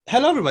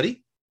Hello,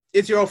 everybody.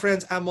 It's your old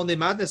friends at Monday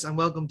Madness, and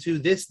welcome to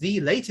the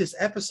latest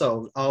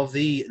episode of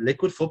the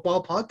Liquid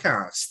Football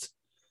Podcast.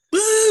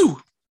 Woo!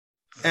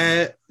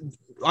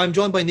 I'm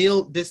joined by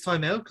Neil this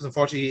time out because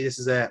unfortunately this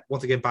is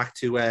once again back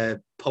to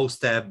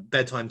post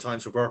bedtime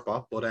times for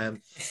Burpa, but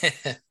I'm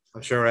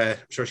sure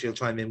she'll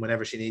chime in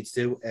whenever she needs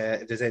to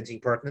if there's anything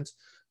pertinent.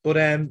 But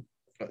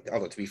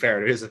although to be fair,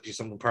 there is actually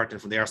something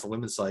pertinent from the Arsenal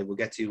women's side we'll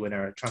get to in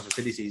our transfer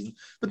city season.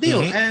 But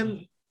Neil,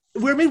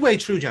 we're midway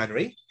through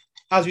January.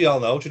 As we all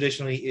know,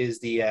 traditionally is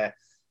the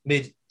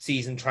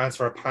mid-season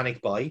transfer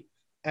panic buy.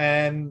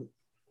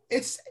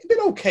 It's been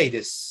okay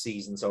this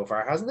season so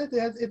far, hasn't it?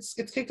 It's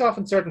kicked off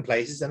in certain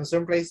places, and in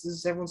certain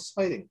places everyone's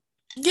fighting.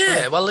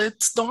 Yeah, well,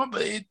 it's not.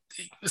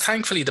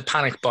 Thankfully, the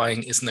panic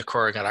buying isn't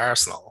occurring at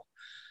Arsenal.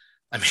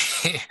 I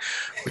mean,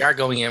 we are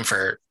going in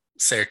for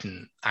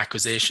certain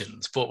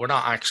acquisitions, but we're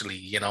not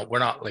actually, we're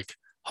not like,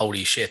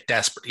 holy shit,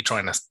 desperately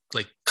trying to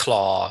like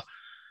claw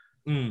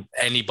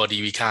anybody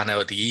we can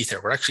out of the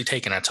ether. We're actually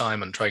taking our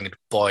time and trying to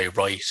buy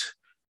right,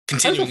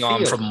 continuing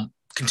on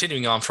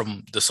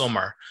from the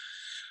summer.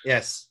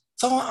 Yes.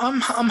 So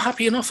I'm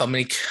happy enough. I'm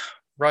like,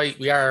 right,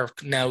 we are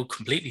now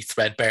completely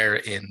threadbare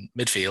in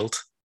midfield.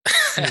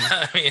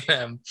 I mean,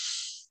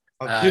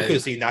 who could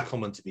have seen that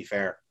coming? To be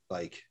fair,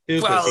 but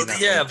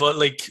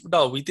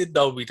we did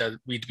know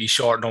we'd be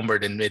short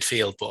numbered in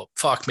midfield, but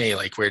fuck me,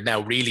 like we're now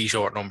really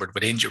short numbered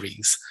with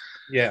injuries.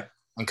 Yeah.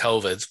 And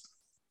COVID.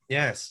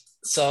 Yes.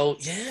 So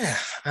yeah,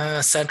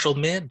 central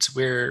mid,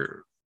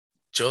 we're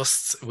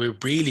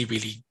really,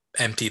 really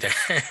empty there.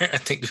 I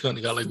think we've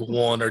only got like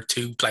one or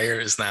two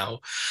players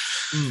now.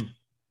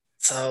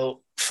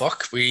 So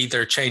fuck, we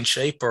either change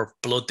shape or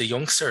blood the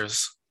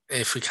youngsters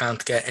if we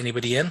can't get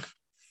anybody in.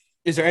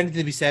 Is there anything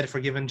to be said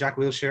for giving Jack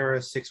Wilshere a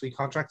 6-week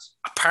contract?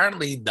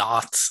 Apparently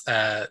not.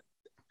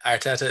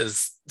 Arteta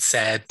has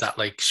said that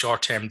like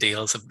short-term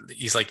deals,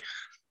 he's like,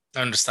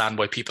 I understand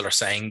why people are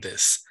saying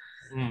this.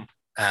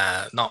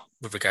 Not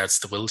with regards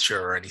to Wilshere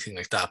or anything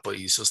like that, but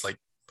he's just like,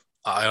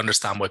 I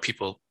understand why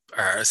people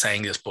are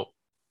saying this, but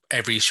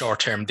every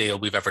short-term deal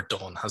we've ever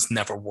done has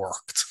never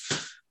worked.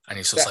 And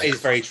he's just that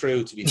is very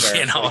true, to be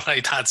fair.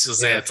 That's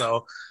just it. So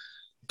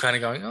I'm kind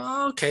of going,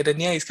 oh, okay, then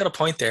yeah, he's got a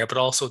point there. But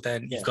also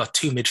then you've got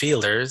two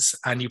midfielders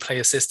and you play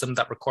a system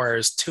that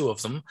requires two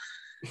of them.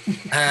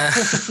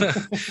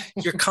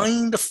 You're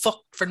kind of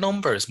fucked for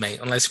numbers, mate,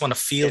 unless you want to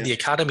field the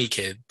academy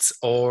kids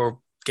or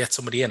get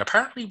somebody in.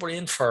 Apparently we're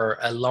in for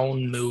a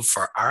loan move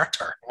for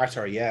Arthur.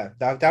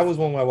 That was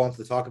one I wanted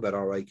to talk about,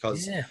 all right,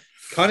 because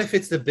kind of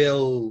fits the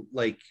bill,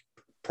 like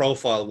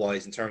profile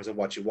wise, in terms of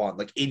what you want.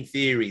 Like in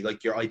theory,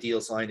 like your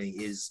ideal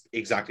signing is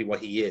exactly what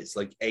he is,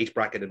 like age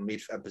bracket and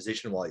mid and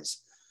position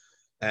wise.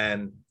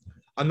 I'm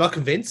not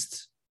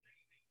convinced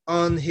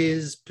on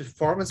his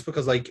performance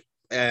because I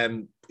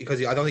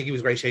don't think he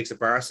was great shakes at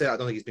Barca. I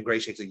don't think he's been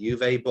great shakes at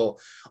Juve, but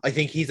I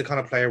think he's the kind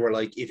of player where,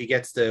 like, if he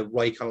gets the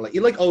right kind of like,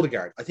 you like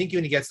Odegaard, I think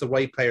when he gets the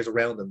right players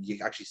around him, you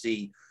actually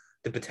see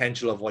the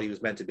potential of what he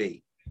was meant to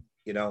be,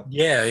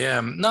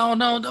 Yeah.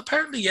 No,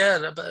 apparently,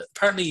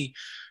 apparently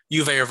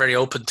Juve are very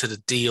open to the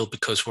deal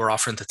because we're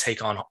offering to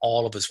take on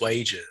all of his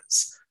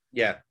wages.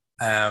 Yeah.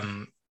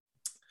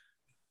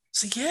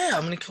 So yeah,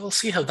 I mean, we'll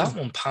see how that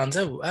one pans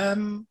out.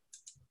 Haven't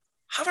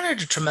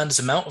heard a tremendous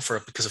amount for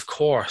it because, of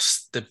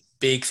course, the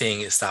big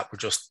thing is that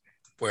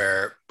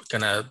we're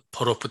gonna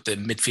put up with the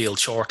midfield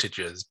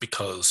shortages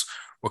because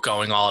we're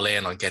going all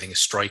in on getting a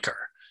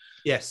striker.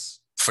 Yes.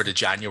 For the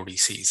January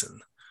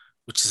season,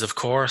 which is, of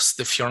course,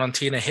 the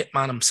Fiorentina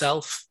hitman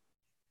himself,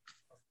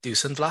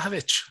 Dusan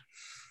Vlahovic.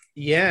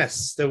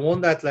 Yes, the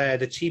one that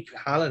the cheap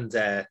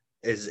Haaland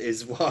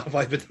is what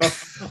I've been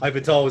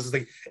told. It's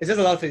like, it says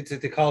a lot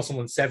to call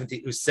someone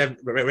 70 who's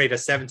rated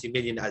 70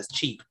 million as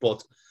cheap,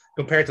 but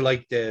compared to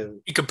like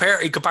in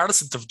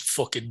comparison to the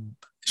fucking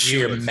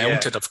sheer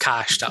mountain of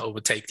cash that it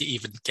would take to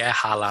even get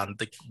Haaland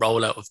to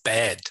roll out of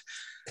bed.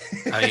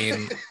 I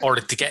mean, or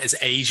to get his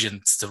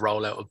agents to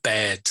roll out of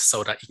bed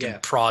so that he can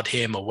prod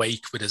him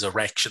awake with his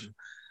erection.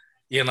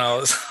 And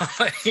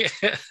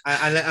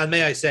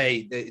may I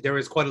say, there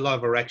is quite a lot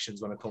of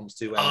erections when it comes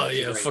to.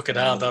 Fucking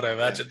hell, don't I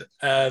imagine?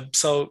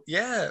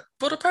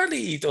 But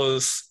apparently he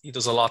does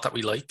a lot that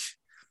we like.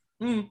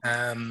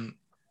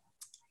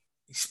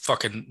 He's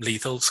fucking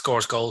lethal,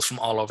 scores goals from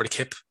all over the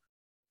kip.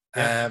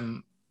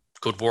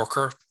 Good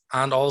worker,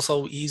 and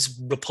also he's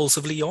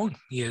repulsively young.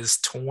 He is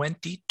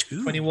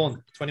 22.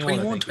 21,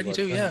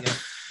 22, yeah.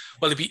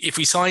 Well, if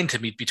we signed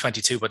him, he'd be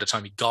 22 by the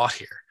time he got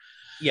here.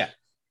 Yeah.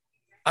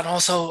 And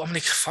also, I'm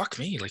like, fuck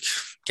me, like,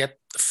 get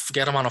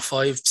him on a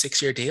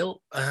 5-6 year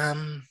deal.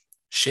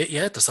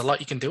 There's a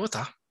lot you can do with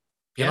that.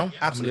 You know?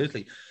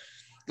 Absolutely.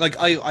 Like,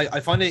 I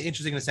find it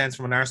interesting in a sense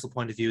from an Arsenal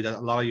point of view that a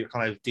lot of your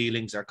kind of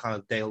dealings are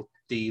kind of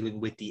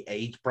dealing with the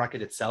age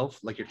bracket itself.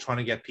 Like, you're trying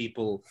to get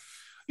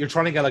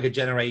like a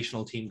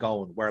generational team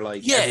going where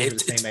like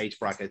everyone's in the same age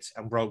brackets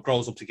and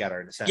grows up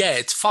together in a sense. Yeah,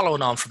 it's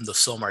following on from the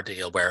summer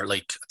deal where,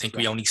 like, I think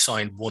we only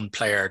signed one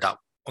player that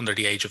under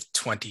the age of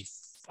 20.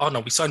 Oh no,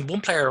 we signed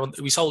one player.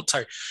 We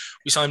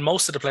signed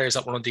most of the players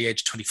that were under the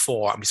age of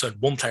 24, and we signed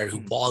one player who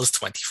was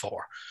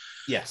 24.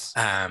 Yes.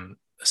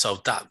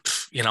 So that,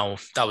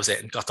 that was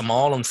it. And got them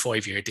all on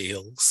 5-year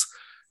deals.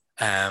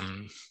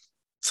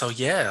 So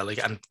yeah,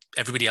 and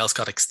everybody else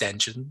got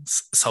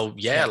extensions. So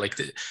yeah,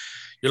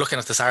 you're looking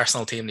at this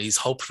Arsenal team. He's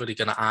hopefully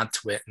going to add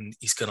to it, and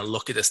he's going to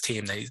look at this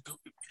team. That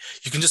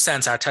you can just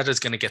sense Arteta is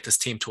going to get this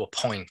team to a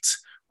point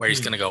where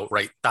he's going to go,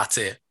 right, that's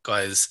it,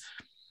 guys.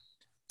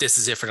 This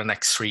is it for the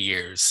next 3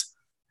 years.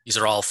 These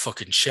are all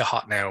fucking shit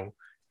hot now.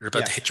 You're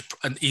about to hit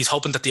and he's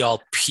hoping that they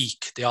all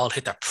peak. They all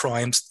hit their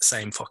primes at the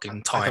same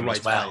fucking time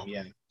as well. Time,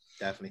 yeah,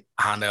 definitely.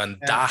 And then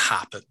that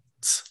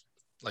happens.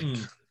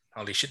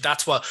 Holy shit.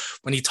 That's what,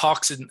 when he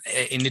talks in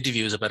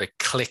interviews about it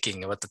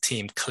clicking, about the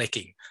team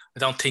clicking, I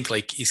don't think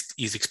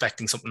he's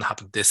expecting something to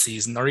happen this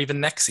season or even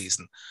next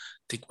season.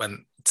 I think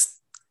when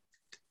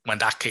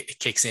that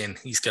kicks in,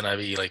 he's going to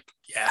be like,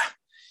 yeah,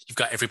 you've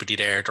got everybody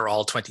there. They're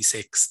all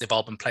 26. They've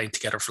all been playing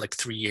together for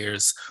 3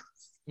 years.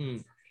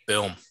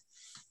 Boom.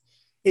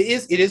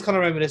 It is kind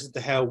of reminiscent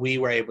to how we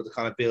were able to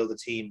kind of build a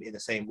team in the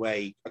same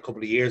way a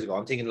couple of years ago.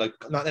 I'm thinking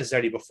not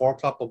necessarily before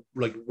Klopp, but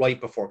right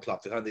before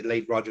Klopp, the kind of the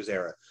late Rodgers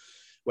era,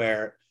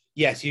 where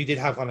yes, you did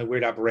have kind of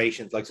weird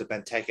aberrations like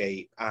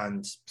Benteke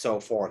and so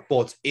forth,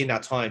 but in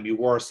that time you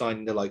were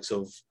signing the likes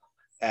of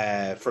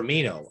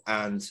Firmino,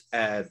 and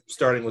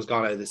Sterling was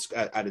gone out of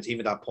the team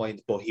at that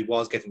point, but he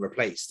was getting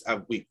replaced.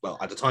 At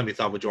the time we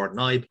thought with Jordan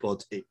Ibe,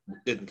 but it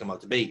didn't come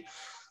out to be.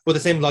 But the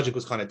same logic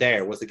was kind of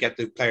there, was to get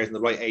the players in the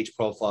right age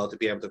profile to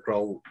be able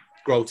to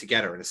grow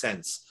together in a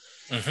sense.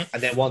 Mm-hmm.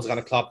 And then once kind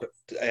of Klopp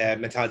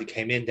mentality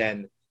came in,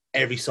 then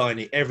every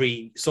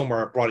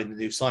summer brought in the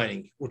new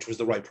signing, which was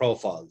the right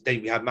profile.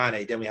 Then we had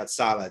Mane, then we had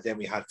Salah, then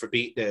we had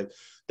the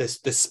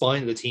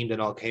spine of the team that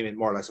all came in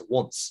more or less at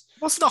once.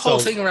 Wasn't the whole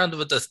thing around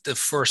with the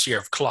first year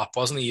of Klopp?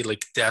 Wasn't he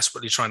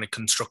desperately trying to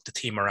construct the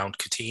team around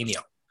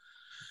Coutinho?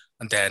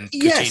 And then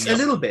yes, a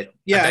little bit.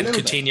 Yeah, and then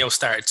Coutinho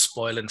started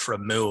spoiling for a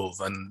move,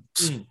 and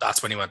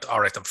that's when he went,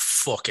 all right, then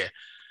fuck it.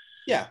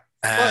 Yeah.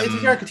 Well,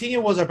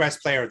 Coutinho was our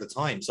best player at the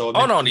time, so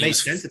it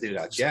makes sense to do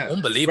that. Yeah,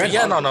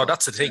 unbelievable.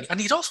 That's the thing. And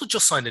he'd also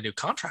just signed a new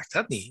contract,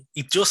 hadn't he?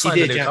 He just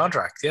signed a new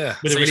contract, yeah.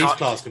 With a release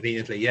clause,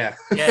 conveniently, yeah.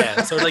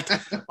 Yeah, so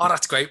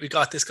that's great. We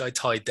got this guy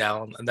tied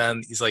down, and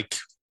then he's like,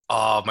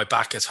 oh, my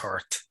back is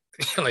hurt.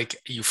 Are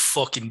you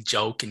fucking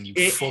joking?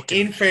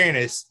 In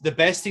fairness, the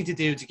best thing to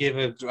do to give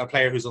a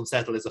player who's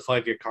unsettled is a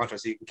 5-year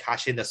contract so you can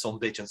cash into some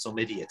bitch and some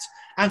idiot.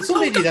 And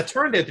some idiot that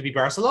turned out to be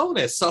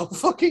Barcelona, so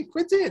fucking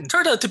quit in.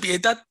 Turned out to be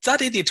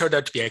that idiot turned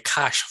out to be a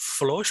cash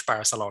flush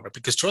Barcelona,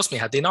 because trust me,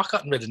 had they not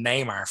gotten rid of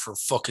Neymar for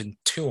fucking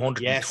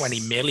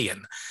 220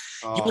 million,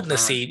 you wouldn't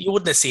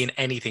have seen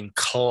anything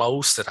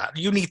close to that.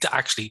 You need to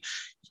actually,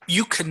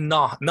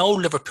 no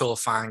Liverpool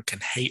fan can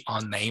hate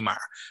on Neymar,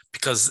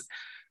 because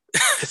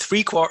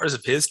 3/4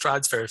 of his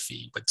transfer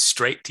fee went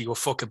straight to your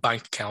fucking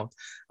bank account,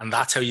 and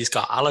that's how you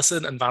got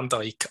Alisson and Van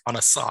Dijk on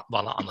a song.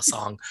 Well, not on a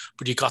song,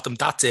 but you got them.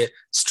 That's it,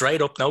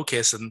 straight up, no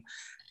kissing,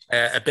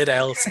 a bit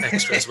else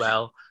extra as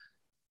well,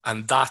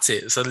 and that's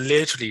it. So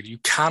literally, you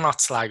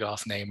cannot slag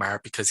off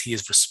Neymar because he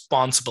is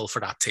responsible for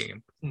that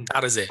team.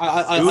 That is it.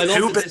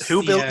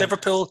 Who built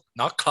Liverpool?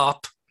 Not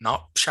Klopp,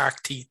 not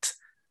Shark Teeth.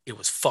 It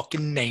was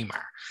fucking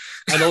Neymar.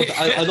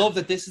 I love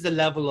that this is the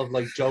level of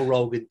Joe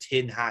Rogan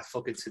tin hat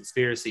fucking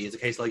conspiracy. It's a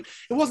case it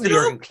wasn't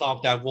Jurgen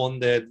Klopp that won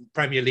the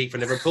Premier League for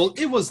Liverpool.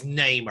 It was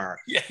Neymar.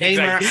 Yeah,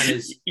 Neymar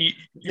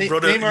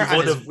exactly.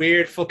 and his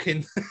weird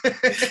fucking.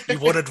 He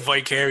won it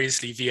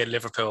vicariously via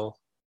Liverpool.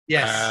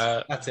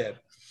 Yes, that's it.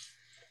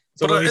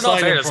 So but in all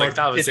fairness,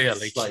 that was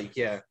it.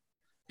 Yeah,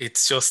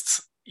 it's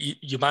just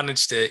you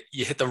managed to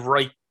hit the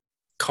right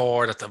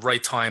chord at the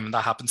right time, and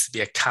that happens to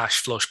be a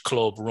cash flush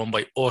club run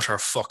by utter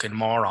fucking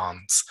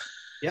morons.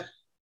 Yep.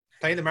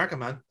 Play the market,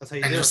 man. That's how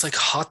you do it. And it was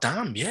hot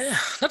damn, yeah.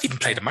 Not even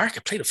play the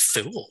market, play the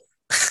fool.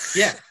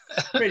 Yeah,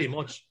 pretty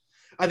much.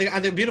 I think,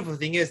 and the beautiful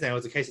thing is now,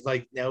 it's a case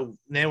of now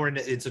we're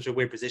in such a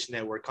weird position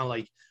now. We're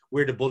kind of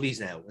we're the bullies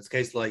now. It's a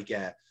case of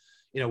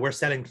we're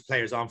selling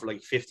players on for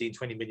 15,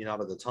 20 million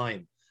out of the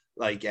time.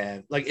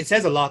 It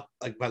says a lot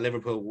about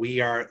Liverpool.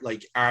 We are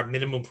our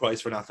minimum price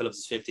for Nat Phillips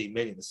is 15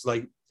 million. It's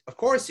of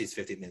course he's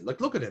 15 million.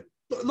 Look at him.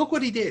 Look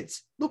what he did.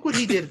 Look what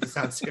he did at the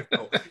San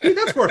Siro.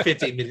 That's worth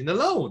 15 million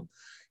alone.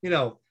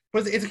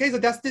 But it's a case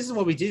of this is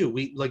what we do.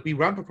 We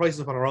ramp the prices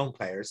up on our own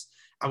players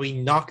and we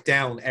knock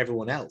down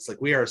everyone else.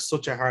 We are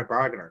such a hard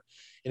bargainer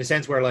in a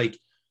sense where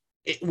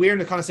we're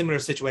in a kind of similar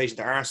situation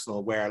to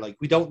Arsenal where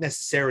we don't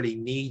necessarily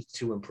need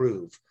to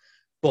improve,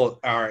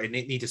 or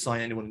need to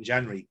sign anyone in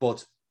January.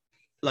 But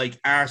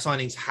our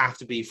signings have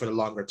to be for the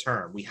longer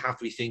term. We have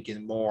to be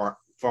thinking more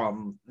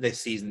from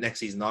this season, next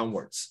season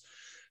onwards.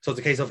 So it's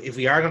a case of if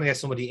we are going to get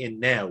somebody in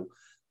now,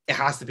 it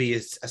has to be a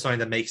sign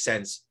that makes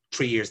sense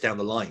 3 years down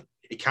the line.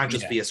 It can't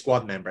just be a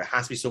squad member. It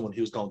has to be someone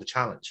who's going to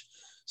challenge.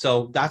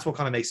 So that's what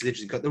kind of makes it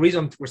interesting. The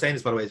reason we're saying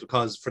this, by the way, is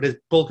because for the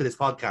bulk of this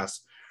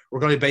podcast,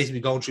 we're going to basically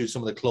be going through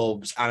some of the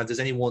clubs, and if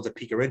there's any ones that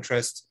pique our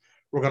interest,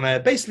 we're going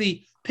to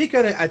basically pick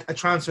out a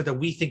transfer that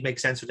we think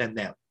makes sense for them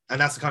now. And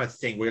that's the kind of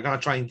thing we're going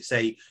to try and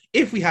say,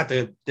 if we had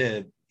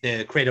the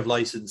creative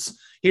license,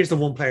 here's the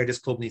one player this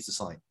club needs to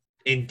sign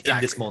in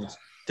this month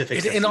to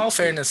fix In that. all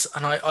fairness,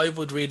 and I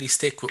would really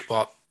stick with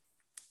what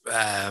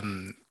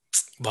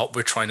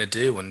we're trying to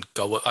do and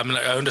go. I mean,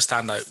 I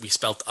understand that we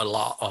spelt a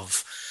lot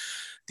of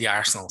the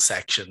Arsenal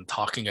section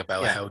talking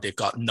about how they've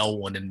got no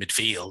one in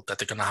midfield, that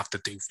they're going to have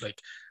to do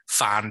like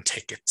fan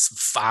tickets,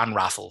 fan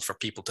raffle for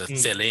people to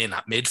fill in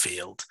at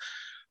midfield.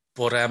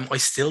 But I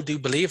still do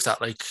believe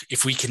that, like,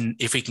 if we can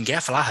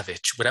get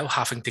Vlahovic without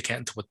having to get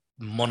into a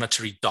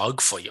monetary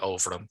dogfight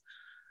over him,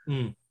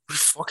 we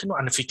fucking,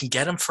 and if we can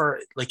get him for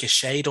like a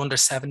shade under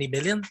 70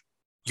 million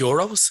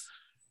euros,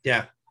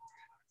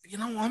 you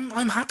know,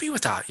 I'm happy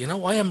with that. You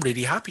know, I am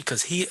really happy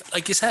because he,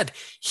 like you said,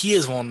 he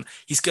is one.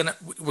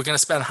 We're gonna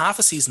spend half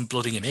a season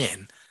blooding him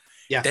in.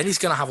 Yeah. Then he's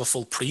gonna have a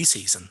full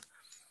preseason.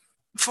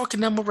 Fucking,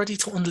 then we're ready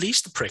to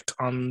unleash the prick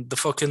on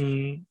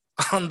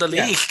the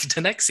league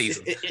the next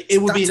season.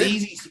 It would be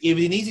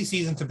an easy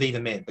season to bleed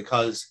him in,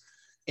 because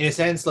in a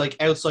sense, like,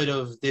 outside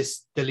of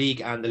this, the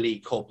league and the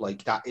League Cup,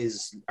 like, that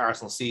is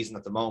Arsenal's season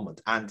at the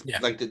moment, and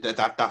like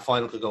that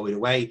final could go either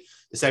way.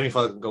 The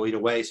semi-final can go either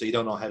way, so you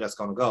don't know how that's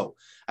going to go.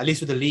 At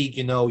least with the league,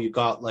 you know, you've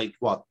got like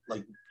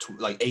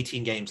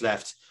 18 games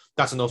left.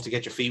 That's enough to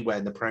get your feet wet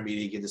in the Premier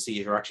League and to see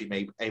if you're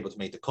actually able to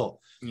make the cut.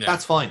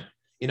 That's fine,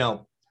 you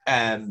know.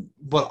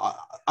 But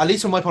at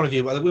least from my point of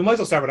view, we might as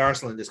well start with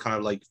Arsenal in this kind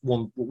of like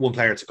one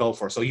player to go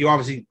for. So you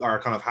obviously are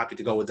kind of happy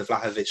to go with the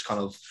Vlahovic kind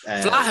of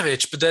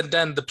Vlahovic, but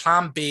then the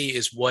plan B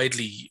is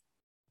widely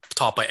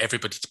thought by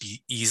everybody to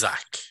be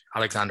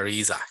Alexander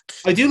Isak.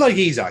 I do like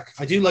Isak.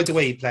 I do like the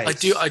way he plays.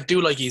 I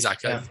do like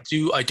Isak. Yeah.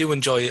 I do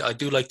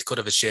like the cut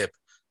of his shape.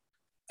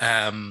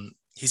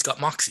 He's got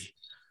moxie.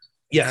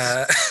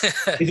 Yes.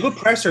 He's a good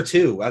presser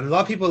too. And a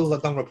lot of people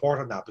don't report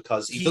on that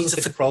because he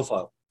doesn't fit the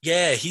profile.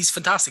 Yeah, he's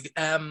fantastic.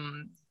 Athletic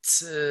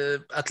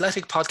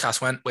podcast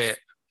went with,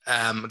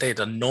 they had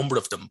a number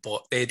of them,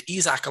 but they had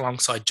Isak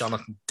alongside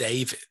Jonathan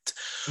David,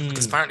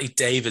 because apparently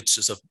David's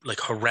just a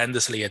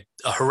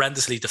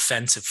horrendously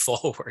defensive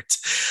forward.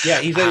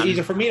 Yeah, he's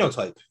a Firmino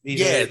type.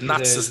 And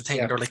that's the thing.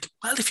 Yeah. They're like,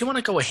 well, if you want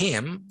to go with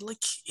him,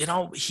 like, you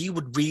know, he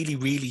would really,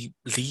 really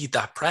lead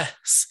that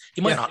press.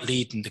 He might not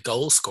lead in the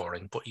goal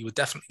scoring, but he would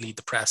definitely lead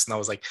the press. And I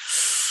was like,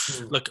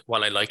 look,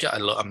 while I like it,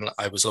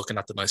 I was looking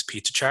at the nice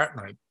pizza chart,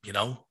 and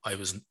I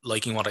was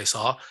liking what I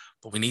saw,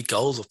 but we need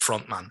goals up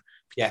front, man.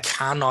 Yeah,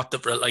 cannot,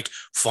 like,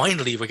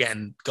 finally we're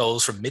getting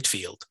goals from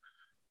midfield,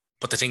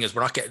 but the thing is,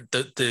 we're not getting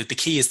the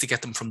key is to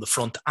get them from the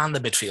front and the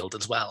midfield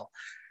as well,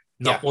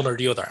 not one or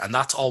the other. And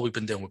that's all we've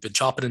been doing. We've been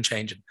chopping and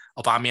changing.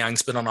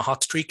 Aubameyang's been on a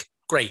hot streak,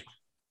 great.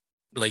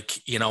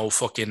 Like, you know,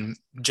 fucking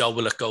Joe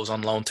Willock goes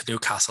on loan to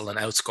Newcastle and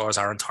outscores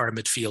our entire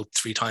midfield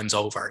 3 times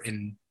over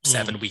in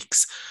 7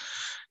 weeks.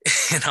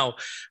 You know,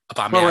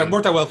 Aubameyang, well, it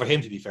worked out well for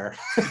him, to be fair.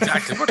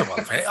 Exactly, worked out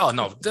well for him. Oh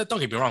no, don't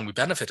get me wrong, we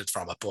benefited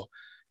from it, but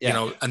you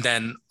know, and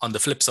then on the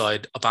flip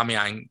side,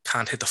 Aubameyang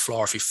can't hit the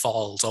floor if he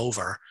falls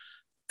over.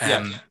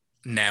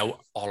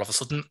 Now, all of a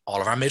sudden,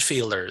 all of our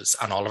midfielders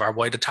and all of our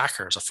wide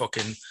attackers are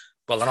fucking,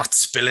 well, they're not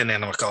spilling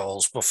in with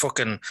goals, but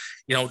fucking,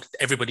 you know,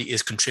 everybody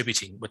is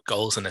contributing with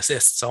goals and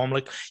assists. So I'm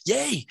like,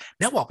 yay,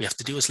 now what we have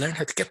to do is learn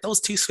how to get those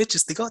 2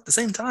 switches to go at the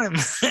same time.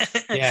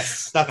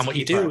 Yes. And what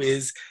you do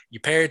is you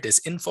pair this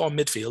informed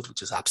midfield,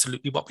 which is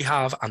absolutely what we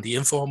have, and the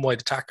informed wide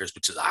attackers,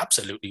 which is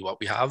absolutely what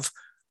we have,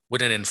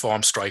 with an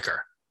informed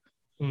striker.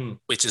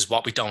 Which is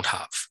what we don't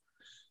have.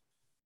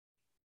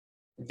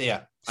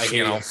 Yeah, I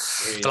hear you.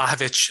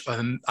 Vlahovic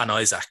and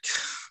Isak.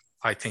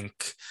 I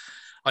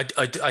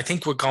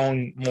think we're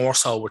going more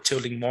so. We're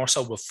tilting more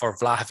so for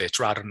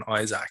Vlahovic rather than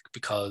Isak,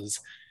 because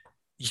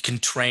you can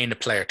train a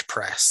player to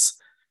press.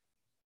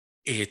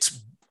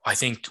 I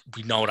think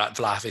we know that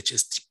Vlahovic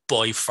is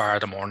by far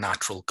the more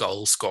natural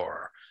goal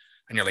scorer,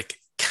 and you're like,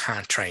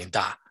 can't train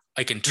that.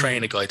 I can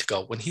train a guy to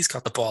go, when he's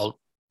got the ball,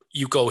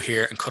 you go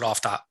here and cut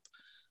off that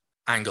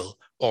angle,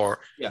 or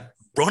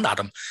run at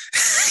him.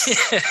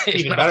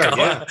 Even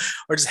better,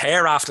 or just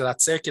hair after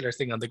that circular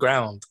thing on the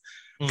ground.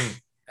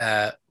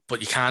 But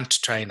you can't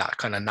train that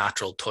kind of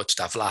natural touch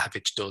that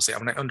Vlahovic does. I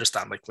mean, I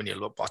understand, like, when you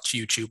watch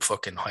YouTube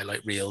fucking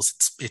highlight reels,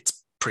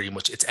 it's pretty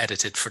much, it's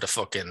edited for the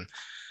fucking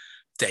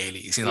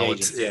dailies, you know.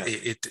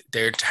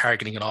 They're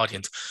targeting an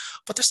audience,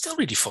 but they're still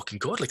really fucking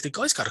good. Like, the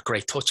guy's got a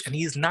great touch, and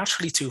he's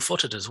naturally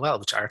 2-footed as well,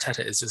 which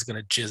Arteta is just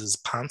going to jizz his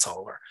pants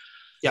over.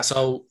 Yeah.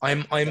 So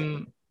I'm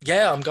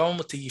going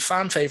with the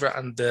fan favorite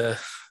and the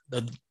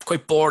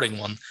quite boring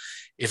one.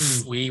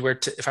 If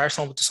if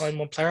Arsenal were to sign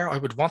one player, I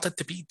would want it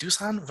to be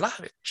Dusan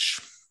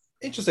Vlahovic.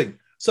 Interesting.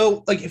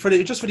 So, like, for the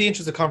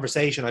interest of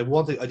conversation, I do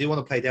want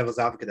to play devil's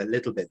advocate a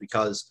little bit,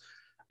 because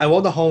I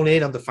want to hone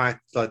in on the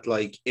fact that,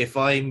 like, if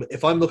I'm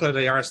looking at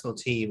the Arsenal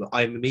team,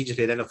 I'm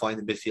immediately identifying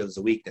the midfield as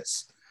a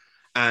weakness.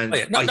 And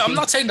I'm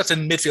not saying that the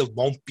midfield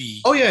won't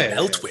be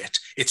dealt with.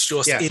 It's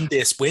just in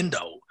this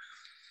window,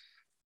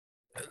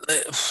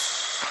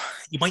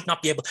 you might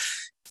not be able,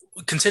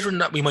 considering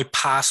that we might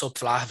pass up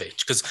Vlahovic,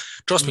 because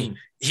trust me,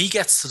 he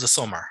gets to the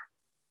summer,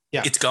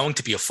 it's going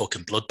to be a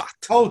fucking bloodbath.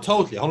 Oh,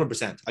 totally,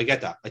 100%. I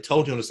get that. I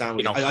totally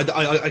understand.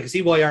 I can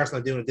see why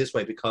Arsenal are doing it this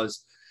way,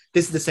 because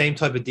this is the same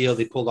type of deal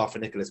they pulled off for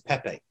Nicolas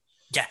Pepe.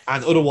 Yeah.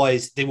 And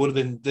otherwise, they would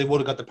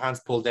have got the pants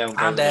pulled down.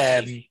 And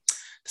the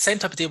same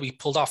type of deal we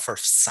pulled off for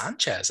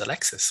Sanchez,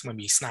 Alexis, when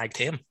we snagged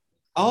him.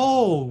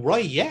 Oh,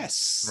 right,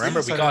 yes.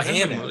 Remember, we got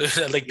him.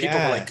 Like, people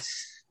were like, Yes.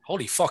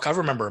 holy fuck. I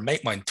remember a mate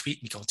of mine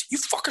tweeting me going, you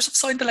fuckers have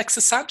signed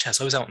Alexis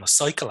Sanchez. I was out on a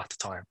cycle at the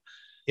time.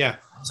 Yeah.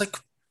 I was like,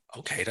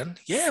 okay then.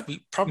 Yeah,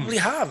 we probably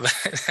have.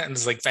 And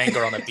it's like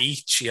Wenger on a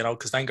beach, you know,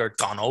 because Wenger had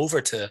gone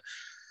over to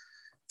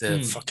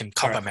the fucking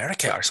Copa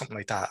America or something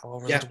like that.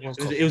 Yeah,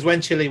 it was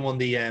when Chile won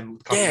the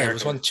Copa America. It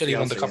was when Chile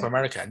won the Copa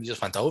America, and he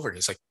just went over and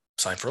he's like,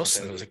 sign for us.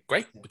 And it was like,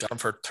 great, we got him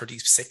for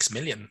 36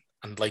 million.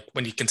 And like,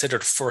 when you consider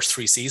the first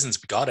 3 seasons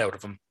we got out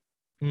of him,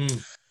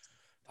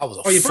 that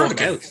was you burned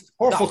him out.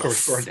 Poor fucker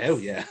was burned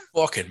out, yeah.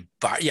 Fucking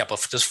yeah, but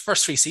for the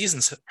first 3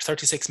 seasons,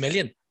 36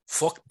 million.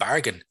 Fuck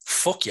bargain.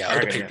 Fuck yeah.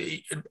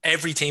 Bargain,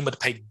 every team would have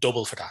paid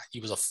double for that. He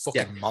was a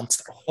fucking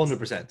monster.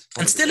 100%.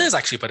 And still is,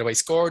 actually, by the way.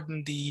 Scored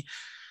in the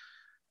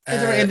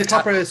in the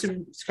Coppa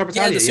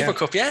Italia, the Super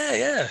Cup.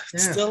 Yeah.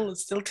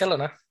 Still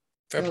killing it.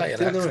 Fair play.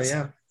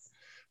 Yeah.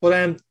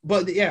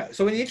 But yeah,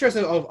 so in the interest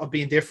of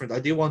being different, I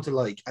do want to,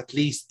 like, at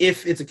least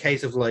if it's a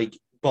case of like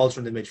balls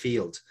from the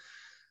midfield,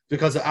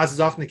 because as is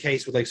often the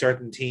case with like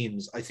certain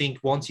teams, I think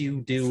once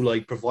you do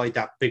like provide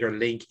that bigger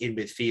link in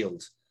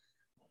midfield,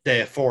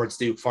 the forwards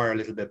do fire a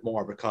little bit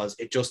more, because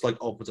it just like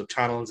opens up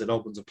channels, it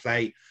opens up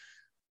play.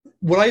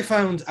 What I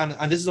found,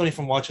 and this is only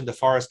from watching the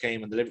Forest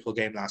game and the Liverpool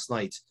game last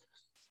night,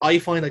 I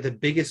find like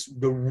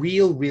the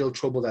real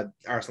trouble that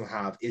Arsenal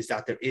have is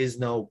that there is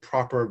no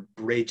proper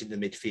bridge in the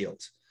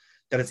midfield.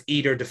 That it's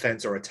either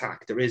defense or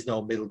attack. There is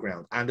no middle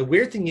ground. And the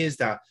weird thing is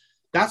that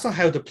that's not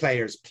how the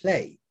players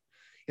play.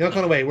 You know,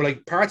 kind of way, we're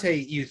like,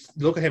 Partey, you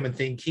look at him and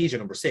think he's your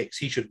number 6.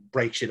 He should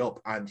break shit up,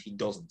 and he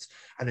doesn't.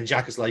 And then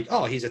Jack is like,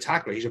 oh, he's a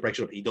tackler. He should break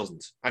shit up. He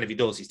doesn't. And if he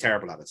does, he's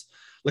terrible at it.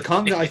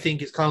 Lokonga, I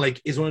think, is kind of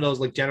like, is one of those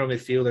like general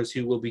midfielders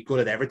who will be good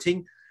at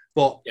everything.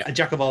 But a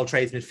jack of all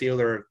trades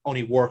midfielder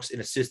only works in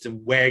a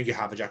system where you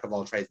have a jack of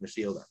all trades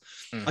midfielder.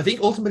 I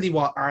think ultimately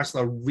what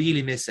Arsenal are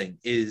really missing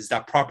is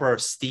that proper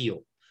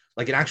steel,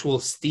 like an actual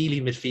steely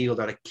midfielder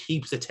that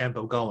keeps the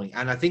tempo going.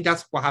 And I think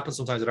that's what happens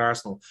sometimes at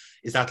Arsenal,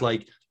 is that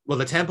like, well,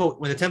 when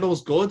the tempo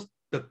is good,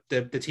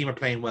 the team are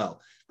playing well.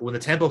 But when the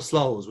tempo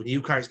slows, when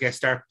you guys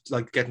start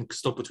like getting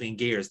stuck between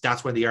gears,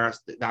 that's when the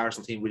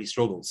Arsenal team really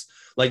struggles.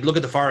 Like, look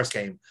at the Forest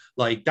game.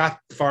 Like, that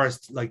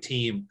Forest like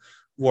team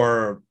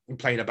were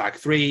playing a back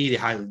 3.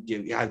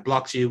 You had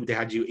blocked you. They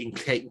had you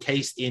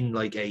encased in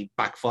like a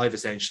back 5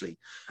 essentially,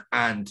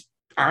 and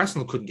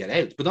Arsenal couldn't get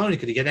out. But not only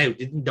could they get out,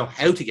 they didn't know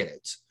how to get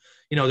out.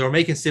 You know, they were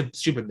making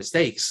stupid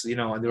mistakes, you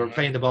know, and they were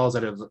playing the balls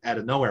out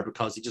of nowhere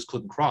because he just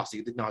couldn't cross. He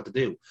didn't know what to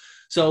do.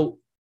 So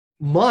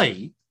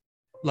my,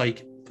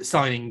 like,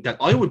 signing that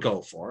I would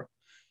go for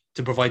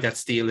to provide that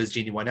steal is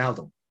Gini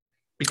Wijnaldum.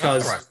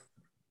 Because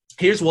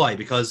here's why.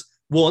 Because,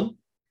 one,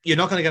 you're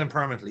not going to get him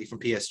permanently from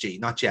PSG,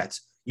 not yet.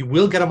 You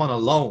will get him on a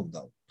loan,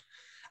 though.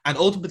 And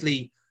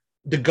ultimately,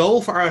 the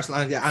goal for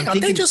Arsenal...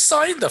 they just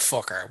signed the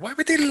fucker. Why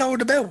would they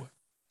loan him out?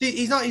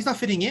 He's not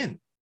fitting in.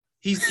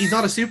 He's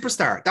not a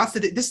superstar.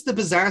 This is the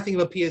bizarre thing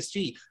about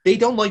PSG. They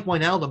don't like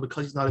Wijnaldum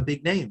because he's not a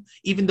big name,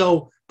 even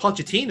though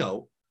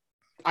Pochettino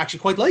actually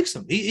quite likes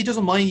him. He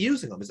doesn't mind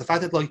using him. It's the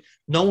fact that like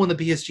no one at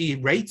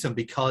PSG rates him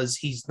because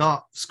he's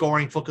not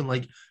scoring fucking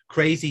like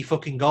crazy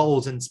fucking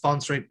goals and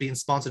being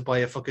sponsored by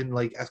a fucking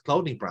like a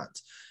clothing brand.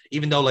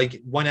 Even though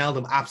like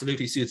Wijnaldum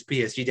absolutely suits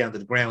PSG down to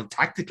the ground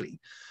tactically.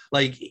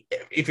 Like,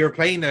 if you're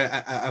playing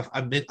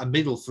a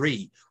middle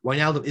 3,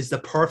 Wijnaldum is the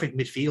perfect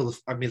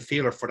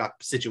midfielder for that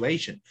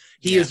situation.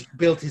 He has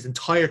built his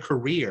entire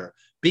career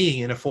being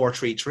in a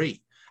 4-3-3.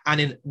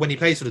 And when he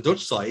plays for the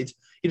Dutch side,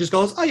 he just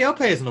goes, oh yeah, I'll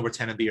play as a number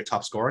 10 and be your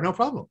top scorer, no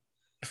problem.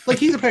 Like,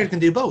 he's a player who can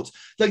do both.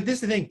 Like,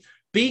 this is the thing.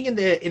 Being in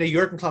a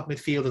Jurgen Klopp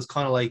midfield is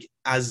kind of like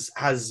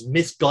has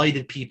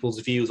misguided people's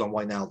views on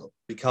Wijnaldum,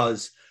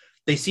 because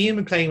they see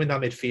him playing in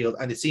that midfield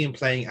and they see him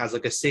playing as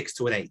like a 6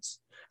 to an 8.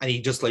 And he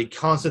just like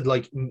constant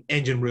like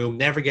engine room,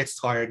 never gets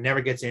tired,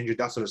 never gets injured,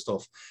 that sort of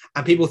stuff.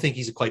 And people think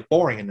he's quite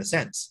boring in a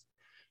sense.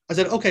 I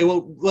said, okay,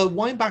 well,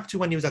 wind back to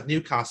when he was at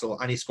Newcastle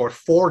and he scored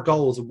 4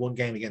 goals in one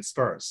game against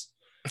Spurs.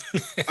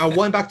 And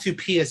wind back to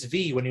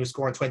PSV when he was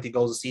scoring 20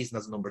 goals a season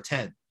as a number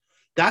 10.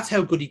 That's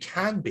how good he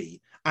can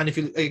be. And if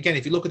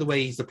you look at the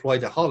way he's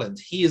deployed at Holland,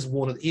 he is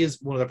one of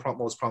the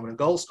most prominent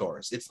goal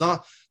scorers. It's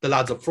not the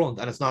lads up front,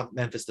 and it's not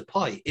Memphis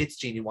Depay. It's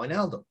Gini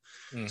Wijnaldum.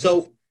 Mm-hmm.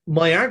 So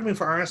my argument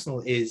for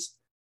Arsenal is,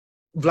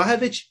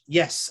 Vlahovic,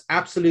 yes,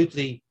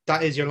 absolutely,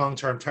 that is your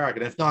long-term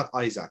target. If not,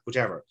 Isaac,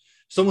 whichever.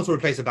 Someone to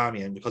replace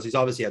Aubameyang, because he's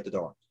obviously out the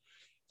door,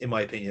 in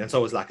my opinion, and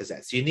so is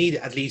Lacazette. So you need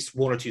at least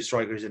 1 or 2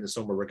 strikers in the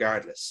summer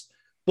regardless.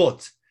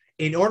 But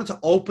in order to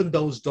open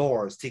those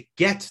doors to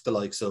get the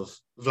likes of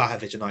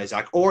Vlahovic and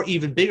Isaac, or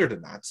even bigger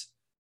than that,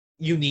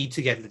 you need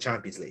to get in the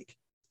Champions League.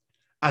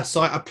 A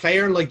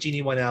player like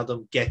Gini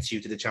Wijnaldum gets you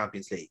to the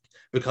Champions League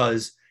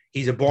because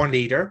he's a born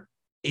leader.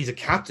 He's a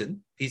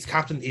captain. He's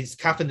captain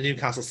the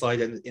Newcastle side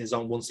in his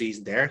own one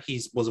season there.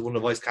 He was one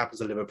of the vice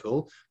captains of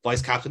Liverpool,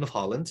 vice captain of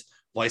Holland,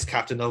 vice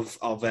captain of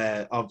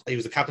he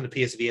was the captain of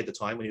PSV at the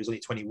time when he was only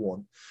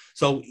 21.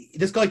 So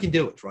this guy can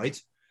do it, right?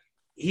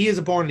 he is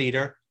a born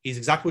leader. He's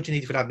exactly what you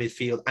need for that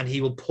midfield, and he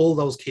will pull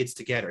those kids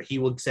together. He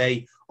will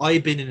say,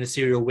 I've been in a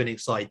serial winning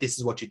side. This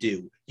is what you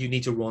do. You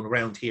need to run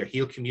around here.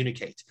 He'll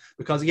communicate.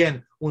 Because,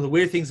 again, one of the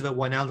weird things about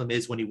Wijnaldum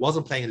is when he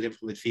wasn't playing in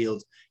Liverpool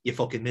midfield, you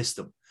fucking missed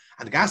him.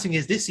 And the gas thing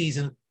is, this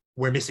season,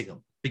 we're missing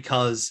him.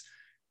 Because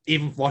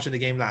even watching the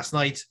game last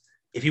night,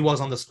 if he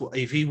was on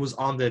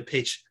the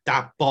pitch,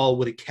 that ball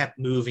would have kept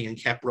moving and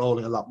kept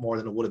rolling a lot more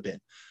than it would have been.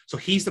 So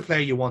he's the player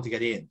you want to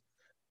get in.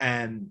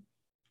 And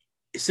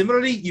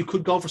similarly, you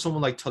could go for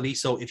someone like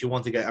Tolisso if you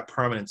want to get a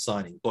permanent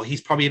signing, but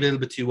he's probably a little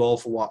bit too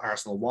old for what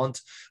Arsenal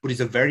want. But he's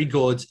a very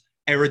good,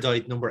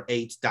 erudite number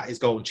 8 that is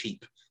going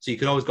cheap, so you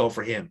could always go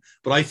for him.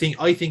 But I think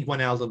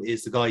Wijnaldum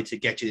is the guy to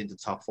get you into the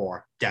top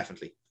 4.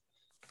 Definitely,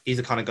 he's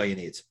the kind of guy you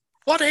need.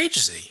 What age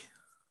is he?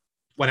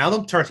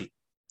 Wijnaldum, 30.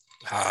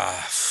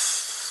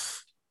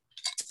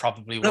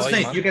 Probably why,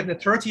 man. You're getting a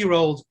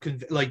 30-year-old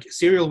like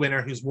serial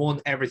winner who's won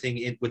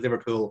everything with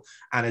Liverpool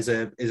and is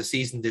a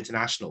seasoned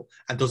international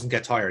and doesn't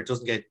get tired,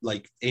 doesn't get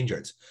like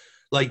injured.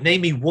 Like,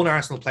 name me one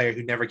Arsenal player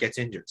who never gets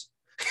injured.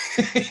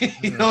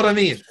 You know what I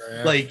mean? Sure,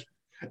 yeah. Like,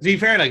 to be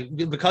fair, like,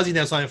 because he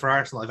now signed for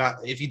Arsenal,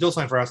 if he does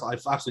sign for Arsenal,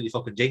 I've absolutely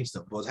fucking jinxed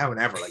him. But how and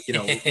ever, like,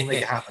 we'll make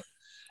it happen.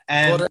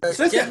 I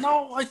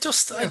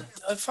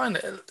find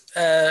it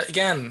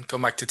again,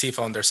 going back to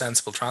Tifo and their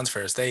sensible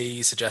transfers,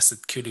 they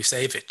suggested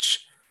Kulusevich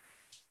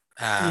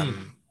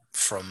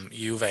from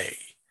Juve.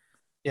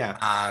 Yeah.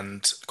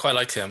 And quite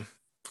liked him.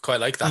 Quite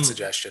like that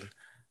suggestion.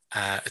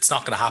 It's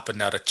not going to happen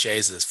now that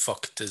Jesus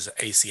fucked his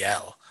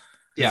ACL.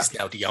 Yeah. He's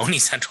now the only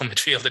central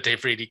midfielder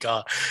they've really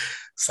got.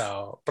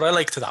 So, but I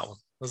liked that one.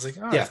 I was like,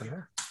 oh, yeah.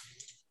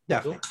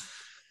 Definitely. Cool.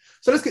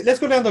 So let's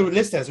go down the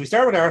list then. So we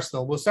start with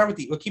Arsenal. We'll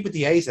keep with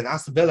the A's and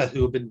Aston Villa,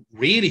 who have been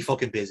really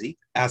fucking busy,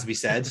 as we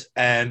said.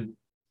 Starting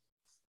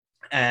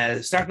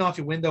off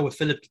your window with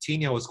Philip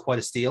Coutinho was quite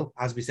a steal,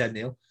 as we said,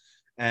 Neil.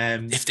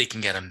 If they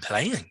can get him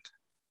playing.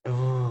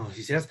 Oh,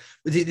 you see,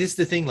 this is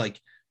the thing.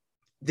 Like,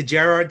 the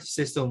Gerrard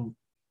system,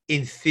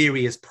 in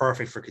theory, is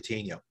perfect for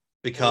Coutinho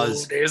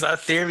because there's that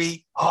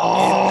theory.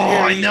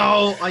 I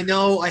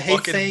know. I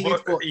hate saying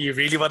it. But you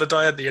really want to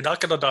die on? You're not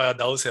going to die on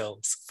those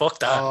hills. Fuck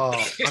that.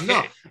 Oh, I'm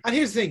not. And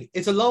here's the thing: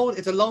 it's a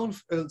loan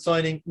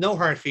signing. No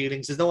hard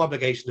feelings. There's no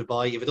obligation to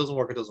buy. If it doesn't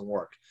work, it doesn't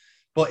work.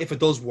 But if it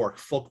does work,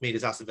 fuck me,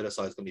 this Aston Villa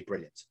side is going to be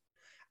brilliant.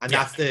 And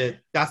that's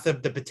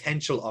the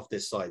potential of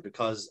this side,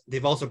 because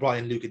they've also brought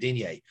in Luca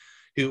Digne,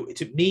 who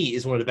to me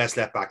is one of the best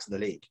left backs in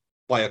the league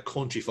by a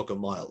country fucking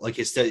mile. Like,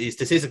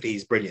 statistically,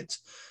 he's brilliant.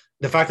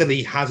 The fact that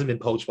he hasn't been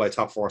poached by a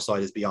top 4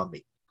 side is beyond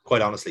me,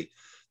 quite honestly.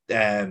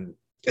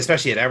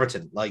 Especially at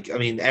Everton. Like, I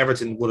mean,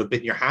 Everton would have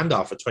bitten your hand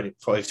off for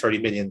 25, 30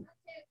 million.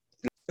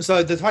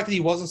 So the fact that he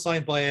wasn't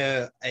signed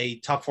by a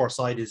top 4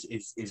 side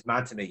is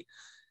mad to me.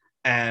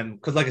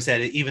 Because, like I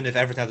said, even if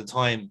Everton at the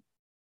time,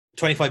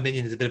 25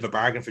 million is a bit of a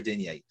bargain for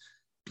Digne.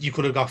 You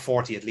could have got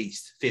 40 at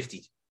least,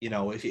 50. You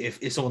know,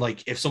 if someone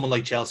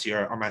like Chelsea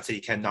or Man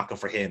City can knock him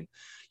for him,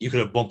 you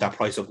could have bumped that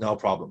price up, no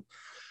problem.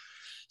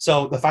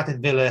 So the fact that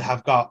Villa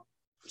have got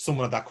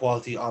someone of that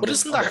quality on, but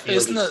isn't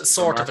it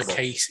sort of a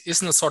case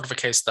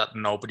that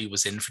nobody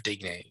was in for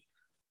Digne?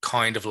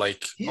 Kind of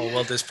like,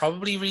 there's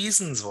probably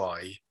reasons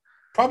why.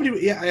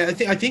 Probably, yeah.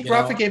 I think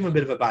Rafa gave him a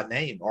bit of a bad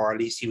name, or at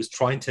least he was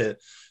trying to.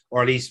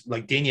 Or at least,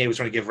 like, Digne was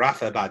trying to give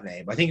Rafa a bad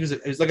name. I think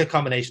it was like a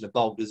combination of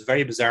both. It was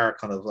very bizarre,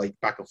 kind of like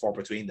back and forth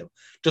between them.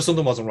 Just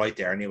something wasn't right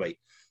there anyway.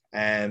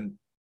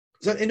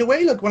 So in a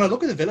way, like, when I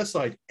look at the Villa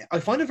side,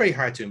 I find it very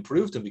hard to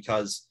improve them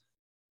because,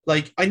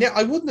 like,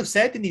 I wouldn't have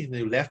said they needed a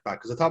new left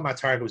back because I thought Matt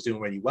Targett was doing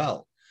really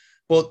well.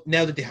 But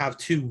now that they have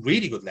 2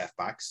 really good left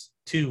backs,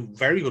 2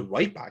 very good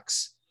right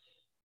backs,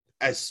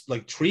 as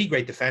like 3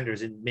 great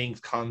defenders in Mings,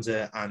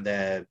 Konza,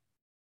 and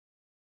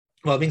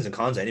Mings and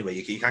Konza anyway.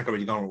 You can't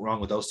really go wrong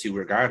with those 2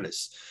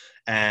 regardless.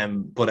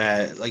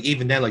 But like,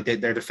 even then, like,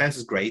 their defense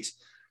is great.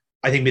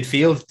 I think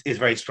midfield is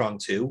very strong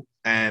too.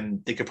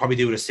 They could probably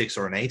do it a 6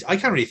 or an 8. I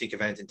can't really think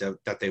of anything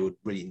that they would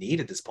really need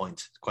at this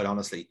point, quite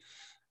honestly.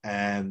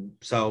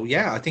 So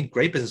yeah, I think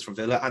great business from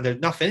Villa, and they're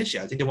not finished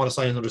yet. I think they want to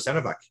sign another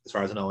centre back, as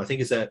far as I know. I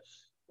think it's a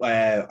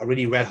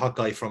really red hot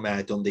guy from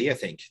Dundee. I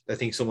think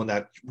someone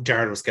that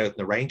Jared was scouting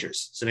the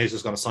Rangers, so now he's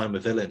just going to sign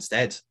with Villa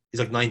instead.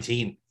 He's like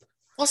 19.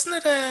 Wasn't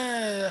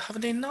it?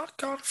 Haven't they not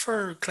gone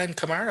for Glenn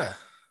Kamara?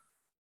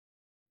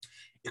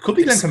 It could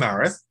be Glenn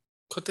Kamara.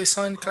 Could they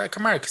sign Glenn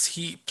Kamara because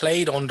he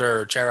played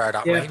under Gerrard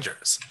at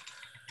Rangers?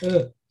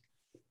 That's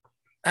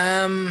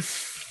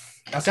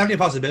definitely a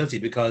possibility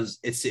because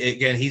he's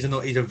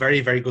a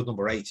very, very good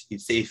number 8.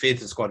 He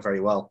fits the squad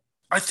very well.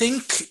 I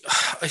think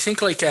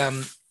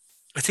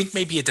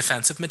maybe a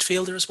defensive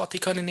midfielder is what they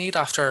kind of need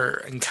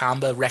after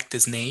Nkamba wrecked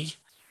his knee.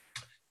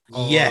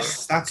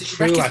 Yes, that's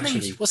true.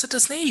 Actually, was it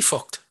his knee he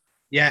fucked?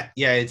 Yeah.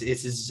 It's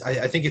his.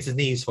 I think it's his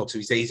knees fucked. So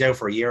he's out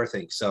for a year, I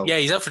think. So yeah,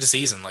 he's out for the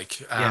season. Like,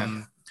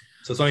 so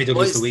it's only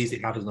Douglas Luiz they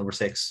have as number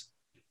 6.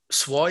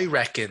 So I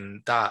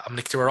reckon that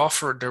they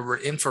were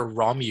in for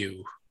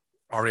Oriol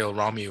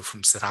Romeau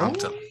from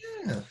Southampton. Oh,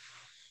 yeah.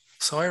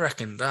 So I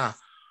reckon that.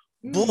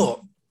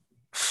 But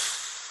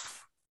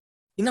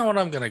You know what?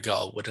 I'm going to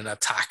go with an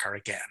attacker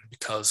again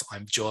because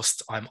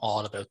I'm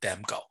all about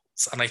them goals.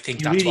 And I think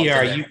You that's really what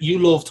are. Villa You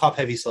love top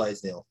heavy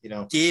sides, Neil. You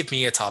know. gave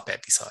me a top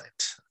episode,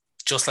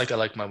 just like I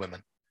like my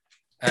women.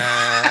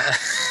 Uh,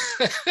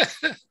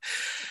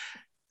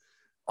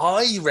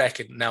 I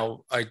reckon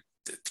now, it's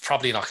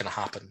probably not going to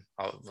happen.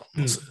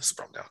 It's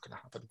probably not going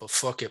to happen, but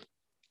fuck it.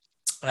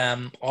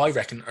 I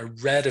reckon I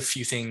read a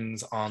few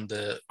things on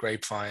the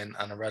grapevine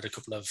and I read a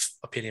couple of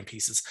opinion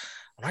pieces.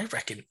 And I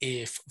reckon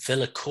if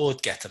Villa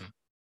could get them,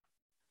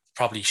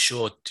 probably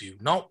should do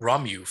not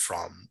Romu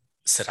from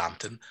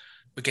Southampton,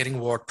 but getting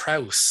Ward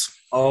Prowse.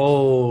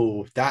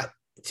 Oh, that.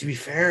 To be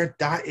fair,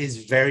 that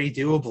is very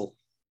doable.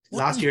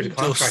 Last Wouldn't year the he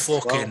just contract as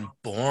well. fucking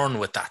born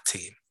with that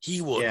team?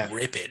 He would Yeah.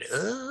 rip it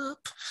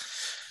up.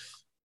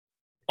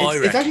 I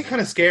It's actually reckon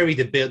kind of scary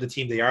to build the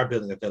team they are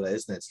building at Villa,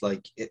 isn't it? It's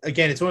like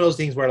again, it's one of those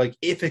things where like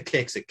if it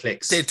clicks, it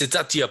clicks.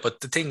 yeah,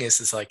 but the thing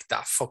is like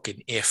that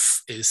fucking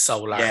if is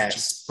so large, it's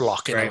Yes,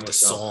 blocking very out the much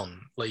so.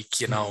 sun. Like,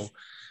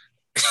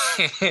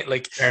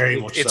 like Very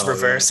much it's so. Yeah.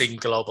 reversing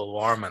global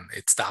warming.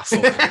 It's that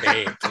fucking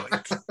big.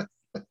 Like,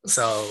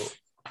 so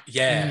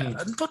yeah,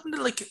 Mm. but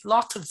like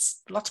lots of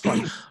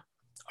points.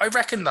 I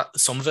reckon that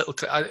some of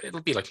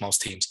it'll be like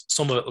most teams.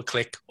 Some of it will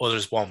click,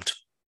 others won't.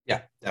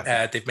 Yeah,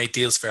 definitely. They've made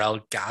deals for El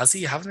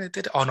Ghazi, haven't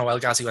they? Oh no, El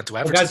Ghazi went to The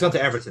Everton. guy's gone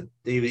to Everton.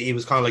 He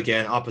was kind of like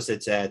an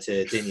opposite to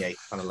Digne,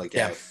 kind of like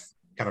Yeah.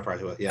 counterpart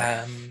to it.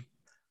 Yeah.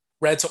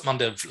 Read something on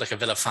the like a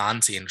Villa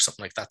fan scene or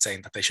something like that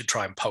saying that they should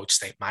try and poach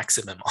St.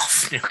 Maximum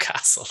off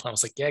Newcastle. And I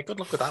was like, yeah, good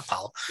luck with that,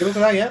 pal. You look at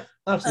that, yeah,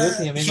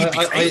 absolutely. I mean, He'd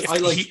be great I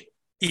like.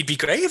 he'd be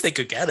great if they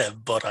could get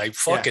him, but I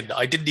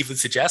didn't even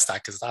suggest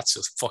that because that's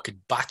just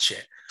fucking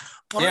batshit.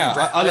 But Yeah,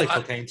 I like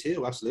cocaine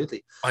too.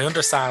 Absolutely. I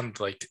understand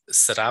like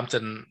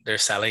Southampton, they're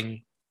not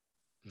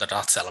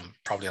selling,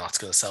 probably not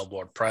going to sell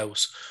Ward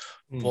Prowse,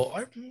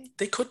 but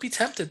they could be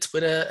tempted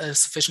with a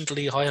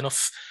sufficiently high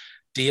enough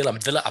deal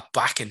and Villa are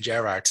backing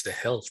Gerrard to the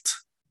hilt.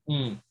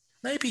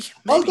 Maybe.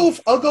 I'll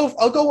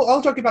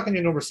drag you back on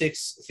your number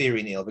 6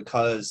 theory, Neil,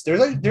 because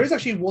there's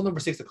actually one number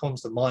 6 that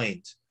comes to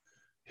mind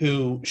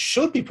who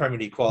should be Premier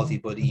League quality,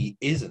 but he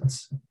isn't.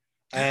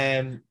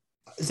 Zambo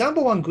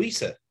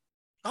Anguissa.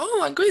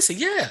 Oh, Anguissa,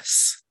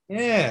 yes.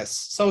 Yes.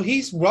 So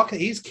he's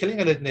killing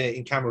it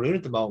in Cameroon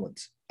at the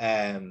moment,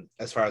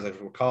 as far as I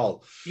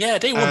recall. Yeah,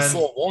 they won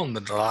 4-1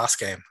 in the last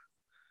game.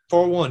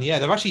 4-1,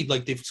 yeah.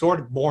 They've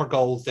scored more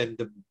goals than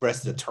the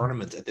rest of the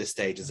tournament at this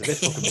stage. It's a bit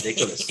fucking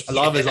ridiculous. A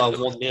lot of it's all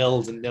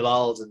 1-0s and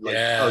 0-0s and like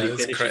early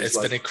finishes. It's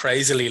been a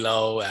crazily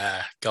low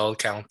goal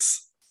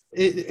counts.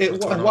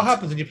 What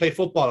happens when you play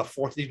football at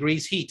 40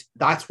 degrees heat?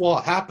 That's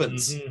what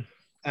happens.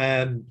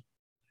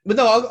 But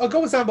no, I'll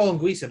go with Zambo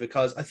Anguissa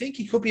because I think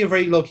he could be a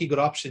very low-key good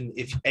option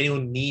if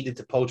anyone needed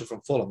to poach it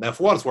from Fulham. Now,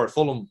 for what it's worth,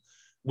 Fulham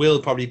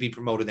will probably be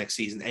promoted next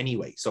season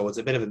anyway, so it's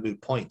a bit of a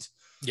moot point.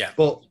 Yeah.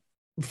 But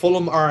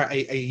Fulham are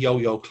a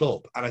yo-yo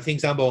club, and I think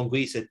Zambo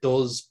Anguissa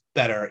does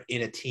better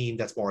in a team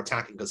that's more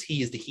attacking because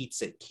he is the heat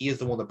sink. He is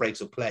the one that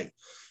breaks up play,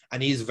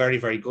 and he's very,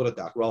 very good at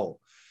that role.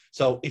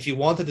 So if you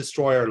want a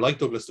destroyer like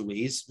Douglas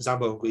Luiz,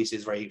 Zambo Anguissa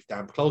is very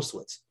damn close to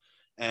it.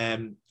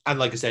 And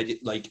like I said,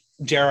 like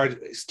Gerrard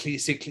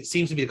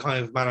seems to be the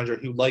kind of manager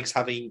who likes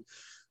having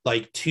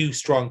like 2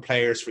 strong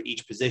players for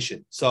each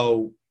position.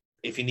 So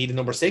if you need a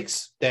number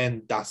 6,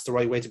 then that's the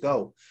right way to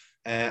go.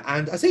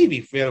 And I say he'd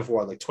be fair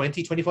for like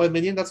 20, 25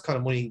 million. That's kind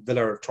of money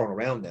Villa are throwing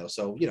around now.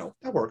 So,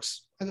 that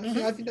works. I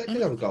think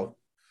that would go.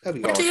 What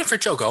are they in for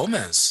Joe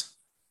Gomez?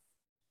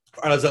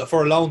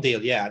 For a loan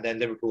deal, yeah. And then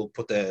Liverpool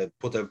put the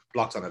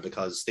blocks on it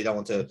because they don't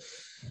want to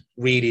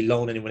really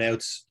loan anyone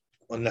out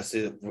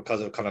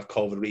because of kind of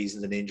COVID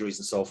reasons and injuries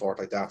and so forth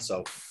like that.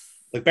 So,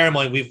 like, bear in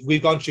mind,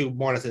 we've gone through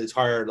more or less an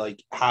entire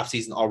like half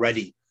season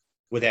already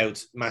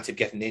without Matip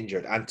getting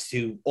injured, and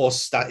to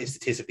us that is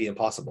statistically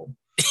impossible.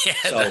 Yeah,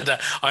 so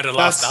I'd have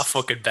lost that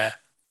fucking bet.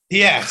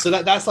 Yeah, so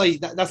that's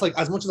like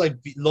as much as I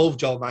love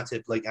Joel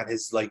Matip, like, and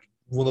his like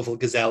wonderful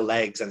gazelle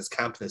legs and his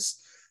campness,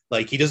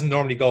 like he doesn't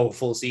normally go a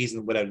full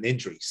season without an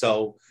injury.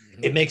 So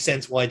it makes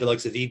sense why the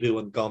likes of Ibu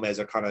and Gomez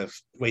are kind of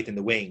waiting in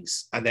the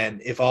wings. And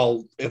then if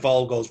all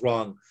goes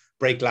wrong,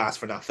 break glass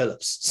for Nat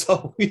Phillips.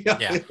 So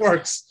it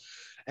works.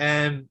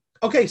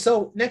 Okay,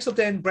 so next up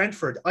then,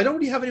 Brentford. I don't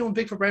really have anyone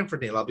big for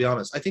Brentford, Neil, I'll be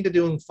honest. I think they're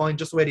doing fine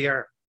just the way they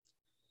are.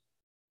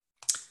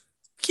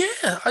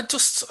 Yeah, I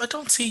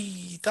don't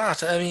see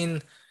that. I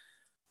mean,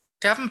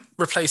 they haven't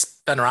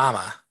replaced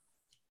Benrahma.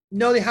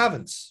 No, they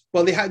haven't.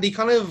 Well, they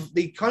kind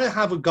of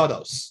have a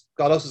Godos.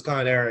 Godos is kind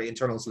of their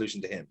internal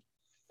solution to him.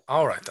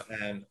 All right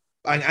then.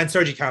 And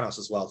Sergi Canos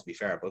as well, to be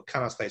fair, but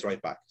Canos plays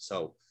right back,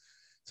 so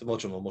it's a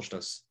much of a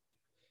muchness.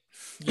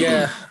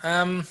 Yeah.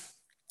 Yeah,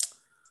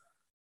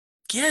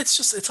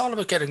 it's all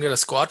about getting rid of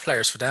squad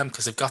players for them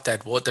because they've got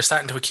dead wood. They're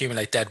starting to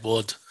accumulate dead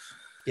wood.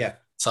 Yeah.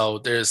 So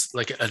there's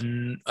like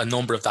a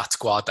number of that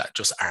squad that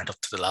just aren't up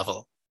to the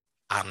level,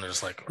 and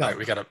there's like, right,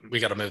 we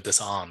gotta move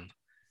this on.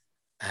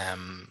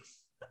 And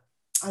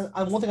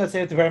one thing I'd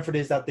say to Brentford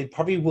is that they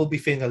probably will be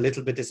feeling a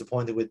little bit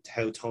disappointed with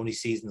how Tony's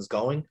season is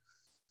going.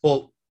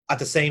 But at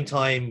the same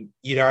time,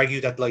 you'd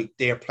argue that like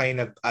they are playing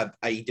a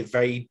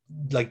very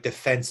like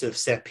defensive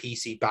set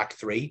PC back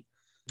three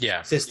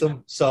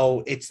system.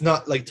 So it's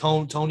not like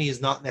Tony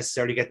is not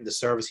necessarily getting the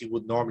service he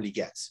would normally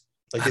get.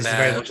 Like And this is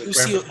very much a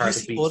Brentford part who's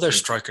of the beat other team.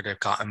 striker they've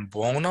got?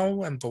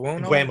 Mbuemo.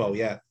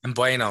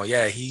 Buemo,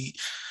 yeah.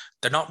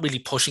 They're not really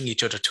pushing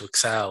each other to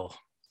excel.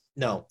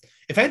 No.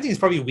 If anything, it's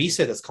probably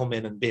Wisa that's come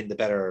in and been the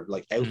better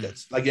like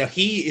outlets. Like yeah,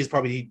 he is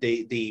probably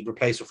the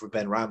replacement for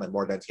Ben Rama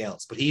more than anything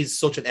else. But he's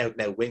such an out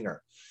and out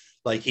winger.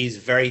 Like he's a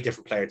very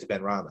different player to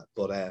Ben Rama.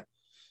 But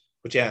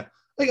yeah,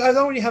 like I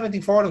don't really have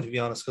anything for them to be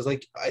honest, because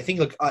like I think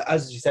like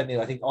as you said, Neil,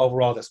 I think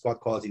overall the squad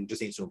quality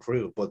just needs to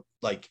improve. But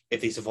like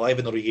if they survive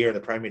another year in the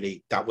Premier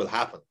League, that will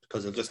happen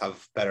because they'll just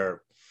have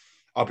better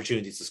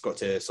opportunities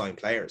to sign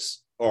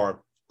players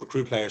or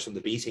recruit players from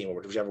the B team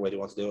or whichever way they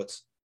want to do it.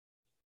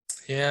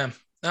 Yeah,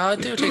 no, I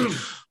do think,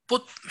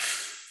 but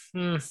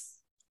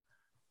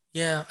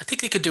yeah, I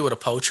think they could do with a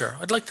poacher.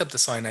 I'd like them to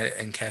sign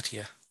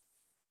Nketiah.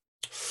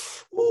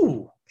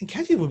 Ooh,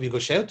 Nketiah would be a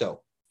good shout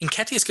though.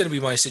 Nketiah is going to be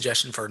my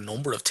suggestion for a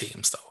number of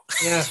teams though.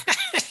 Yeah.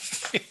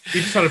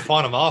 You're just trying to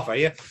pawn him off, are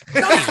you?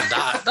 Not even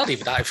that.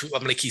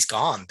 I'm like, he's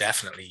gone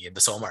definitely in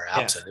the summer.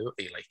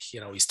 Absolutely. Yeah. Like,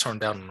 he's turned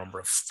down a number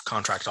of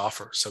contract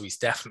offers, so he's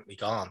definitely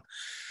gone.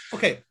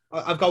 Okay,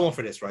 I've got one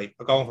for this, right?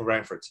 I've got one for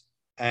Brentford.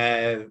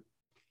 I'm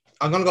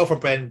going to go for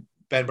Ben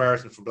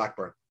Brereton from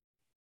Blackburn.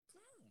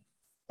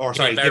 Or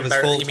sorry, give his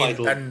full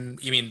title.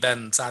 You mean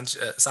Ben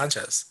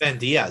Sanchez? Ben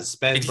Diaz.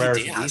 Ben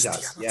Brereton Diaz.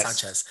 Yes.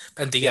 Sanchez.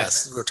 Ben Diaz.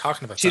 Yes. We were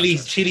talking about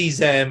Chile's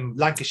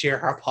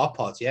Lancashire hot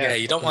pot. Yeah. Yeah,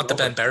 you don't want the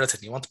Ben Brereton.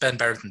 You want the Ben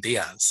Brereton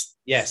Diaz.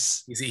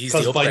 Yes. He's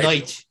the upgrade. By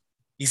night.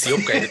 He's the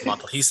upgraded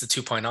model. He's the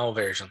 2.0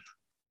 version.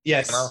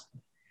 Yes.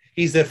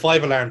 He's the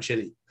 5-alarm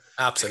Chile.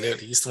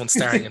 Absolutely. He's the one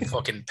starring in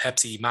fucking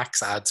Pepsi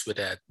Max ads with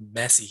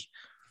Messi.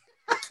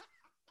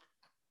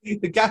 You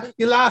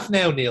laugh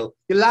now, Neil.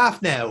 You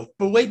laugh now,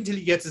 but wait until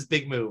he gets his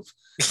big move.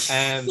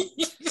 But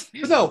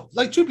no,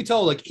 like truth be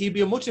told, like he'd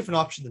be a much different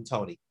option than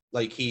Tony.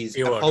 Like he's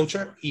a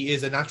poacher. He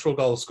is a natural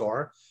goal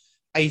scorer.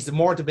 And he's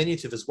more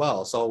diminutive as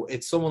well. So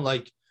it's someone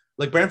like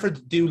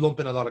Brentford do lump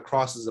in a lot of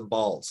crosses and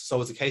balls.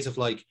 So it's a case of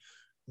like,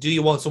 do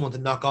you want someone to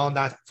knock on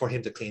that for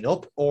him to clean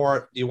up,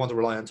 or do you want to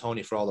rely on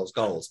Tony for all those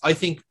goals? I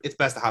think it's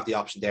best to have the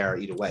option there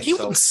either way. He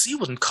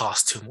wouldn't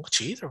cost too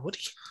much either, would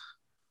he?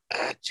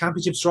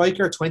 Championship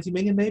striker, 20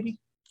 million maybe.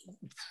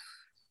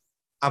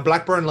 And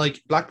Blackburn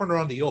are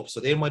on the up, so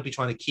they might be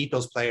trying to keep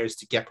those players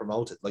to get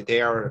promoted. Like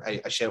they are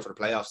a shout for the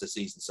playoffs this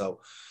season, so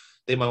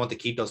they might want to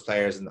keep those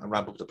players and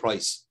ramp up the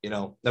price.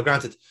 Now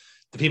granted,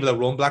 the people that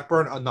run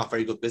Blackburn are not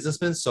very good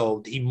businessmen,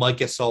 so he might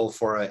get sold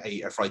for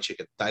a fried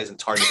chicken. That is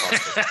entirely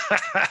possible.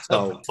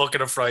 So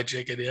fucking a fried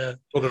chicken, yeah.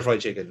 Fucking a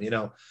fried chicken,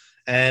 yeah,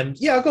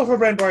 I'll go for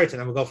Brent Brighton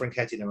and we'll go for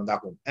Nketiah on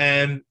that one.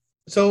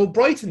 So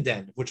Brighton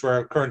then, which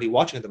we're currently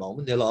watching at the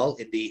moment, they'll all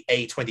in the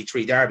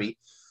A23 derby.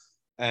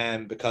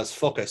 Because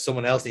fuck it,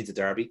 someone else needs a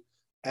derby.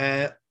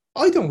 I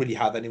don't really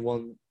have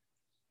anyone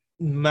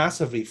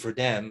massively for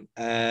them.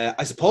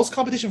 I suppose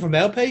competition for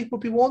Melpe would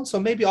be one, so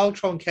maybe I'll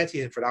throw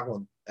Nketiah in for that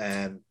one.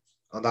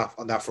 On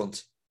that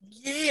front.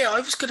 Yeah,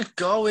 I was gonna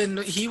go in.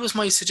 He was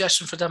my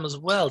suggestion for them as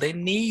well. They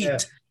need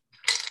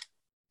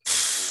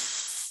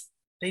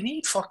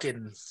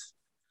fucking.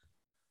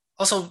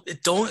 Also,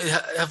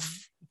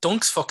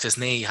 Dunk's fucked his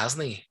knee,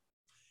 hasn't he?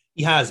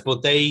 He has,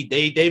 but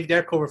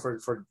they're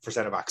covered for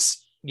centre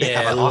backs.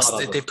 Yeah,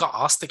 they've got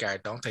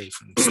Ostergaard, don't they?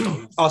 From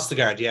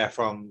Ostergaard, yeah,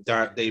 from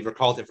they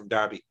recalled him from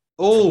Derby.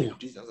 Oh,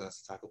 Jesus,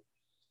 that's a tackle.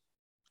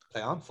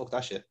 Play on, fuck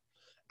that shit.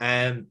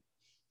 But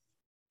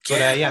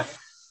yeah.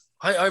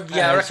 I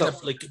reckon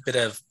like a bit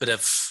of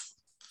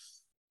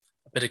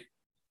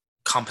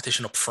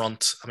competition up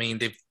front. I mean,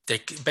 they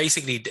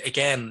basically,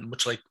 again,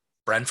 much like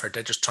Brentford,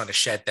 they're just trying to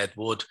shed dead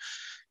wood.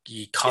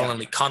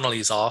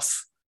 Connolly's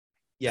off.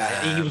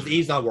 Yeah,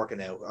 he's not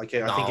working out. I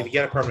think if you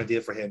get a permanent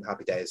deal for him,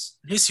 happy days.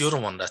 Who's the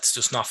other one that's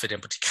just not fit in,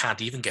 but you can't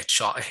even get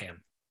shot at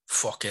him?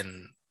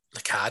 Fucking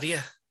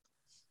Lacadia.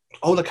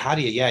 Oh,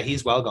 Lacadia, yeah,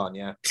 he's well gone.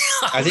 Yeah,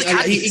 I think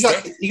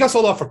he got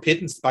sold off for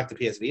pittance back to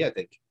PSV. I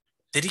think.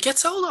 Did he get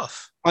sold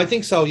off? I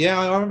think so. Yeah,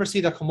 I remember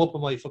seeing that come up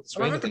on my fucking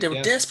screen. I remember they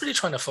were desperately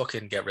trying to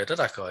fucking get rid of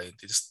that guy.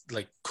 They just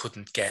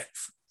couldn't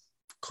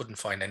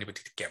find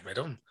anybody to get rid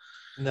of him.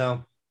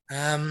 No.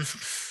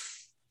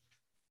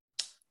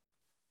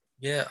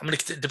 Yeah, I mean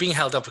they're being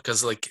held up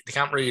because you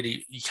can't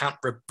really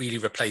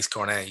replace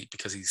Cornet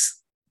because he's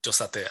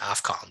just at the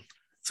AFCON,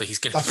 so he's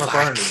getting. That's for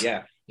Burnley,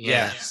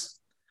 yeah.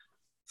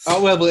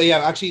 Oh well,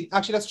 yeah. Actually,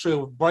 that's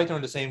true. Brighton are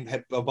in the same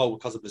boat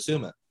because of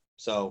Basuma.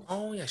 So.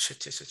 Oh yeah,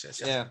 shit.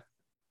 Yeah.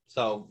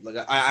 So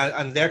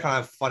and they're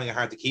kind of finding it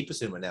hard to keep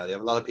Basuma now. They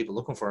have a lot of people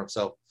looking for him.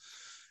 So,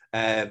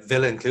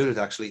 Villa included,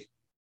 actually.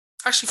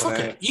 Actually, fuck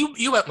it.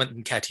 You went with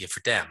Nketiah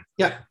for them.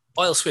 Yeah.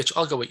 I'll switch.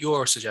 I'll go with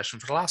your suggestion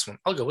for the last one.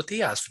 I'll go with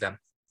Diaz for them.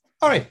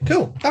 All right,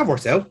 cool. That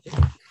works out.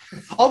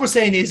 All we're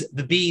saying is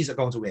the bees are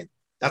going to win.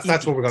 That's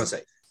what we're going to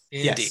say.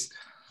 Indeed.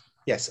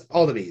 Yes,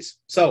 all the bees.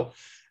 So,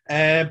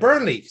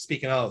 Burnley,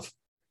 speaking of,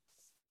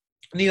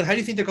 Neil, how do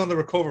you think they're going to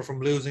recover from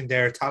losing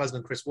their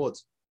talisman, Chris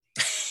Woods?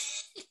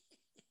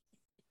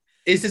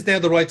 Is this now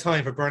the right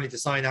time for Burnley to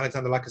sign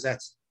Alexander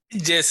Lacazette?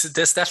 Yes,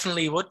 this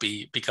definitely would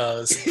be,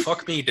 because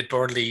fuck me, did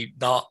Burnley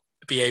not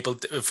be able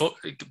to?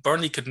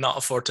 Burnley could not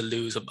afford to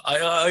lose him.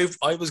 I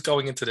was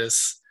going into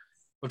this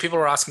when people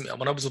were asking me,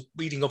 when I was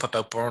reading up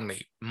about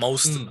Burnley.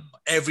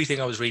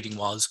 Everything I was reading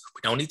was,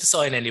 we don't need to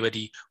sign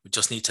anybody. We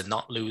just need to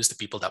not lose the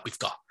people that we've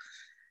got.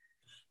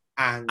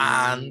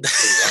 And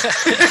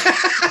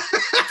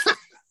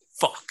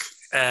fuck.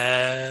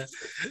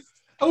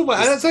 Oh, and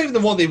that's not even the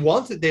one they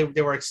wanted.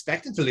 They were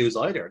expecting to lose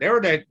either. They're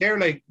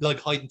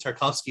like hiding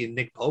Tarkowski and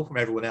Nick Pope from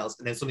everyone else,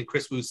 and then suddenly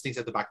Chris Wood sneaks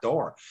out the back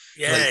door.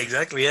 Yeah, like,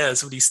 exactly. Yeah,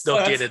 somebody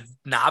snuck in and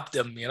nabbed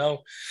him.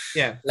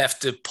 Yeah,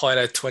 left to pile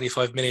out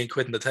 25 million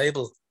on the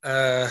table.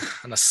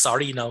 And a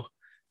sorry no.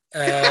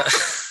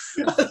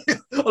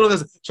 All of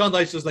this, Sean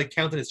Dyche was like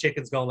counting his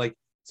chickens, going like,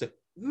 "So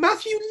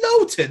Matthew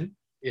Lowton?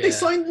 Yeah. They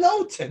signed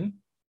Lowton?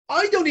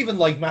 I don't even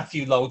like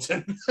Matthew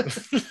Lowton."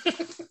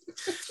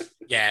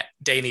 Yeah,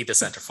 they need the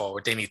centre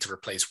forward. They need to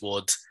replace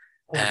Wood.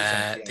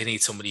 They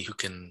need somebody who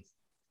can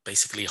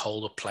basically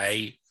hold up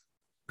play,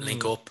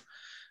 link up.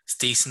 It's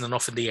decent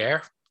enough in the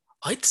air.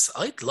 I'd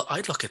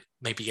look at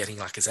maybe getting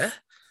Lacazette.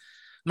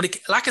 I mean,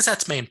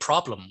 Lacazette's main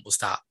problem was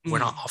that we're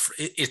not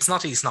offering. It's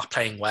not that he's not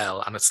playing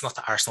well, and it's not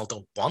that Arsenal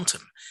don't want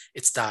him.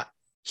 It's that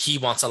he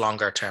wants a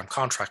longer term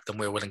contract than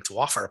we're willing to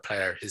offer a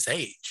player his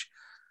age.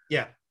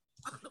 Yeah,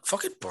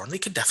 fucking Burnley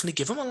could definitely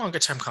give him a longer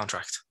term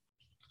contract.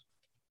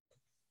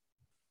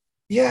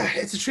 Yeah,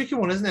 it's a tricky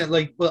one, isn't it?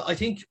 Like, well, I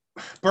think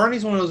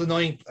Burnley's one of those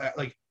annoying,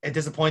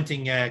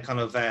 disappointing kind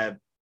of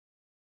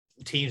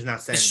teams in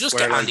that sense. It's just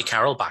get Andy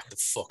Carroll back, the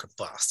fucking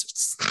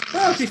bastards.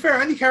 Well, to be fair,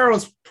 Andy Carroll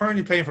was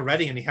currently playing for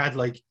Reading, and he had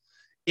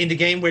in the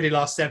game where they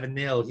lost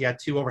 7-0, he had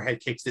 2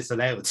 overhead kicks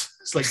disallowed.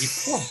 It's like, you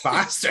poor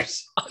bastard.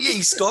 Oh, yeah,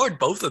 he scored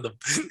both of them.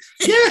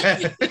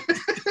 Yeah.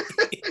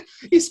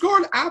 He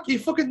scored he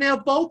fucking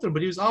nailed both of them,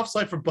 but he was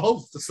offside for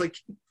both. It's like...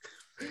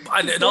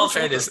 And in all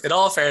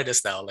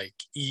fairness now, like,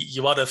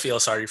 you want to feel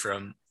sorry for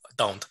him,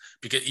 don't,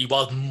 because he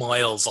was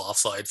miles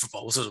offside for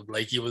both of them.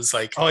 Like, he was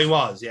like, oh, he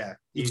was, yeah,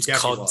 he was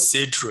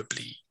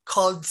considerably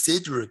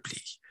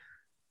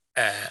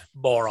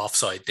more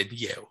offside than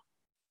you.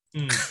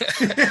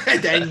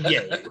 Than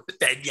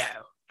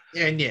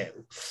you.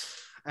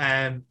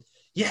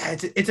 Yeah,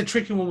 it's a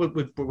tricky one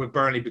with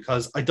Burnley,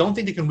 because I don't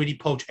think they can really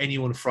poach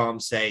anyone from,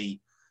 say,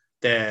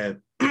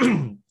 the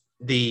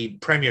the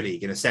Premier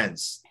League in a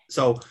sense.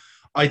 So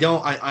I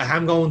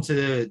am going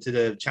to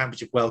the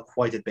Championship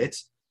quite a bit.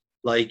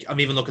 Like, I'm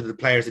even looking at the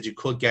players that you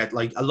could get.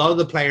 Like, a lot of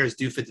the players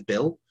do fit the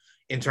bill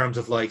in terms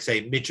of, like,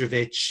 say,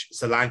 Mitrovic,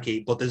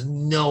 Solanke, but there's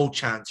no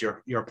chance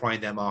you're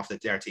prying them off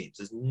their teams.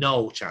 There's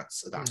no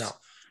chance of that. No.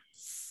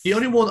 The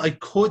only one I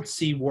could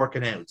see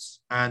working out,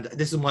 and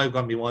this is why I'm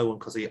going to be my one,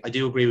 because I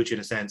do agree with you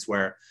in a sense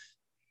where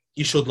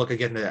you should look at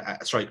getting a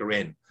striker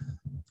in.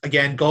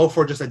 Again, go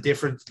for just a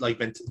different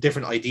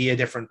idea,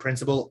 different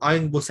principle. I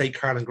will say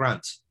Karlan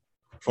Grant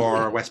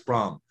for West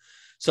Brom.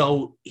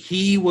 So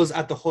he was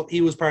part of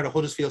the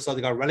Huddersfield side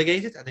that got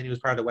relegated, and then he was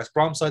part of the West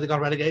Brom side that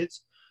got relegated.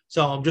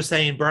 So I'm just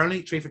saying,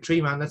 Burnley, 3 for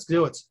 3, man. Let's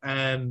do it.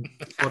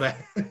 But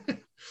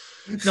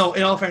no,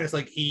 in all fairness,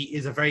 like, he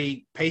is a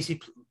very pacey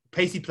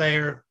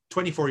player,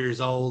 24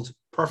 years old,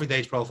 perfect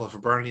age profile for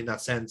Burnley in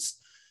that sense.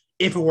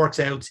 If it works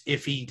out,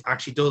 if he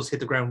actually does hit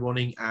the ground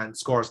running and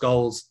scores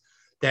goals,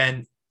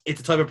 then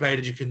it's the type of player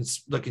that you can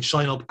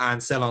shine up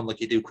and sell on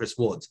like you do Chris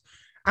Wood.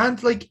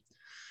 And like,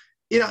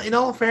 in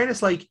all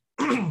fairness, like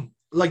 9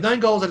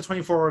 goals out of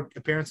 24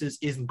 appearances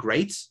isn't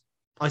great,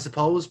 I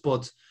suppose,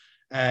 but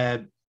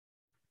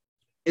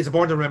it's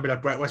important to remember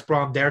that West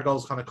Brom, their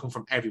goals kind of come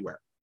from everywhere,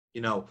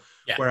 Yeah.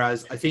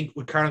 Whereas I think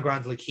with Karlan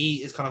Grant, like,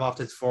 he is kind of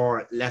opted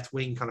for left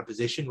wing kind of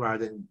position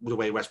rather than the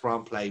way West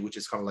Brom play, which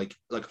is kind of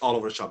like all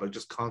over the shop, like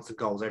just constant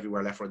goals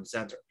everywhere, left, right, and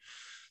centre.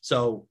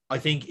 So I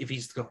think if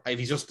he's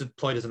just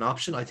deployed as an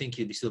option, I think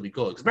he'd still be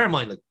good. Because bear in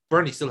mind, like,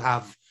 Burnley still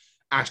have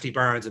Ashley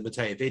Barnes and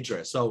Mateo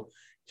Vidra, so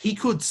he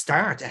could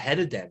start ahead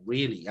of them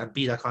really and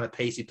be that kind of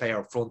pacey player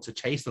up front to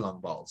chase the long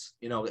balls.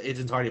 It's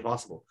entirely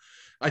possible.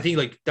 I think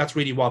like that's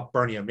really what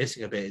Burnley are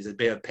missing a bit, is a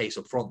bit of pace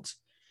up front.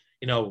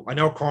 I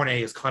know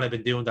Cornet has kind of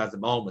been doing that at the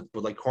moment,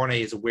 but like,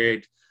 Cornet is a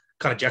weird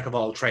kind of jack of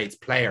all trades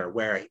player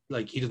where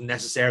like he doesn't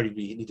necessarily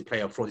need to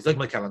play up front. He's like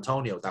Michael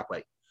Antonio that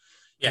way.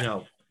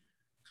 Yeah.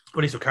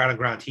 When he's with Karlan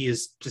Grant, he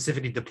is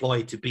specifically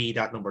deployed to be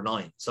that number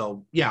 9.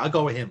 So yeah, I'll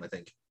go with him, I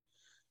think.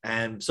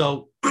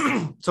 So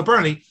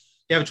Burnley,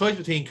 you have a choice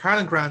between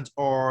Karlan Grant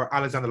or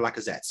Alexander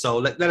Lacazette. So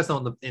let us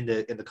know in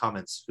the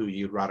comments who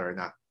you'd rather in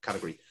that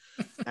category.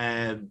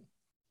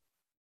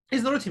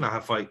 Here's another team I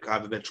have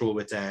a bit of trouble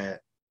with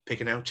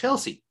picking out,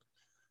 Chelsea.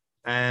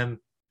 I'm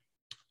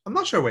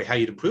not sure how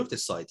you'd improve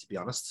this side, to be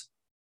honest.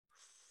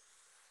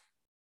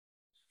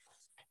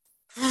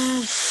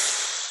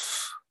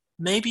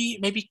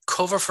 Maybe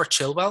cover for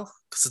Chilwell,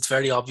 because it's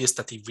very obvious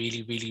that they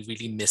really, really,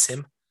 really miss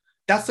him.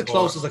 That's the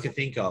closest I can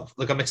think of.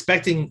 Like, I'm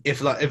expecting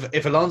if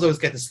Alonso is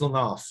getting slung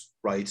off,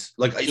 right?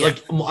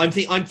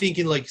 I'm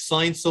thinking like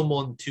sign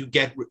someone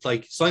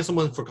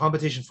for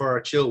competition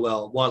for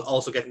Chilwell while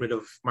also getting rid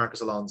of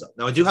Marcus Alonso.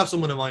 Now, I do have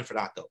someone in mind for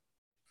that though.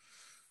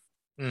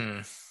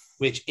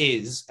 which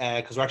is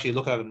because we're actually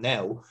looking at him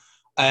now.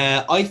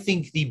 I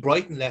think the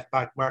Brighton left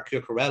back Mark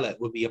Cucurella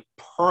would be a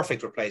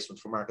perfect replacement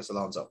for Marcus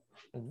Alonso.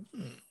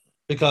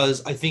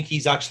 Because I think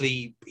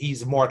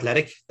he's more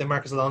athletic than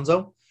Marcus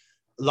Alonso,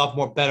 a lot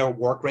more better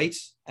work rate,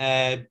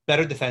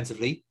 better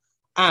defensively,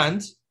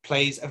 and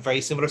plays a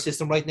very similar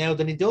system right now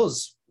than he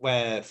does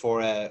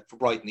for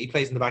Brighton. He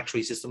plays in the back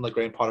three system like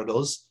Graham Potter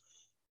does.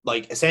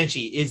 Like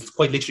essentially is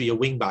quite literally a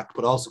wing back,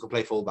 but also can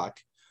play full back.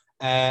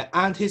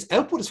 And his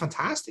output is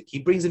fantastic. He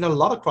brings in a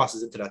lot of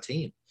crosses into that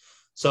team.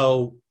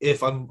 So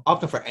if I'm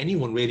opting for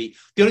anyone really,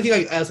 the only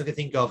thing else I can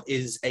think of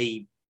is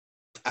a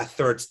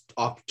third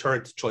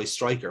choice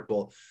striker.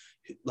 But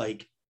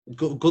like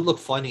good luck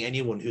finding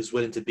anyone who's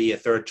willing to be a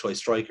third choice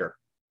striker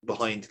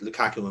behind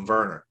Lukaku and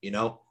Werner, you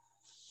know?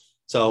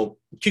 So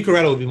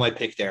Cucurella would be my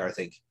pick there, I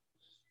think.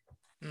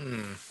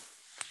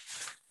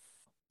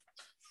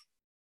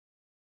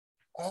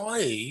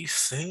 I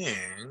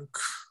think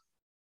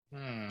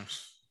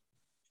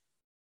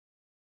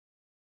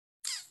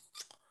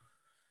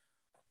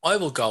I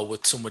will go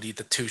with somebody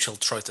that Tuchel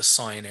tried to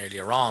sign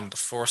earlier on the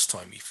first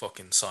time he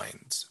fucking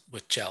signed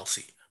with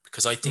Chelsea,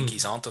 because I think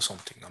he's onto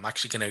something. I'm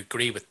actually going to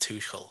agree with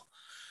Tuchel.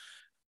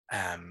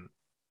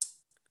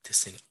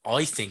 This thing,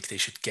 I think they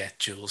should get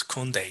Jules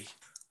Koundé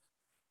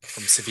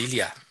from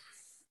Sevilla.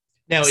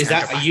 Now,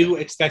 are you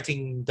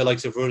expecting the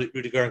likes of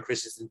Rudiger and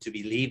Christensen to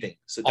be leaving?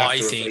 So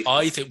I think.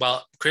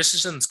 Well,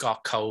 Christensen's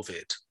got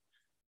COVID,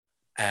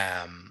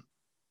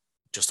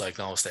 just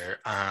diagnosed there,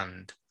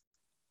 and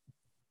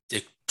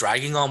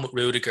dragging on with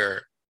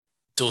Rudiger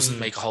doesn't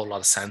make a whole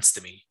lot of sense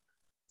to me.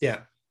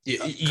 Yeah,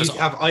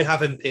 I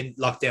haven't been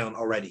locked down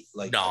already.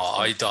 Like, no,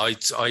 I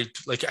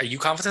like. Are you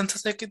confident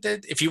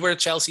that if you were a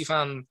Chelsea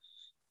fan,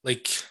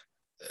 like,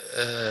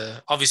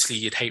 obviously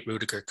you'd hate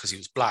Rudiger because he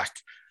was black,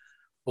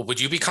 but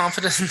would you be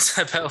confident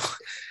about?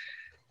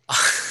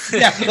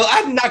 Yeah, well,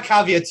 adding that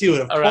caveat to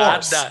it, of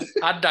course.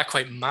 Add that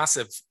quite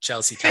massive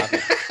Chelsea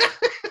caveat.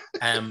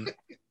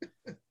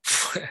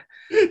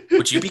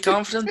 Would you be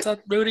confident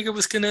that Rudiger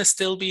was going to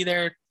still be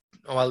there?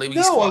 Well,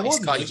 he's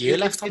got a year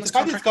left on his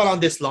contract. The fact it's gone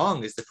on this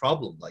long is the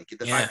problem. Like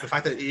the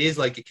fact that it is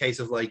like a case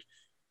of like,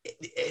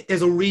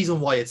 there's a reason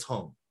why it's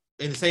hung.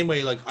 In the same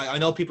way, like I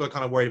know people are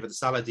kind of worried about the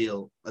Salah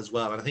deal as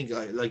well, and I think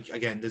like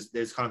again,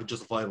 there's kind of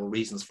justifiable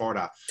reasons for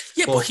that.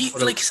 Yeah, but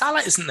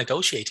Salah isn't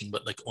negotiating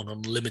with like an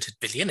unlimited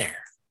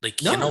billionaire.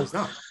 Like no, you know,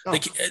 no.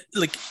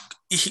 like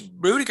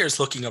Rudiger's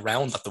looking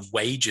around at the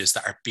wages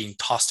that are being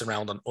tossed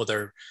around on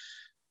other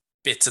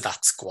bits of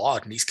that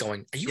squad, and he's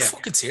going, "Are you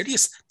fucking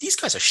serious? These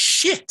guys are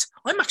shit.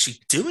 I'm actually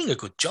doing a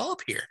good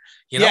job here,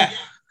 you know." Yeah.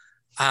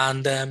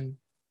 And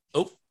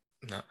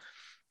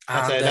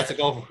that's a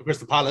goal from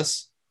Crystal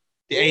Palace.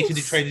 The 18th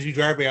who traded you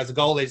Derby as a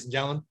goal, ladies and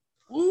gentlemen.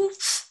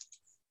 Oof.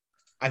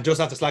 And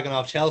just after slagging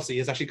off Chelsea,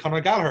 is actually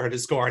Conor Gallagher that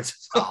scored.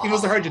 So he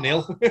must have heard you,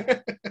 Neil.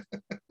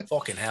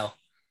 Fucking hell.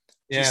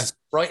 Yeah. Jesus,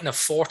 Brighton have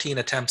 14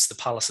 attempts, the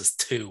Palace's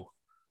 2.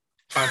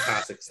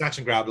 Fantastic. Snatch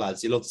and grab,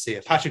 lads. You love to see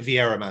it. Patrick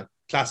Vieira, man.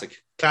 Classic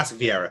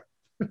Vieira.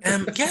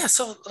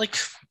 So like,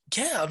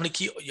 I'm like,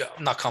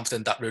 I'm not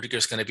confident that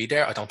Rudiger's going to be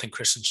there. I don't think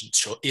Christensen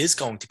is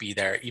going to be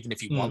there, even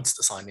if he wants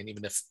to sign in,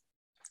 even if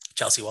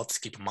Chelsea wants to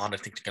keep him on. I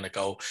think they're going to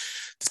go,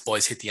 this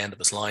boy's hit the end of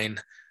his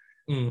line.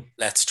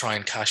 Let's try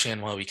and cash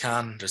in while we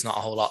can. There's not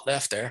a whole lot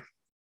left there.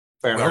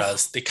 Fair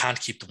Whereas enough. they can't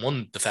keep the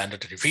one defender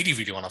that they really,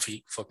 really want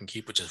to fucking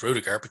keep, which is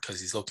Rudiger, because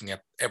he's looking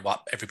at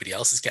what everybody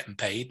else is getting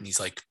paid, and he's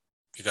like,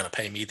 you're going to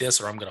pay me this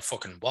or I'm going to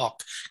fucking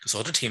walk, because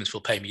other teams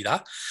will pay me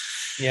that.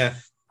 Yeah.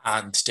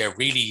 And they're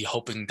really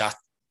hoping that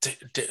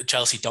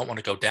Chelsea don't want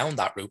to go down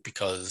that route,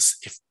 because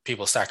if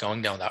people start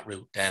going down that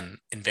route, then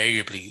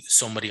invariably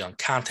somebody on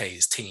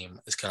Conte's team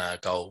is going to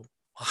go,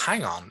 well,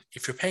 hang on,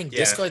 if you're paying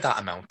this guy that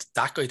amount,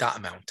 that guy that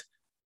amount.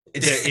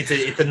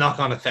 It's a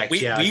knock-on effect.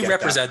 We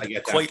represent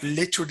quite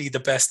literally the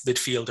best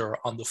midfielder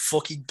on the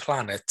fucking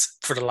planet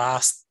for the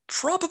last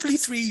probably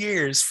 4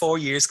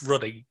 years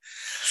running.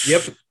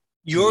 Yep.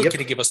 You're going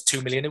to give us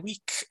 $2 million a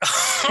week.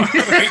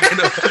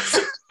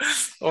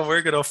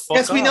 We're going to fuck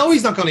Yes, we off. know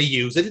he's not going to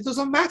use it. It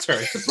doesn't matter.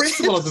 It's the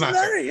principle of the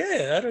matter.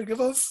 Yeah, I don't give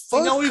a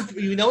fuck.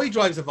 We know he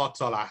drives a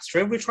Vauxhall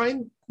Astra. We try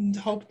and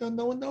hope that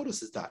no one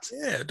notices that.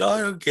 Yeah, I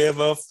don't give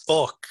a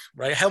fuck,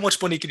 right? How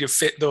much money can you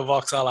fit into a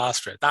Vauxhall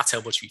Astra? That's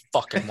how much we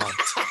fucking want.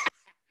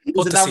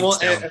 Put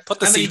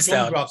the seats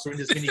down. Drops are in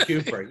this Mini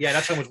Cooper. Yeah,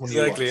 that's how much money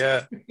exactly. You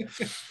want.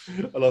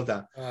 Yeah, I love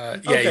that.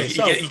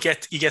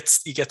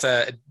 You get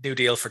a new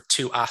deal for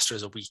 2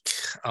 Astras a week.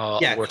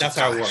 That's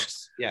how it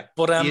works. Yeah,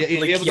 but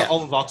you'll be able to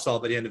own Vauxhall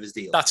by the end of his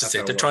deal. That's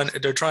it.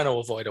 They're trying to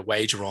avoid a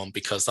wage run,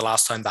 because the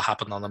last time that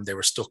happened on them, they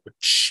were stuck with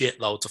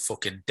shitloads of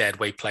fucking dead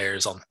weight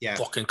players on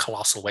fucking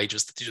colossal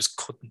wages that they just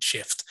couldn't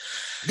shift.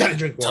 Gotta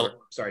drink water.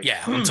 Sorry.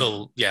 Yeah,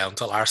 until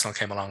Arsenal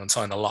came along and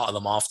signed a lot of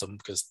them off them,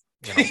 because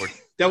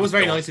that was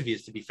very nice of you,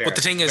 to be fair. But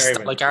the thing is,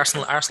 that, like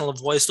Arsenal have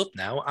voiced up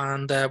now,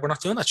 and we're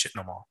not doing that shit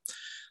no more.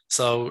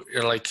 So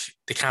you're like,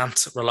 they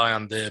can't rely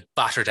on the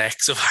battered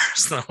ex of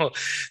Arsenal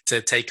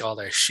to take all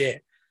their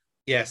shit.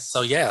 Yes.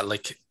 So yeah,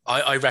 like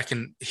I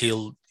reckon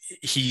Tuchel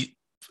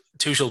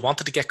Tuchel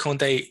wanted to get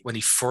Conte when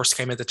he first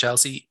came into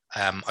Chelsea.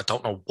 I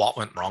don't know what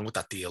went wrong with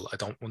that deal. I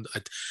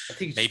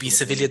think maybe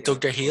Sevilla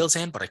dug their heels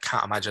in, but I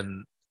can't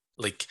imagine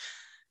like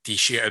the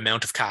sheer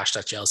amount of cash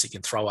that Chelsea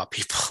can throw at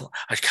people.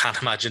 I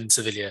can't imagine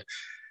Sevilla.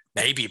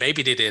 Maybe they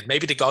did.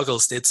 Maybe the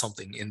goggles did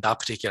something in that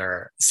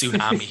particular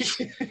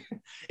tsunami.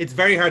 It's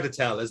very hard to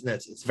tell, isn't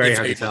it? It's very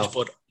hard to tell.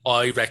 But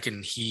I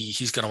reckon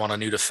he's going to want a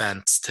new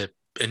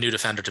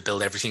defender to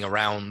build everything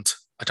around.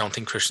 I don't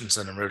think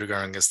Christensen and Rudiger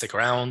are going to stick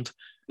around.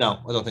 No,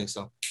 I don't think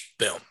so.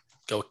 Boom.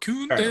 Go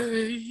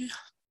Kunde.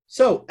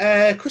 So,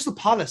 Crystal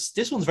Palace.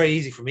 This one's very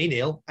easy for me,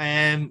 Neil.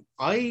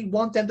 I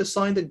want them to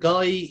sign the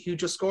guy who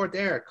just scored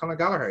there, Conor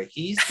Gallagher.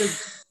 He's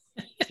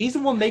the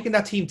one making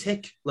that team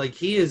tick. Like,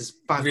 he is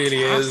fantastic.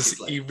 Really is.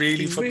 Like, he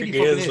really fucking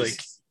is.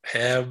 Like,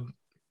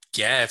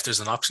 yeah, if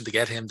there's an option to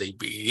get him, they'd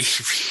be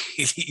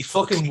really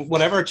fucking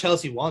whatever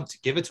Chelsea want,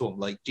 give it to him.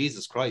 Like,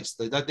 Jesus Christ.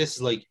 Like, this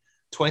is like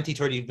 20,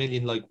 30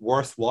 million, like,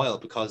 worthwhile,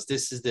 because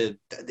this is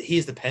he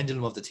is the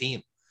pendulum of the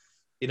team.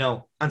 You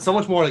know, and so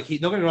much more. Like,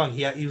 don't get me wrong,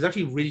 he was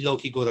actually really low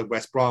key good at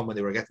West Brom when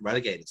they were getting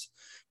relegated.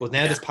 But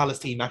now this Palace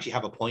team actually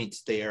have a point.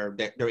 They're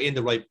in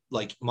the right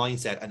like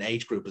mindset and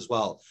age group as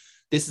well.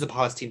 This is a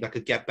Palace team that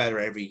could get better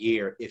every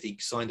year if they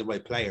sign the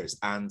right players.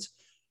 And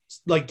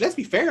like, let's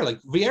be fair, like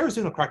Vieira's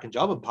doing a cracking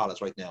job at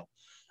Palace right now.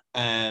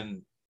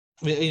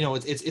 You know,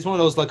 it's one of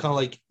those like kind of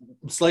like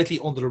slightly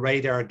under the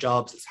radar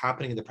jobs that's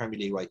happening in the Premier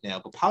League right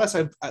now. But Palace,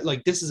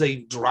 like, this is a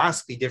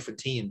drastically different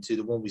team to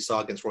the one we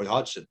saw against Roy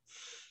Hodgson.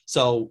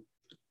 So,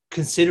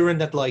 considering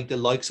that like the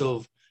likes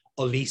of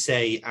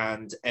Olise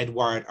and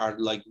Edouard are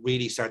like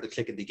really starting to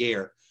click into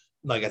gear,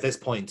 like at this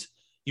point,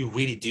 you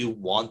really do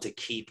want to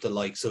keep the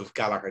likes of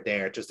Gallagher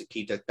there just to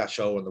keep that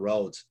show on the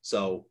road.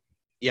 So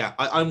yeah,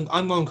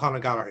 I'm going Conor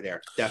Gallagher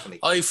there, definitely.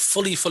 I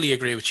fully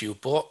agree with you,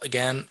 but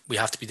again, we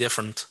have to be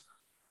different,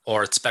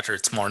 or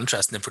it's more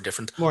interesting if we're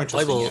different. More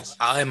interesting. Yes.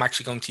 I'm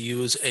actually going to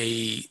use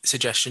a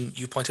suggestion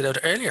you pointed out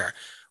earlier,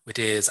 which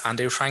is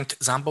Andre Frank,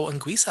 Zambo,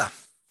 and Guisa.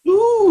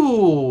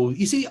 Ooh,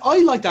 you see, I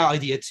like that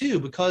idea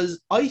too,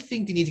 because I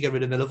think they need to get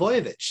rid of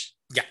Milivojevic.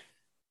 Yeah.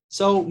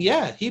 So,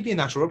 yeah, he'd be a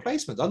natural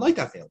replacement. I like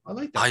that, Phil. I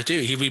like that. I do.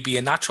 He would be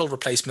a natural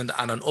replacement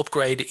and an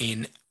upgrade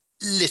in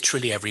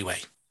literally every way.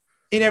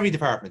 In every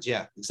department,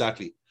 yeah,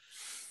 exactly.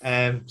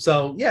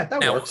 So, yeah,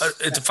 that works.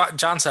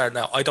 John said,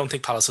 now, I don't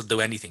think Palace will do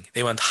anything.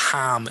 They went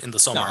ham in the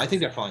summer. No, I think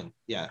they're fine,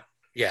 yeah.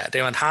 Yeah,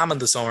 they went ham in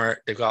the summer.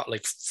 They've got,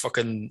 like,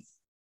 fucking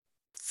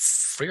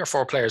 3 or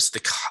 4 players to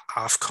the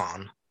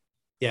AFCON.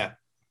 Yeah.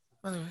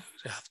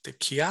 The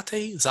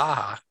Kiate,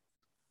 Zaha,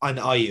 and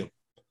Ayew.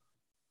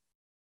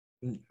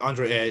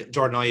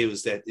 Jordan Ayew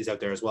is out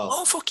there as well.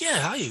 Oh fuck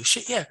yeah, Ayew,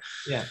 shit yeah.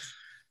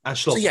 And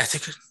Schlupp. So yeah,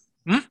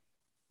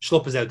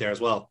 Schlupp is out there as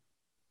well.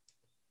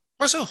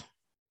 Where's so?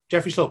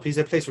 Jeffrey Schlupp. He's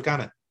a place for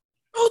Ghana.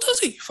 Oh, does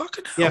he?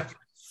 Fucking hell.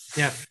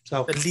 Yeah.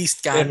 So the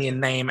least Ghanaian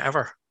name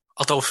ever.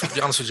 Although, to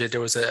be honest with you,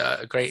 there was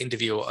a great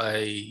interview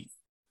I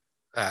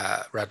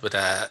read with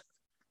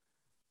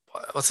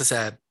what's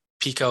this?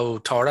 Pico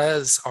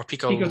Torres.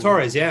 Pico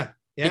Torres, yeah.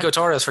 Pico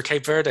Torres for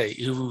Cape Verde,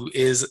 who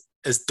is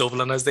as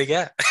Dublin as they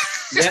get.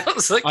 Yeah.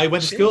 Like, I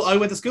went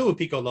to school with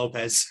Pico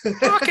Lopez.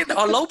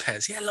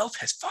 Lopez. Yeah,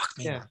 Lopez. Fuck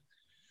me. Yeah.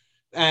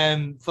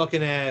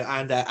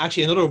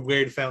 Actually another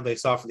weird found I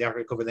saw from the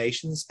African Cup of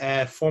Nations,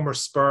 former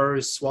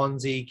Spurs,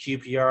 Swansea,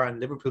 QPR,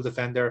 and Liverpool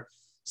defender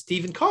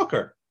Stephen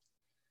Cocker.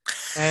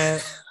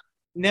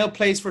 Now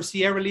plays for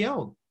Sierra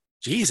Leone.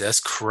 Jesus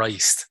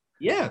Christ.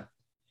 Yeah.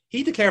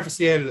 He declared for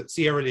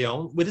Sierra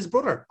Leone with his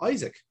brother,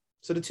 Isaac.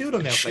 So the two of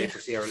them now play for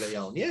Sierra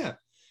Leone. Yeah.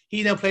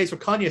 He now plays for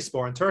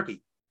Konyaspor in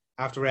Turkey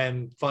after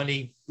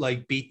finally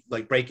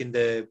breaking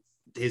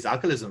his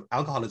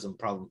alcoholism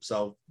problem.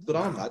 So good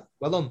on that.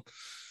 Well done.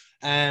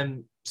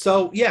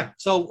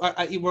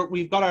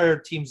 We've got our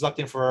teams locked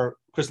in for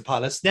Crystal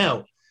Palace.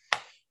 Now,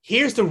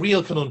 here's the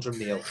real conundrum,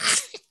 Neil.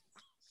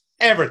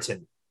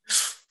 Everton.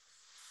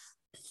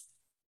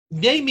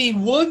 Name me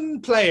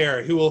one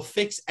player who will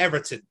fix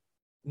Everton.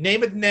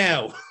 Name it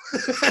now.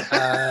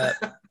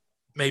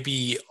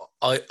 Maybe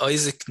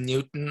Isaac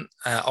Newton,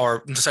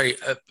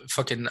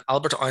 fucking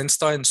Albert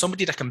Einstein.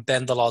 Somebody that can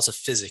bend the laws of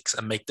physics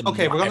and make them.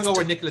 Okay, we're gonna go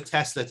with Nikola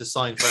Tesla to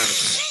sign for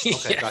Everton.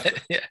 Okay,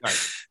 gotcha. Yeah. Right.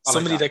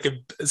 Somebody that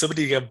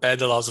can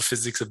bend the laws of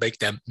physics and make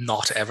them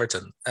not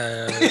Everton.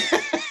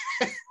 I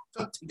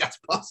don't think that's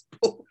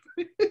possible.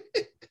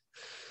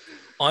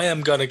 I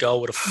am gonna go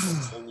with a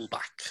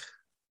fullback.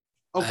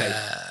 Okay.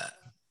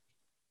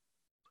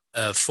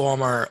 A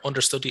former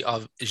understudy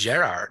of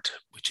Gerrard,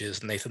 which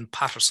is Nathan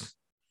Patterson.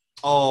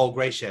 Oh,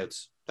 great shout.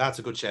 That's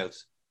a good shout.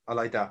 I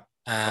like that.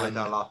 I like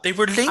that a lot. They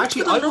were linked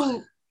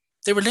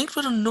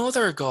with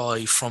another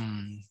guy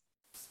from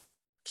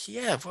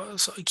Kiev.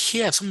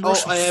 Kiev, some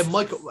Russian.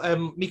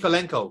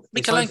 Mikolenko.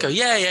 Mikolenko,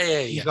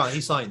 yeah.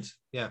 He signed.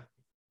 Yeah.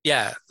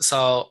 Yeah.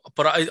 So,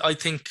 but I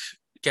think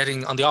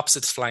getting on the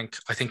opposite flank,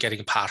 I think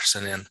getting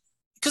Patterson in.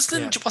 Because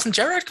then wasn't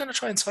Gerrard going to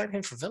try and sign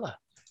him for Villa?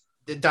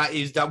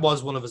 That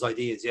was one of his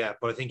ideas, yeah.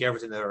 But I think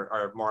everything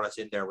are more or less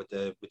in there with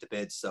the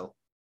bids. So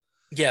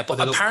yeah, but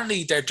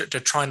apparently they're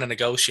trying to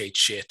negotiate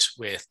shit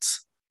with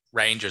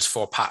Rangers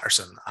for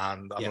Patterson,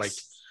 and I'm like,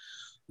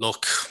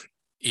 look,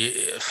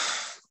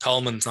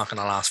 Coleman's not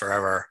going to last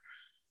forever.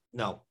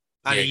 No.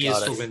 And he is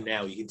struggling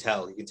now. You can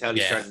tell. He's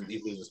Yeah. starting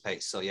to lose his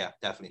pace. So, yeah,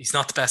 definitely. He's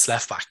not the best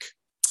left back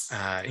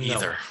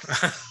either.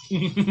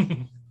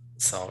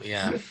 So,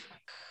 yeah.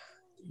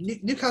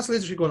 Newcastle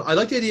is going. I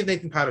like the idea of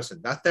Nathan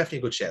Patterson. That's definitely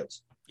a good shout.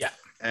 Yeah.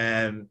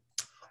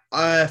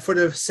 For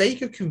the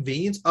sake of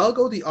convenience, I'll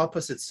go the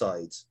opposite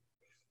side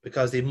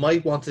because they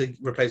might want to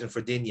replace him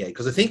for Digne.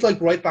 Because I think,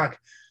 like, right back,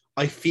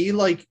 I feel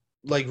like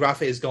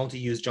Rafa is going to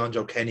use John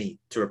Joe Kenny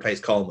to replace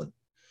Coleman.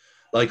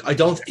 Like,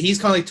 he's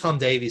kind of like Tom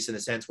Davies in a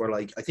sense where,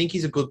 like, I think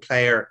he's a good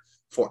player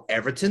for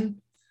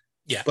Everton.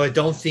 Yeah. But I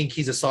don't think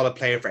he's a solid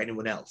player for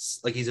anyone else.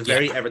 Like, he's a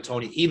very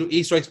Evertonian.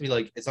 He strikes me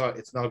like it's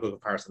not a good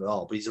comparison at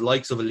all. But he's the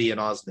likes of a Leon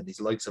Osmond. He's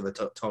the likes of a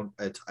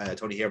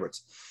Tony Hibbert.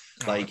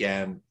 Like,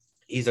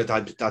 he's that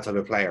type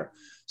of player.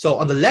 So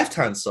on the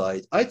left-hand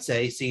side, I'd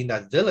say, seeing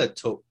that Villa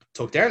took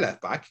their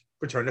left back,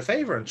 return the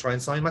favour and try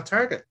and sign Matt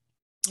Targett.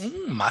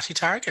 Matty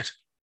Targett.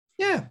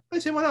 Yeah, I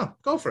say why not?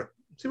 Go for it.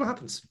 See what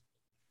happens.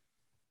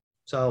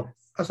 So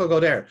that's what I'll go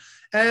there.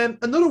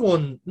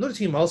 Another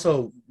team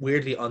also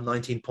weirdly on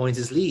 19 points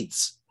is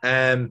Leeds.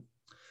 Not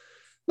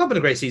been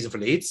a great season for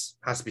Leeds,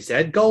 has to be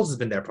said. Goals has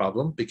been their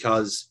problem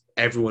because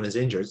everyone is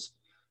injured.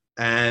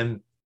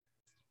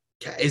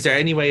 Is there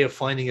any way of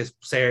finding a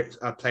player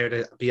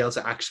that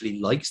Bielsa actually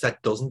likes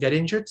that doesn't get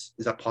injured?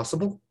 Is that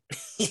possible?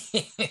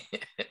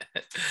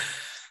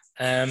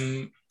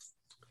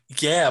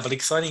 Yeah, but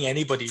like signing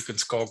anybody who can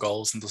score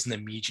goals and doesn't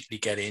immediately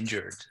get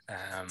injured.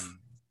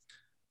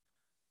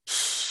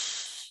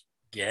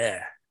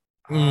 Yeah.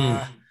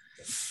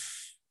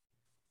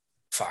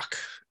 Fuck.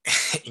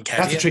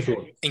 That's a tricky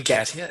one.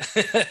 Nketiah.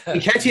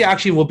 Nketiah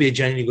actually would be a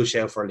genuinely good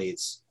shout for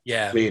Leeds.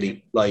 Yeah.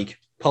 Really. Like,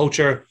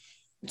 poacher,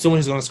 someone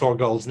who's going to score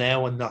goals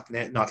now and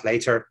not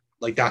later.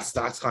 Like, that's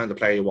kind of the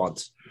player you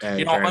want.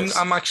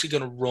 I'm actually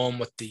going to run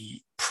with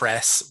the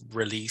press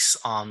release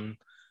on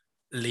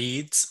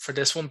Leeds for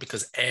this one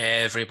because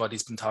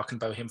everybody's been talking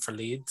about him for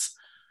Leeds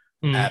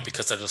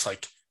because they're just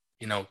like,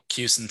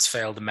 Cuson's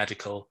failed the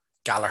medical,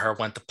 Gallagher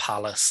went to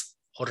Palace,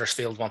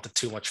 Huddersfield wanted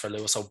too much for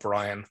Lewis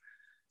O'Brien.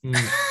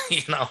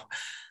 No,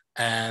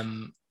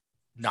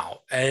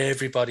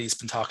 everybody's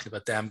been talking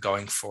about them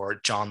going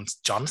for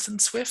Jonathan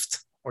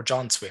Swift or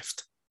John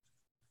Swift.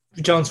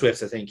 John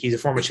Swift, I think. He's a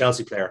former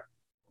Chelsea player.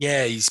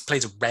 Yeah, he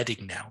plays at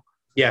Reading now.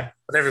 Yeah.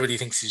 But everybody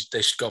thinks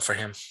they should go for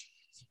him.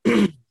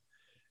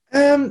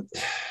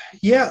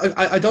 Yeah,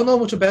 I don't know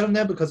much about him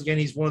now because, again,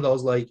 he's one of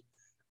those, like,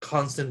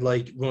 constant,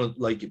 like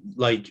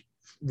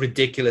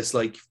ridiculous,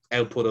 like,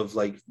 output of,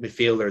 like,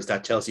 midfielders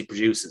that Chelsea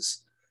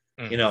produces.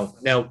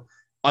 Now,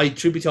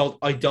 truth be told,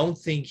 I don't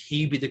think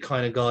he'd be the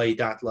kind of guy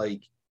that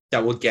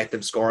would get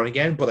them scoring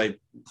again, but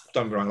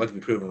don't get me wrong, I'd like to be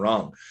proven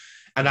wrong.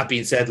 And that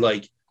being said,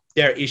 like,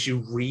 their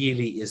issue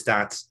really is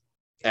that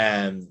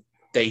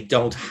they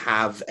don't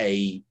have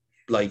a,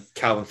 like,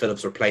 Calvin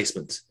Phillips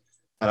replacement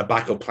and a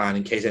backup plan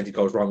in case anything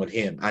goes wrong with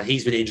him. And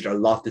he's been injured a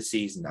lot this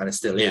season, and it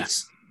still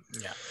is.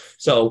 Yeah.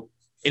 So,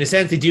 in a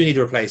sense, they do need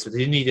a replacement.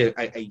 They do need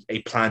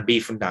a plan B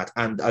from that.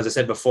 And as I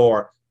said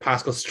before,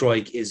 Pascal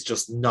Struijk is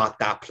just not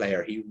that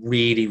player. He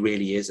really,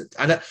 really isn't.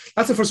 And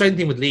that's the frustrating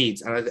thing with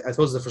Leeds. And I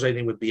suppose the frustrating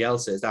thing with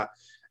Bielsa is that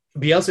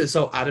Bielsa is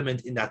so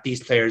adamant in that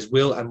these players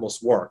will and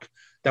must work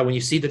that when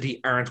you see that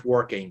they aren't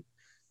working,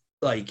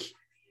 like,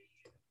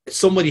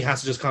 somebody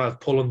has to just kind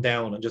of pull them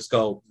down and just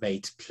go,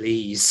 mate,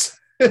 please.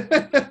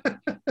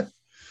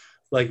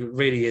 Like, it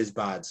really is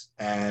bad.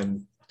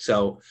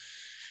 So,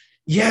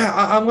 yeah,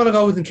 I'm going to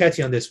go with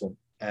Nketiah on this one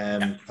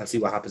and see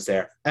what happens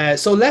there.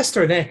 So,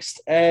 Leicester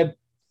next.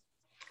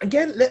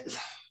 Again,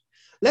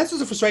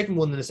 Leicester's a frustrating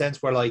one in the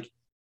sense where, like,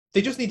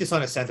 they just need to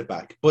sign a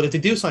centre-back. But if they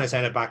do sign a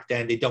centre-back,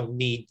 then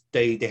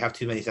they have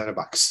too many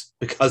centre-backs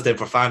because then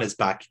Fofana is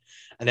back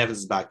and Evans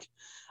is back.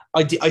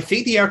 I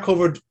think they are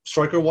covered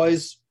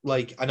striker-wise.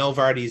 Like, I know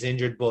Vardy is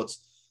injured, but,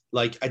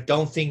 like, I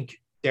don't think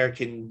there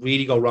can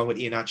really go wrong with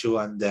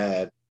Iheanacho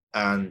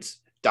and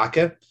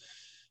Daka.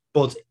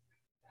 But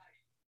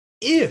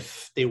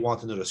if they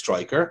want another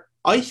striker,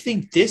 I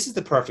think this is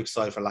the perfect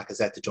side for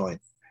Lacazette to join.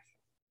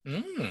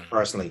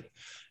 Personally.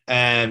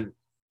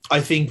 I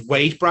think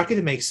weight bracket,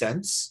 it makes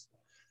sense.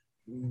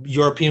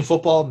 European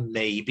football,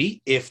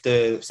 maybe, if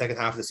the second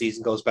half of the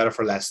season goes better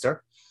for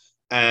Leicester.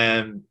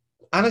 And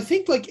I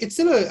think, like, it's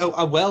still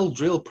a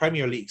well-drilled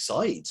Premier League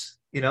side.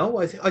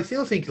 I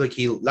still think, like,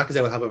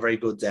 Lacazette will have a very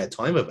good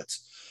time of it.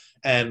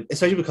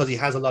 Especially because he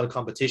has a lot of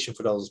competition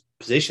for those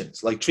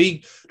positions. Like,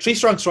 three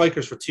strong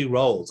strikers for two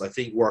roles, I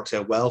think works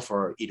out well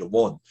for either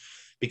one.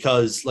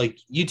 Because, like,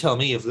 you tell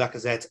me if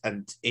Lacazette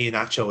and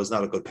Iheanacho is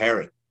not a good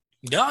pairing.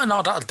 Yeah,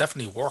 no, that'll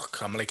definitely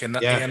work. I'm like,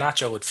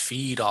 Iheanacho would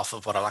feed off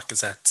of what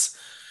Lacazette's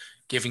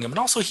giving him. And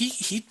also,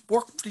 he'd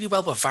work really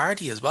well with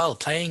Vardy as well.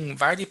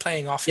 Vardy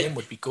playing off him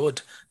would be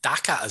good.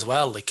 Daka as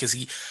well, because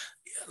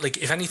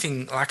if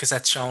anything,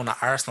 Lacazette's shown at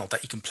Arsenal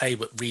that he can play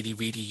with really,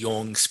 really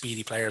young,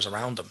 speedy players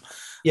around him.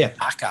 Yeah.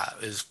 Daka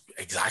is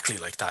exactly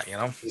like that, He's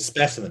a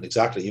specimen,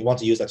 exactly. You want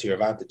to use that to your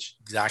advantage.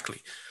 Exactly.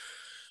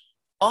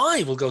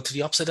 I will go to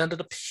the opposite end of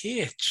the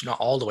pitch. Not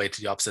all the way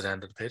to the opposite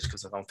end of the pitch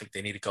because I don't think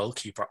they need a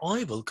goalkeeper.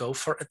 I will go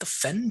for a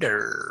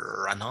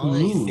defender. And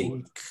I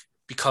think,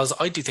 because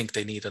I do think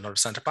they need another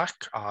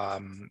centre-back. I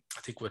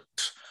think with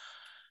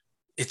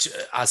it's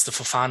as the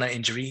Fofana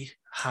injury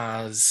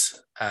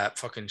has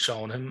fucking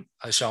shown,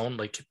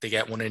 like they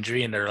get one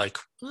injury and they're like,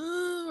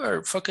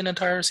 our fucking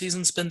entire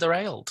season's been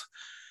derailed.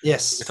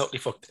 Yes. They're totally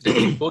fucked. They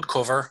need good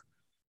cover.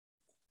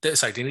 They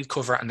need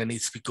cover and it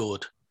needs to be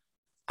good.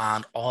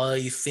 And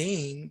I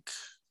think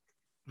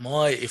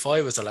if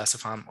I was a Leicester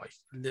fan,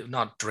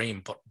 not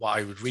dream, but what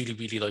I would really,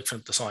 really like for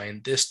them to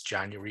sign this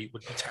January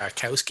would be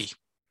Tarkowski.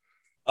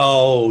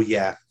 Oh,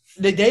 yeah.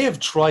 They have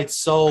tried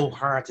so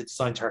hard to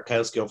sign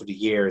Tarkowski over the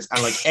years.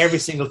 And like every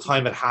single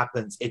time it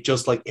happens, it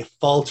just like it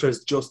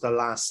falters just the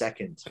last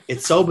second.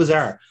 It's so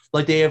bizarre.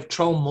 Like they have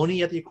thrown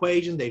money at the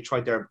equation. They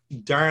tried their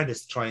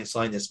darndest to try and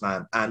sign this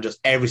man. And just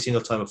every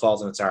single time it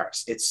falls on its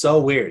arse. It's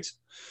so weird,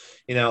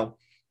 you know.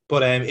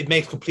 But it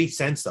makes complete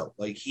sense though.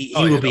 Like he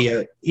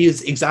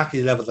is exactly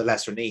the level that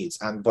Leicester needs,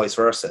 and vice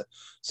versa.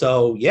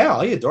 So yeah,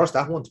 I endorse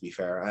that one. To be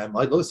fair, I'd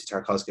love to see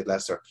Tarkowski at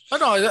Leicester. I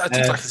know. I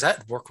think like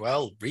that work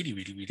well. Really,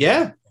 really, really.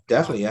 Yeah, well.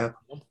 Definitely.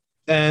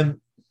 Yeah.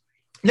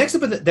 Next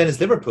up then is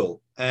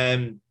Liverpool.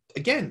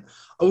 Again,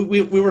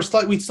 we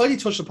slightly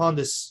touched upon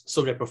this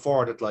subject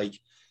before that like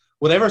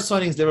whatever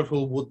signings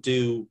Liverpool would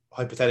do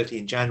hypothetically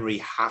in January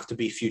have to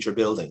be future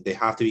building. They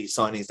have to be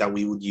signings that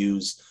we would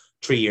use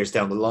 3 years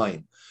down the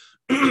line.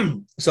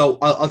 So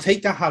I'll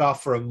take that hat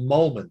off for a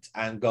moment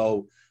and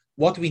go,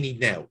 what do we need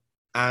now?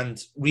 And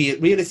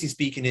realistically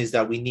speaking is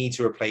that we need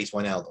to replace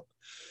Wijnaldum.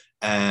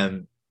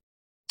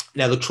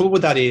 Now, the trouble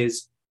with that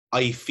is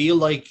I feel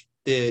like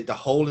the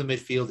hole in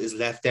midfield is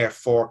left there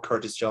for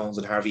Curtis Jones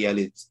and Harvey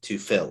Elliott to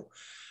fill.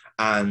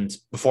 And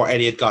before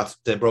Elliott got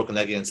the broken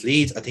leg against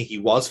Leeds, I think he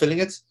was filling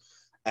it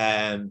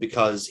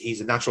because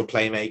he's a natural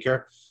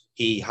playmaker.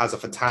 He has a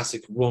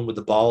fantastic run with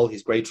the ball. He's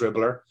a great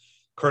dribbler.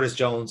 Curtis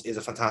Jones is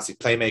a fantastic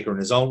playmaker in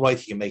his own right.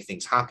 He can make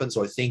things happen.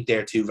 So I think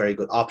they're two very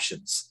good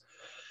options.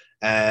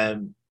 But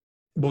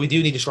we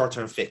do need a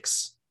short-term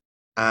fix.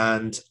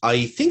 And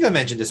I think I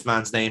mentioned this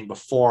man's name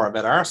before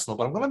about Arsenal,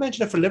 but I'm going to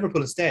mention it for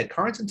Liverpool instead.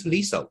 Corentin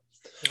Tolisso.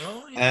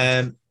 Oh,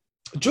 yeah.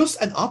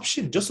 Just an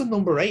option, just a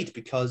number 8,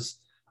 because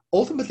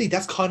ultimately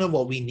that's kind of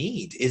what we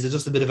need. Is it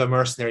just a bit of a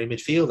mercenary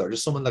midfielder,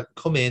 just someone that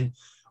can come in,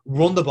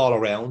 run the ball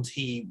around.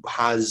 He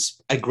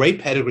has a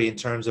great pedigree in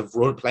terms of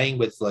playing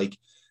with like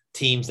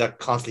teams that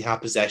constantly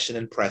have possession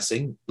and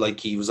pressing. Like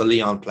he was a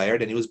Lyon player,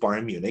 then he was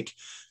Bayern Munich.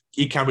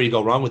 You can't really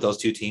go wrong with those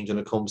two teams when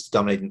it comes to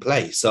dominating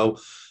play. So,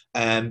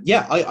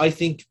 I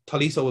think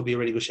Tolisso would be a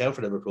really good shout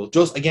for Liverpool.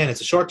 Just again,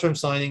 it's a short-term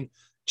signing,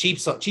 cheap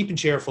and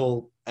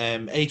cheerful,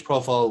 age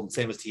profile,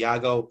 same as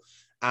Thiago,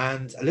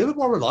 and a little bit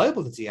more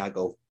reliable than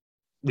Thiago,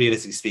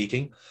 realistically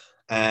speaking.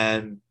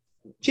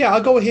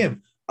 I'll go with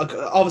him.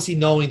 Obviously,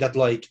 knowing that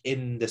like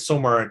in the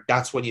summer,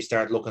 that's when you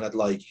start looking at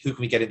like who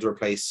can we get in to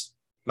replace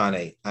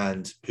Mane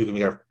and who can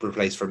we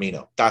replace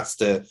Firmino.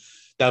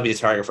 That'll be the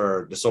target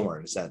for the summer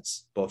in a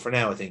sense. But for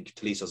now, I think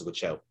Tolisso's a good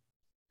shout.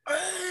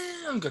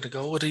 I'm going to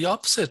go with the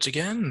opposite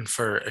again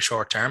for a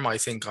short term. I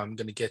think I'm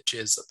going to get you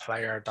as a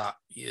player that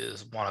you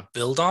want to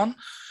build on,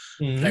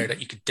 a player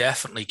that you could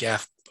definitely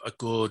get a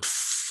good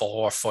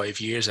 4 or 5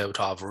 years out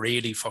of,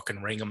 really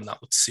fucking ring him, and that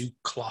would suit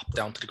Klopp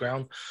down to the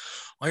ground.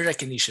 I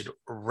reckon you should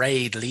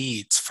raid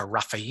Leeds for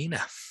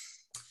Rafinha.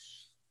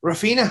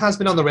 Rafinha has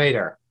been on the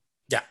radar.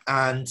 Yeah.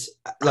 And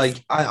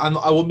like I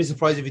wouldn't be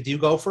surprised if we do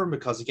go for him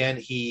because again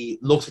he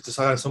looks like the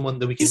sign of someone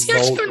that we can. Is he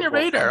actually on your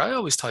radar? I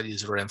always thought he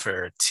was around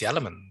for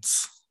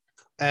Tielemans.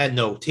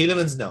 No,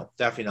 Tielemans, no,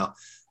 definitely not.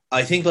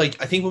 I think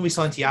when we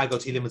signed Thiago,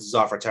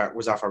 Tielemans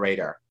was off our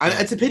radar, and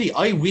it's a pity.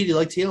 I really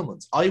like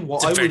Tielemans.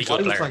 He's a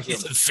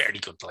very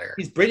good player.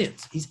 He's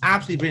brilliant. He's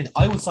absolutely brilliant.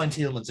 I would sign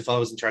Tielemans if I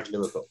was in charge of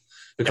Liverpool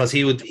because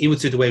he would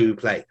suit the way we would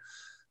play.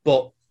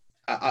 But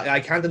I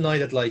can't deny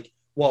that like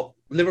what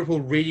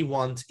Liverpool really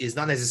want is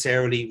not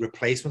necessarily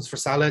replacements for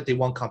Salah. They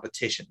want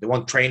competition. They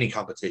want training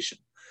competition,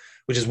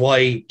 which is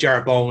why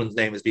Jarrett Bowen's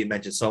name is being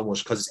mentioned so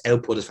much because his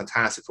output is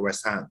fantastic for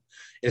West Ham.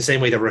 In the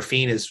same way that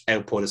Rafinha's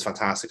output is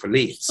fantastic for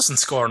Leeds. Doesn't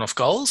score enough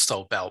goals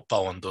though.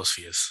 Bowen does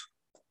for you.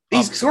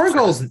 He's scoring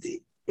goals.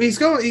 He's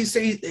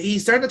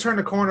starting to turn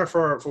the corner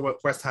for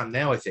West Ham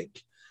now, I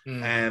think.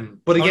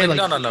 But again,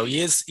 no.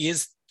 He's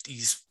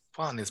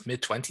in his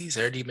mid-20s,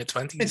 early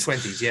mid-20s.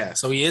 Mid-20s, yeah.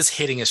 So he is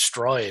hitting a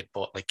stride,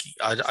 but like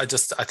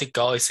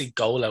I see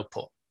goal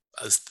output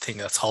as the thing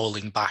that's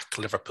holding back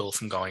Liverpool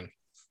from going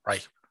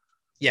right.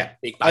 Yeah,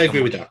 I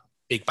agree with that.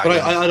 But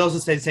I'd also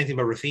say the same thing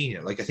about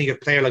Rafinha. Like I think a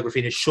player like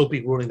Rafinha should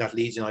be running that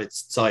Leeds United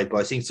side, but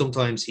I think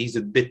sometimes he's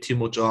a bit too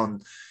much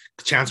on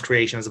chance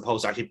creation as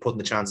opposed to actually putting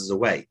the chances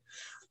away.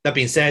 That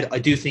being said, I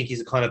do think he's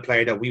the kind of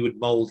player that we would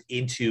mold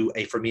into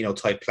a Firmino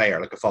type player,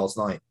 like a false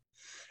nine.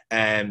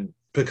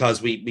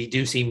 Because we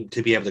do seem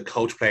to be able to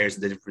coach players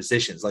in the different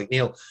positions. Like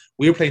Neil,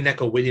 we were playing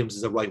Neco Williams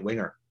as a right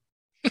winger.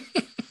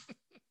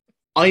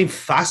 I'm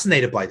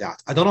fascinated by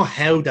that. I don't know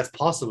how that's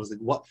possible. It's like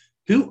what?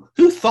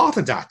 Who thought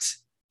of that?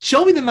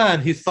 Show me the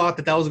man who thought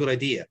that was a good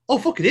idea. Oh,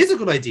 fuck, it is a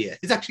good idea.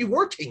 It's actually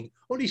working.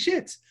 Holy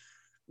shit.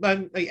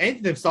 Man, like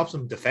anything that stops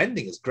him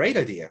defending is a great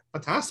idea.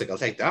 Fantastic. I'll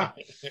take that.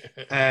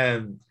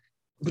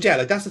 But yeah,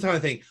 like that's the kind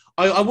of thing.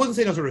 I wouldn't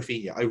say no to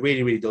Rafinha. I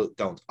really, really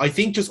don't. I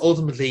think just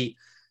ultimately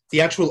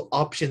the actual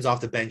options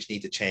off the bench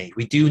need to change.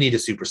 We do need a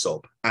super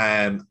sub.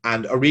 And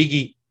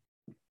Origi,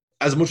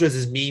 as much as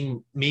his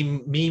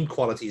meme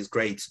quality is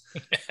great,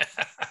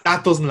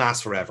 that doesn't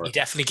last forever. He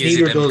definitely gives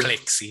you them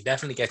clicks. He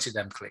definitely gets you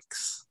them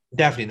clicks.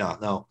 Definitely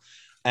not, no.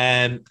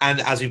 And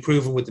as we've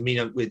proven with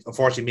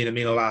unfortunately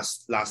Minamino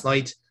last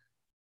night,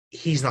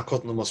 he's not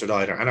cutting the mustard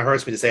either. And it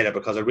hurts me to say that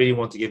because I really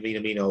want to give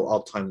Minamino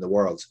all the time in the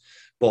world,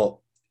 but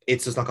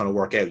it's just not going to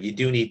work out. You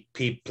do need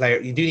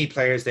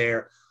players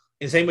there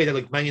in the same way that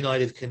like Man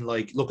United can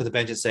like look at the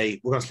bench and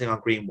say, we're going to sling on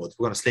Greenwood,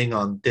 we're going to sling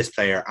on this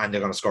player, and they're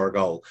going to score a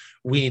goal.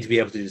 We need to be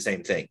able to do the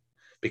same thing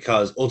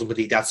because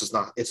ultimately it's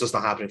just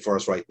not happening for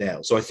us right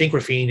now. So I think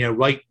Rafinha,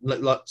 right,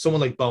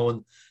 someone like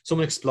Bowen,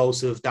 someone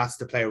explosive, that's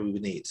the player we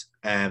would need,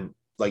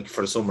 like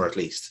for the summer at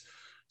least.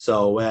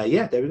 So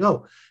yeah, there we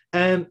go.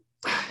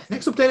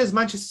 Next up then is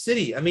Manchester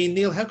City. I mean,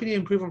 Neil, how can you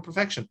improve on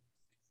perfection?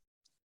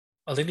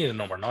 Well, they need a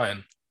number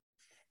 9.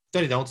 No,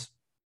 they don't.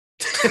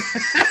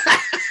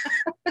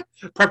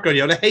 Pep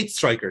Guardiola hates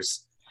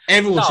strikers.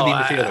 Everyone should be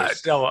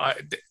midfielders.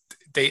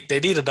 They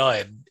need a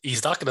 9.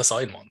 He's not going to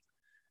sign one.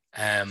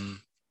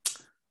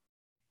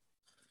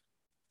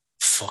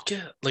 Fuck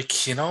it. Like,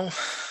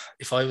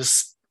 if I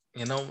was,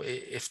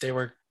 if they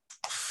were...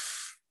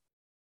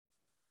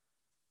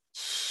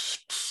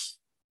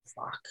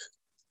 Fuck.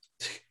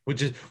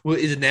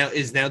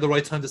 Is now the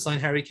right time to sign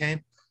Harry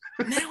Kane?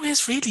 Now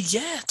is really,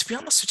 to be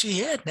honest with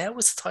you, now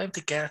is the time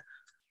to get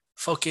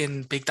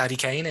fucking Big Daddy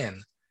Kane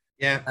in.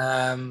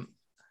 Yeah.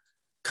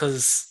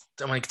 Because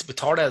we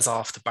Torres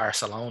off to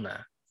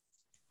Barcelona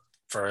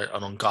for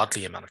an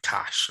ungodly amount of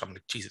cash. I'm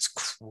like, Jesus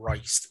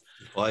Christ.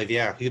 5,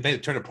 yeah. He made a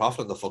turn of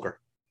profit on the fucker.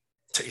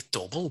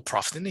 Double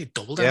profit, didn't he?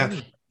 Double their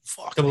money.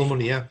 Fuck double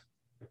money, yeah.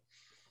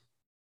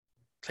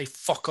 Like,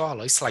 fuck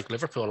all. I used to like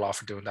Liverpool off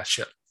for doing that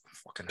shit.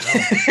 Fucking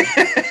hell.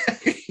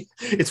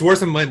 It's worse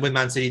than when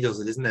Man City does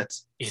it, isn't it?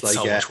 It's like,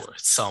 so much worse.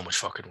 It's so much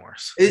fucking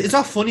worse. It's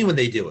not funny when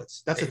they do it.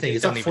 That's the thing.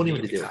 It's not funny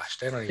when they do it.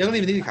 They don't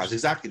even need the cash.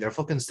 Exactly. They're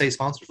fucking stay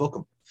sponsored. Fuck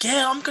them.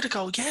 Yeah, I'm going to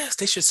go, yes,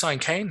 they should sign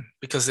Kane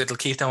because it'll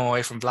keep them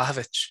away from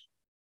Vlahovic.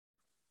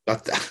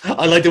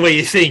 I like the way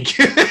you think.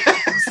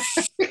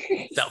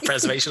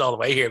 Self-preservation all the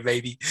way here,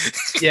 baby.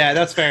 Yeah,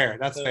 that's fair.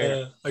 That's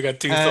fair. I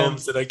got 2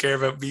 thumbs and I care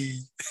about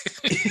me.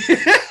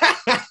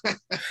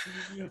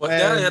 But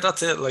yeah,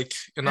 that's it. Like,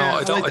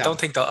 I don't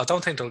think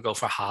they'll go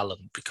for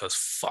Haaland because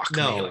fuck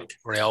me, like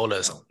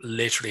Rayola's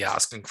literally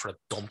asking for a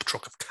dump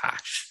truck of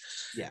cash.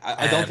 Yeah,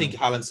 I don't think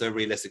Haaland's a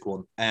realistic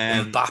one.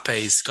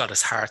 Mbappe's got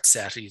his heart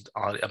set.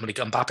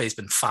 Mbappe's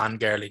been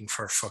fangirling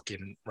for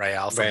fucking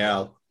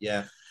Real.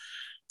 Yeah.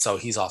 So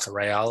he's off the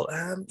Real.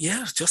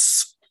 Get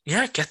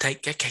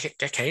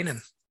Kane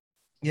in.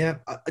 Yeah,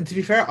 to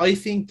be fair, I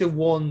think the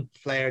one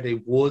player they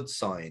would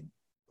sign,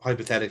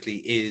 hypothetically,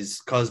 is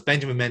because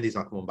Benjamin Mendy's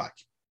not coming back.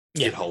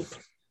 You'd hope.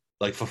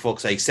 Like, for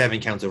fuck's sake, 7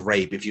 counts of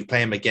rape. If you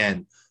play him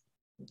again,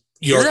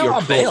 He's out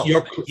on bail.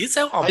 He's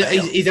out on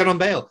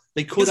bail.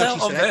 They could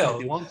actually select him if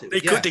they want to. They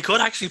could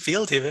actually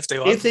field him if they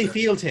want. If they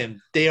field him,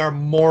 they are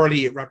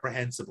morally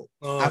reprehensible.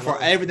 And for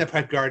everything that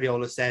Pep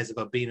Guardiola says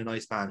about being a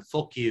nice man,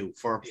 fuck you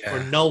for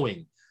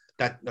knowing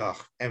that.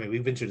 Anyway,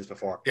 we've been through this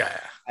before. Yeah.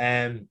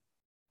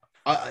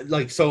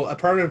 So a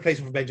permanent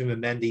replacement for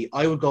Benjamin Mendy,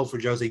 I would go for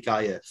Jose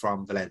Gaya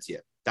from Valencia.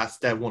 That's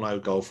the one I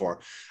would go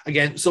for.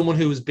 Again, someone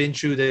who has been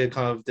through the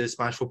kind of the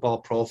Spanish football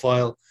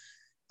profile,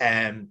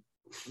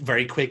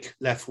 very quick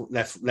left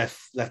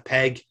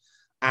peg,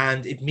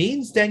 and it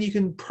means then you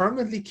can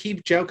permanently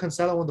keep João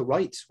Cancelo on the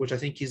right, which I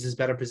think is his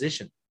better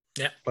position.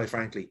 Yeah, quite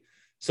frankly.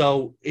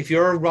 So if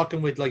you're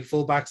rocking with like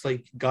fullbacks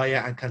like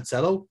Gaya and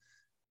Cancelo,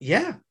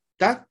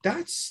 that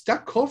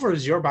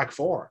covers your back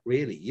four,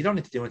 really. You don't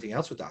need to do anything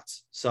else with that.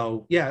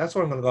 So yeah, that's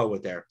what I'm going to go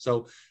with there.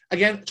 So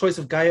again, choice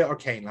of Gaya or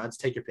Kane, lads.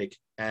 Take your pick.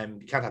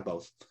 You can't have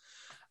both.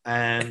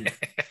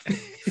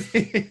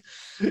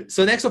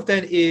 So next up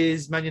then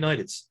is Man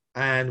United.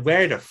 And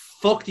where the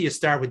fuck do you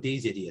start with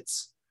these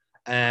idiots?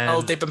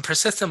 They've been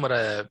persistent with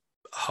a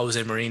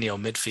Jose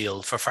Mourinho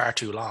midfield for far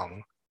too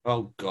long.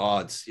 Oh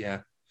God,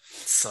 yeah.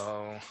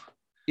 So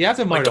you have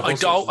to admire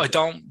I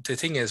don't. The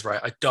thing is,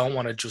 right? I don't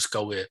want to just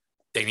go with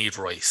they need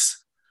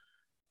Rice.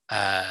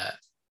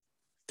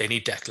 They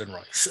need Declan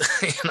Rice.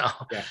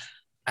 Yeah.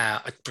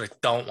 But I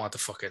don't want to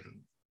fucking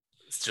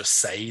just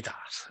say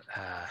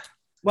that.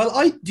 Well,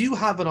 I do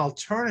have an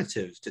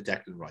alternative to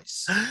Declan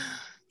Rice.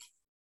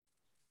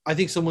 I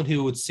think someone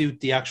who would suit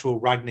the actual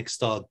Ragnick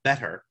style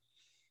better,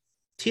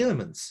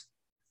 Tielemans.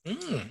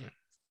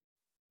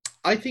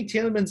 I think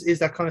Tielemans is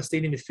that kind of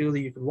stadium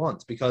midfielder you could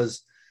want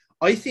because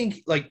I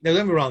think, now don't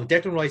get me wrong,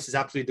 Declan Rice is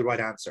absolutely the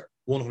right answer,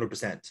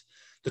 100%.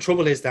 The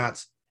trouble is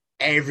that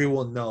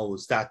everyone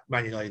knows that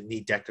Man United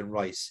need Declan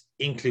Rice,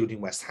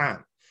 including West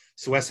Ham.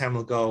 So West Ham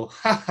will go,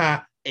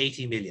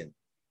 80 million,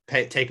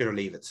 take it or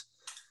leave it.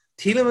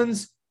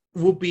 Tielemans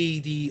would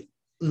be the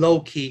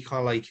low key kind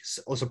of like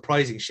a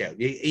surprising shout.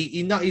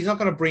 He's not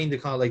going to bring the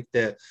kind of like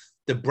the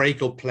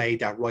breakup play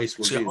that Rice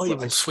will do. I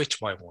will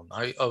switch my one.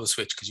 I will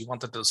switch because you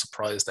wanted the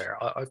surprise there.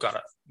 I've got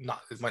it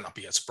might not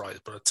be a surprise,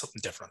 but it's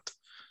something different.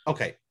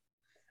 Okay.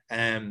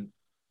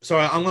 So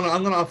I'm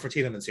gonna opt for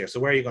Tielemans here. So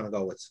where are you gonna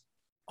go with?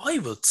 I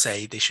would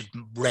say they should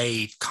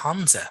raid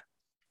Konza.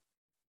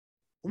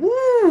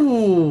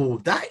 Ooh,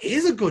 that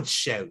is a good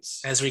shout.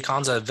 Ezri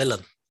Konza,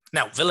 villain.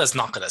 Now, Villa's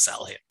not going to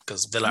sell him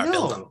because Villa are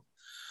building.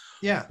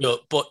 Yeah.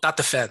 But that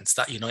defense,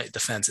 that United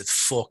defense, is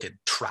fucking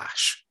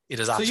trash. It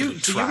is absolutely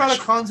trash. So you'd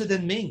rather Konza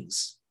than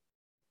Mings?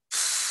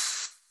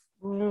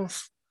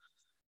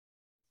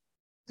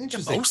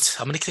 Interesting. Both.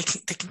 I mean, they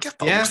can get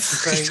both. Yeah,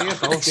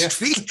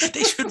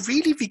 they should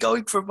really be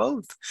going for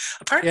both.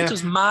 Apparently,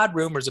 there's mad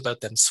rumors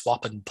about them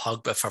swapping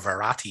Pogba for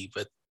Verratti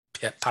with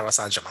Paris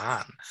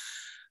Saint-Germain.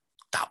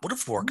 That would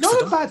have worked.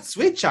 Not a bad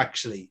switch,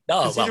 actually.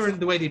 No, considering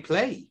the way they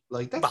play,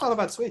 like that's not a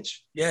bad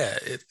switch. Yeah,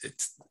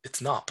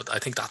 it's not, but I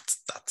think that's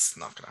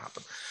not going to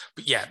happen.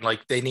 But yeah,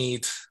 like they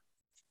need.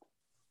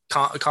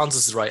 Cons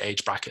is the right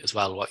age bracket as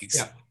well. What he's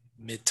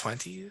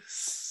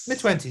mid-20s.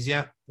 Mid-20s,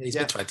 yeah. He's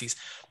mid-20s.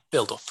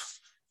 Build up,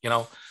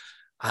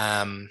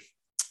 and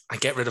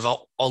get rid of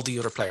all the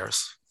other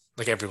players,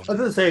 like everyone. I was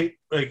gonna say,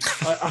 like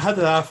I had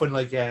to laugh when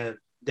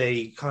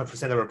they kind of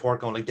presented a report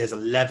going like there's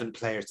 11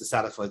 players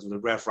dissatisfied with the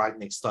Ref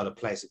Ragnick style of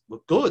play. Like,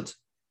 well, good.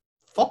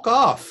 Fuck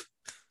off.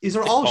 These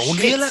are all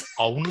only 11.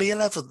 Only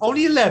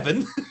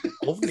 11.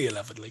 Only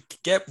 11. Like,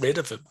 get rid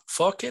of him.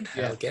 Fucking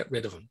hell, get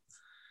rid of him.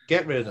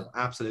 Get rid of him,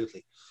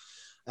 absolutely.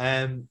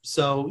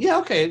 So yeah,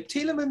 okay.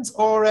 Tielemans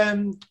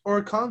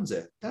or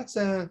Konza. That's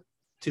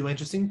two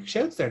interesting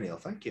shouts there, Neil.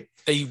 Thank you.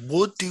 They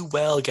would do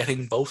well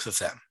getting both of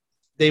them.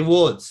 They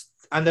would.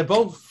 And they're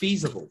both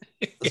feasible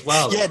as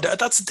well. Yeah,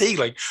 that's the thing.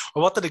 Like, I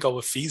wanted to go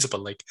with feasible.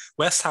 Like,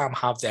 West Ham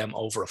have them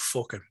over a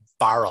fucking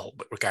barrel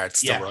with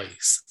regards to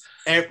Rice.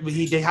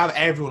 They have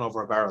everyone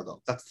over a barrel,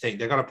 though. That's the thing.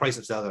 They're going to price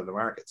themselves out of the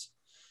markets.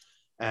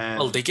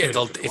 If they get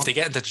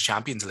into the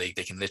Champions League,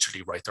 they can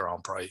literally write their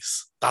own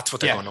price. That's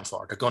what they're going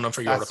for. They're going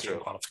for European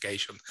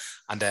qualification.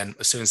 And then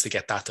as soon as they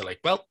get that, they're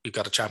like, well, we've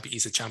got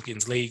he's a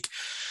Champions League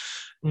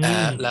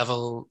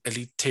level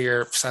elite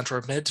tier centre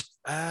of mid.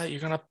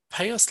 You're going to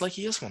pay us like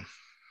he is one.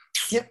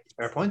 Yep,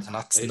 fair point. And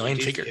that's 9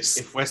 figures.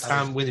 If West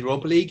Ham win the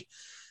Europa League,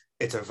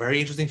 it's a very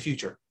interesting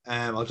future.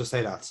 I'll just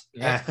say that.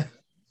 Yeah.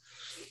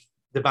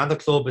 The Banda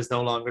Club is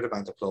no longer the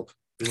Banda Club.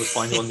 We will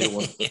find one new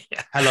one.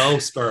 Hello,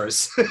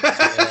 Spurs.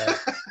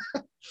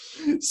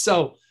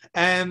 So,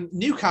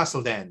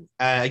 Newcastle then.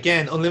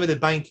 Again, unlimited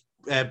bank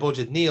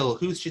budget. Neil,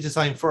 who should you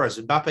sign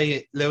first?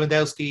 Mbappe,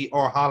 Lewandowski,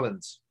 or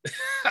Haaland?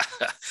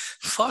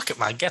 Fuck it,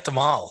 man. Get them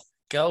all.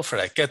 Go for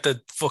it. Get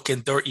the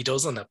fucking dirty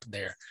dozen up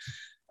there.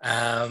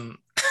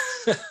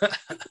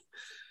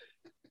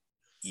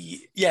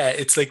 Yeah,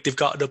 it's like they've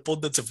got an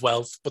abundance of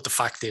wealth, but the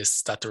fact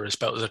is that they're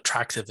about as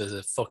attractive as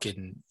a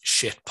fucking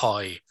shit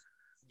pie.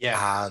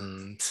 Yeah.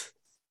 And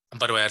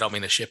by the way, I don't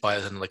mean a shit pie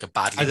as in like a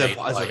badly made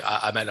pie.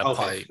 I meant a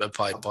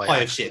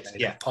pie of shit.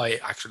 Yeah. Pie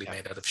actually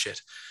made out of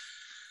shit.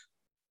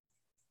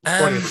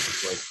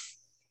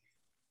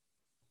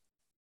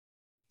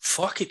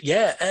 Fuck it,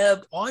 yeah.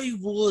 I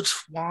would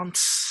want.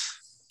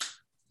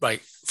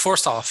 Right,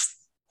 first off,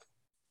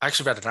 I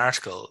actually read an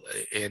article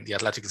in The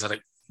Athletic that said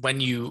like,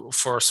 when you're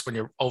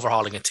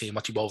overhauling a team,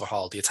 what you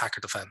overhaul, the attack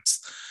or defense.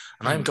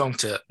 And I'm going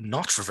to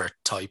not revert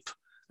type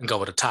and go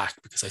with attack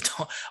because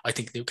I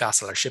think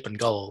Newcastle are shipping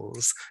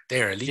goals.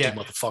 They're a leaky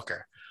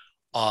motherfucker.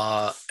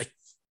 A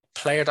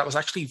player that was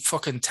actually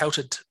fucking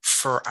touted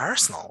for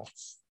Arsenal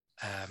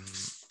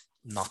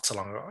not so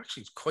long ago,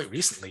 actually quite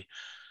recently,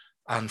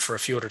 and for a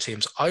few other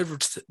teams. I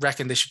would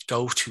reckon they should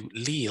go to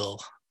Lille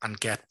and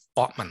get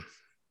Botman.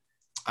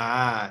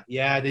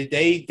 Yeah,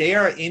 they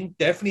are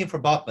definitely in for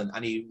Botman,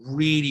 and he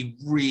really,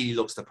 really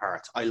looks the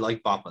part. I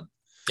like Botman.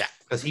 Yeah,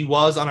 because he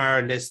was on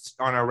our list,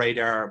 on our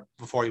radar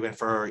before he went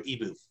for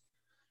Ibu.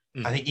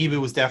 I think Ibu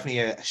was definitely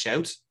a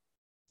shout.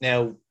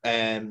 Now,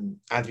 and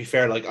to be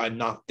fair, like I'm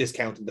not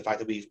discounting the fact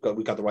that we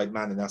got the right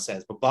man in that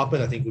sense, but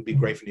Botman I think would be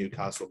great for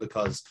Newcastle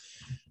because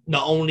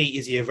not only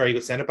is he a very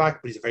good centre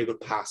back, but he's a very good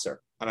passer,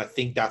 and I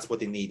think that's what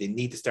they need. They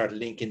need to start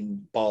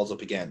linking balls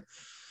up again.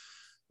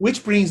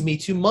 Which brings me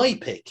to my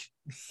pick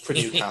for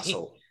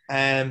Newcastle.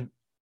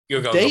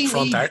 You're going up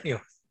front, aren't you?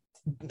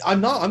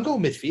 I'm not. I'm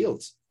going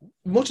midfield.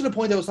 Much of the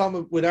point I was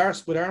talking with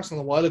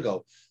Arsenal a while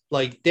ago,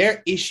 like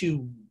their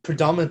issue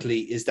predominantly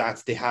is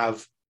that they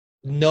have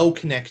no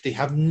connect. They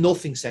have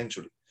nothing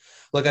centrally.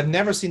 Like I've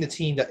never seen a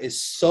team that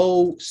is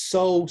so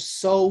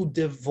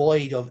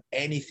devoid of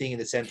anything in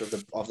the center of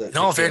the.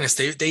 No, in fairness,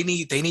 they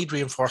need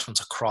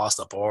reinforcements across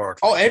the board.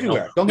 Oh,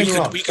 everywhere. Don't get me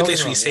wrong. We could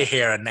literally sit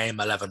here and name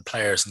 11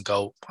 players and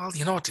go, well,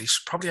 you know what? They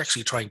should probably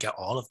actually try and get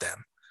all of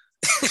them.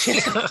 This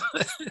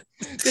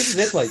is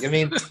it. Like, I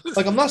mean,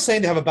 like I'm not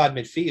saying they have a bad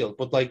midfield,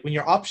 but like when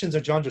your options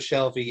are John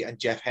Shelby and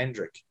Jeff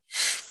Hendrick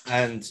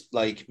and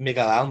like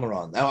Miguel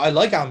Almiron. Now I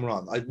like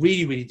Almiron. I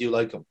really, really do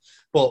like him.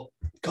 But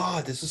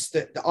God, this is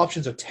the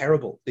options are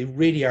terrible. They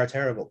really are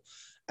terrible.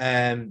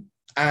 And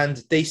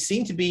they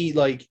seem to be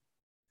like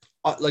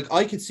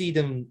I could see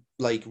them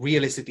like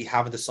realistically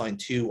having to sign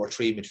 2 or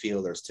 3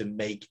 midfielders to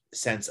make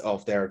sense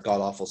of their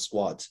god awful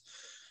squad.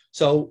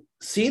 So,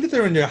 seeing that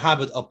they're in their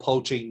habit of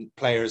poaching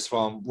players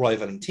from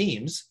rivaling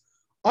teams,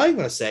 I'm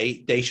going to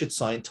say they should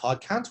sign Todd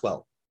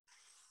Cantwell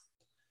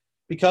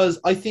because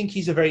I think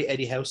he's a very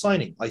Eddie Howe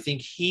signing. I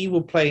think he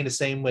will play in the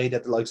same way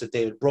that the likes of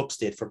David Brooks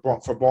did for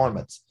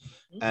Bournemouth,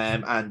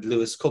 and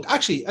Lewis Cook.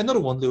 Actually,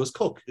 another one, Lewis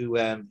Cook, who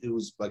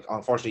was like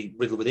unfortunately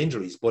riddled with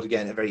injuries, but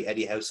again a very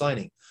Eddie Howe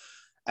signing.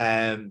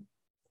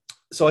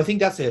 So I think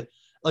that's it.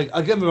 Like,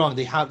 I'll get me wrong,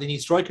 they need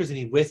strikers, they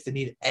need width, they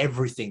need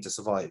everything to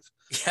survive.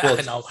 Yeah,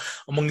 I know.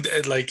 Among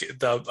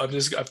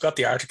I've got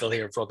the article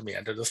here in front of me,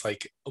 and they're just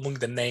like among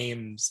the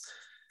names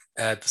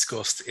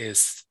discussed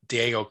is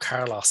Diego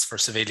Carlos for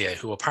Sevilla,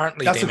 who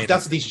apparently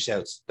that's a decent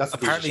shout.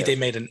 They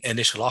made an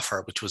initial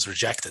offer which was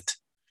rejected.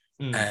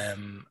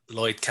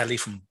 Lloyd Kelly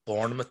from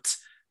Bournemouth,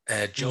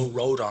 Joe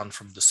Rodon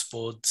from the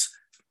Spuds,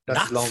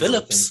 Nat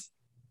Phillips.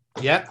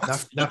 Yeah,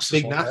 that's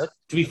Big Nat.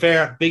 To be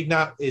fair, Big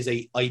Nat is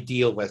a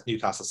ideal West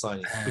Newcastle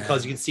signing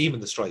because you can see him in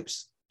the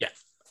stripes. Yeah,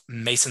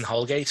 Mason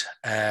Holgate,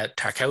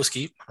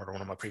 Tarkowski, another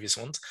one of my previous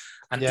ones,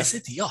 and is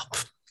it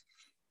Diop?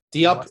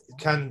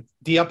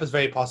 Diop is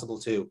very possible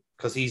too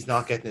because he's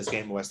not getting his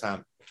game at West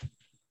Ham.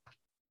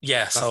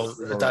 Yeah, so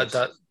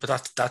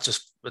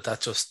that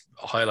just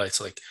highlights,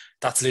 like,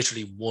 that's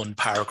literally one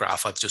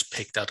paragraph I've just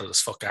picked out of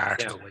this fucking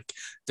article. Yeah. Like,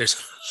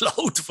 there's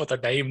loads of other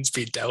names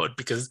being doubted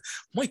because,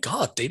 my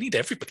God, they need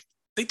everybody.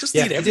 They just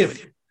need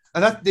everybody.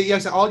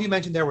 And all you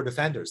mentioned there were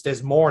defenders.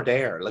 There's more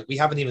there. Like, we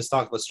haven't even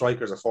talked about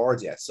strikers or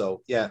forwards yet.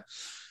 So yeah.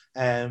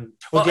 I'm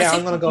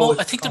gonna go.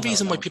 I think the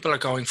reason why people are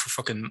going for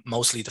fucking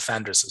mostly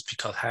defenders is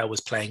because Howe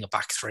was playing a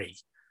back 3.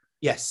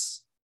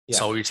 Yes. Yeah.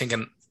 So you're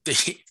thinking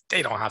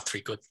they don't have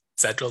 3 good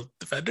central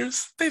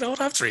defenders. They don't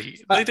have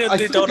 3. They don't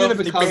have.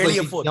 They barely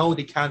have 1. No,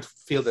 they can't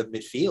field the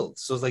midfield.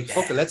 So it's like,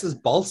 fuck it, let's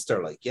just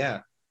bolster. Like, yeah,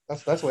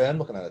 that's the way I'm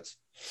looking at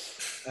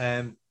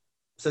it.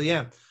 So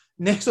yeah.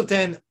 Next up,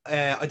 then,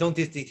 I don't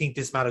think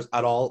this matters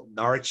at all.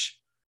 Norwich.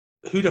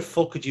 Who the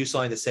fuck could you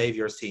sign to save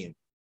your team?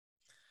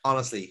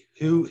 Honestly,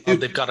 who?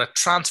 They've got a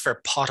transfer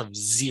pot of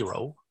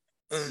 0.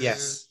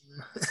 Yes.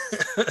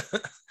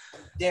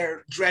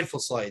 They're dreadful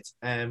sides.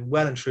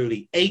 Well and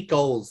truly, 8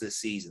 goals this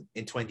season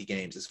in 20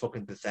 games is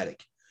fucking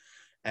pathetic.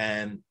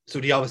 So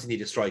they obviously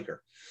need a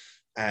striker.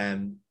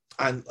 And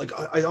like,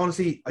 I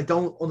honestly, I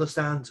don't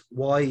understand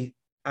why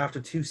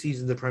after 2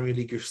 seasons in the Premier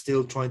League, you're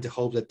still trying to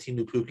hope that Team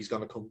Lupuki's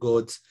going to come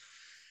good.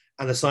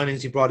 And the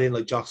signings you brought in,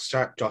 like Josh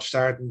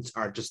Sargent,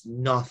 are just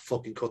not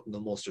fucking cutting the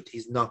mustard.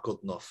 He's not good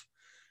enough.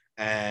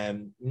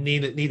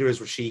 Neither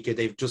is Rashika.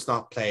 They've just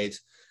not played.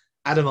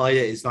 Adam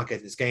Ida is not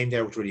getting his game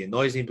there, which really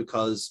annoys me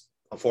because,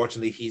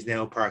 unfortunately, he's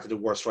now part of the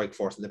worst strike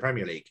force in the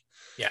Premier League.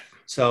 Yeah.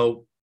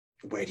 So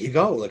where do you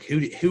go? Like,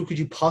 who could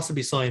you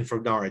possibly sign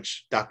for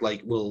Norwich that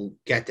like will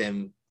get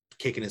them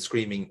kicking and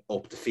screaming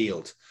up the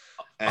field?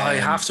 I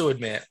have to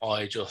admit,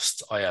 I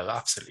have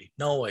absolutely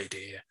no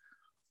idea.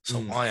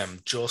 So I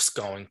am just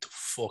going to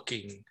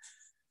fucking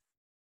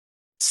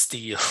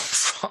steal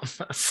from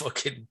a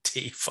fucking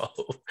Tifo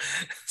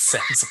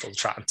sensible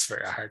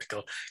transfer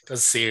article.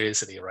 Because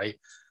seriously, right?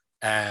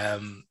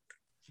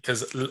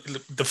 Because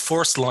the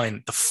first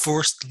line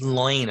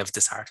of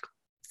this article,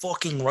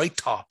 fucking right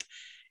top,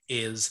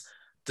 is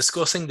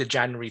discussing the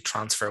January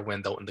transfer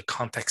window in the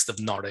context of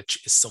Norwich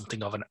is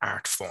something of an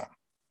art form.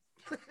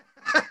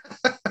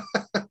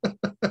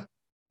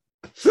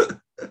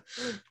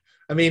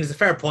 I mean, it's a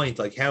fair point.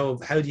 Like, how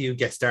do you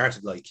get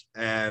started? Like,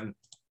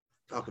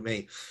 fucking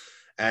me.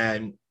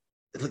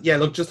 Yeah,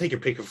 look, just take your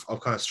pick of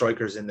kind of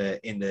strikers in the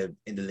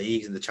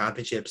leagues, in the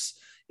championships,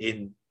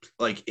 in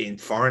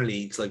foreign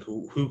leagues. Like,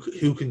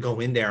 who can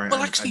go in there?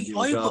 Well, actually,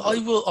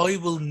 I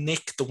will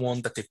nick the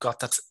one that they've got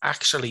that's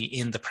actually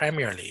in the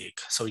Premier League,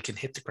 so he can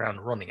hit the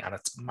ground running, and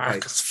it's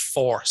Marcus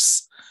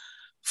Force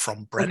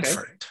from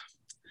Brentford. Okay.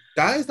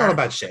 That is not a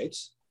bad shout.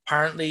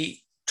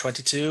 Apparently,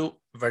 22,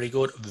 very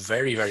good,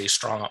 very, very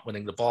strong at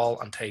winning the ball,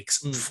 and takes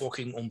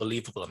fucking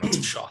unbelievable amounts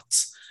of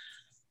shots.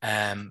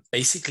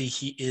 Basically,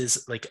 he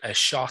is like a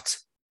shot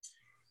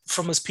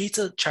from his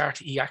pizza chart.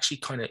 He actually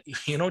kind of,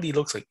 you know what he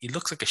looks like? He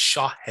looks like a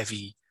shot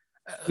heavy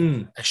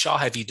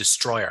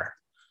destroyer.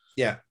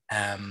 Yeah.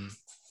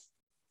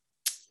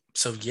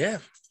 So yeah,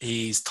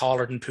 he's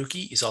taller than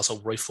Pookie. He's also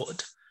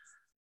right-footed.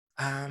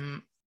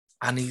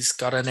 And he's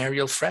got an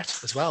aerial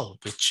threat as well,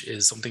 which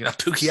is something that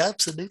Pookie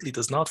absolutely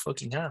does not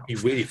fucking have. He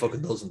really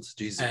fucking doesn't.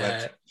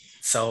 Jesus.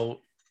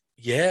 So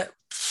yeah,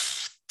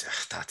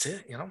 that's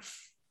it, you know.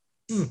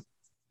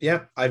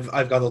 Yeah,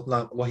 I've got nothing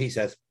on what he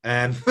said.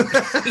 I've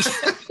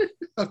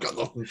got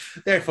nothing.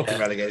 They're fucking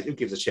relegated. Who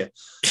gives a shit?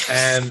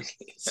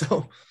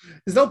 So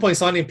there's no point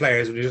signing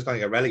players when you're just going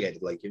to get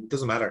relegated. Like, it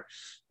doesn't matter.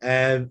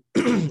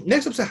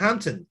 Next up,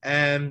 Southampton,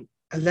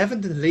 11th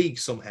in the league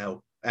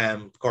somehow.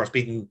 Of course,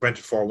 beating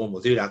Brentford 4-1 will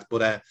do that.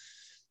 But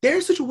they're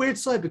such a weird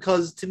side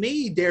because to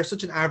me they're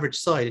such an average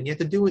side, and yet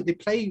they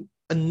play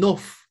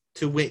enough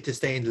to win to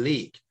stay in the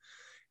league.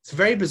 It's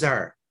very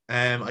bizarre.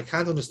 I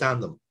can't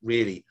understand them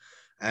really.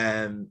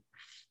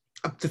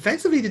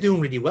 defensively, they're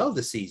doing really well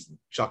this season,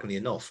 shockingly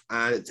enough.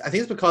 And I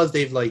think it's because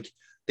they've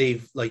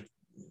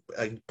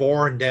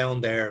borne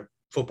down their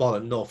football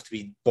enough to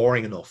be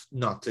boring enough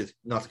not to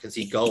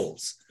concede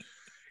goals.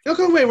 You know,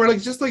 kind of way where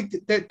like just like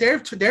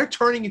they're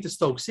turning into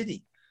Stoke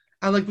City,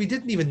 and like we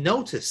didn't even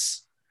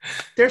notice.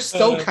 They're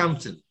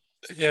Stokehampton.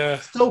 Yeah,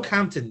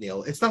 Stokehampton,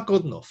 Neil. It's not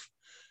good enough.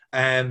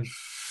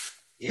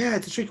 Yeah,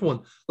 it's a tricky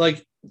one.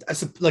 Like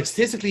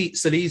statistically,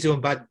 Salisu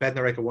and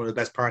Bednarek are one of the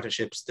best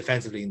partnerships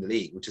defensively in the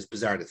league, which is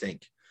bizarre to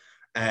think.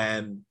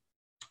 I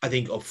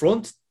think up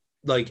front,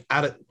 like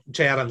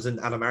Che Adams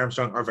and Adam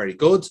Armstrong are very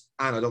good,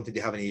 and I don't think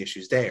they have any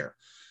issues there.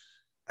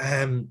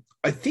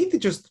 I think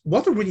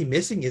what they're really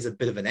missing is a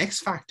bit of an X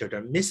factor.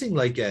 They're missing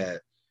like a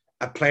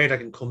player that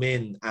can come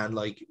in and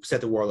like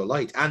set the world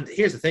alight. And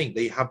here's the thing: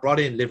 they have brought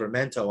in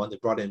Livramento and they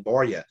brought in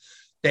Borja.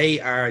 They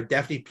are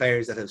definitely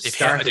players that have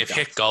they've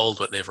hit gold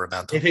with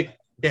Livramento.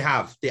 They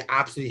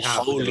absolutely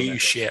have. Holy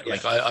shit. Yeah.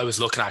 Like I was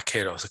looking at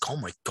Kid, I was like, oh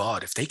my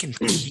God, if they can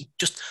keep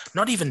just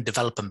not even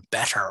develop him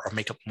better or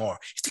make up more,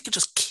 if they can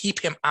just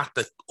keep him at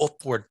the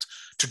upward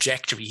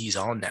trajectory he's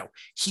on now,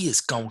 he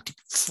is going to be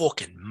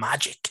fucking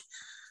magic.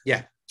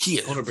 Yeah. He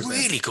is 100%.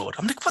 Really good.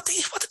 I'm like, what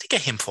did they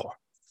get him for?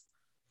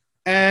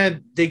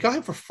 They got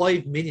him for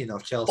 $5 million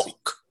off Chelsea.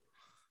 Fuck.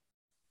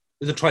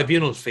 It was a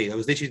tribunal fee. It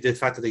was literally the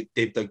fact that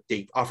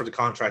they offered the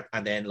contract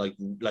and then like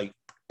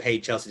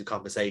paid Chelsea the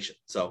compensation.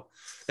 So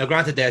now,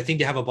 granted, I think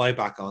they have a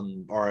buyback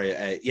on,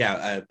 I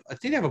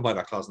think they have a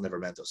buyback clause on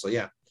Livramento. So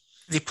yeah,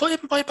 they put in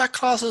buyback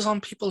clauses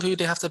on people who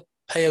they have to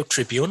pay out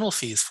tribunal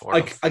fees for.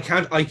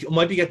 I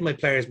might be getting my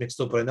players mixed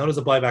up, but I know there's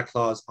a buyback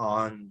clause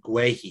on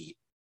Guehi.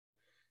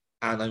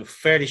 And I'm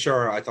fairly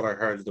sure I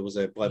heard there was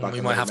a buyback. We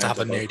might have to have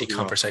a nerdy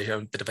conversation,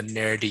 a bit of a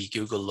nerdy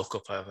Google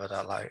lookup about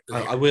that. Like,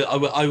 I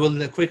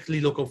will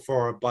quickly look up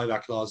for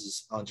buyback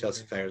clauses on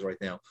Chelsea players right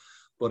now.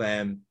 But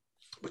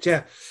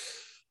yeah,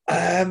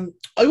 I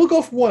will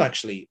go for one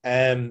actually.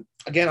 Again,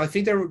 I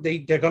think they're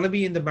going to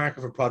be in the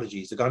market for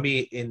prodigies. They're going to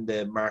be in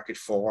the market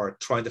for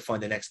trying to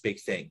find the next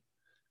big thing,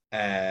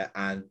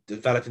 and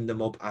developing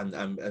them up and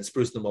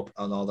sprucing them up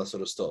and all that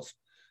sort of stuff.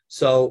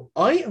 So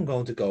I am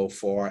going to go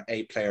for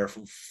a player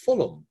from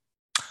Fulham.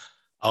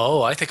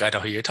 Oh, I think I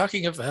know who you're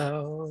talking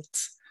about.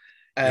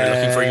 You're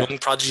looking for young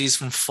prodigies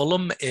from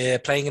Fulham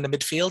playing in the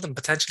midfield and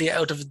potentially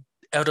out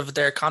of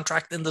their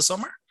contract in the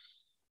summer?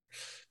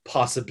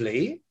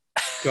 Possibly.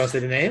 Do you want to say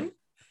the name?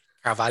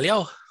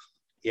 Carvalho.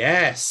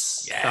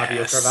 Yes.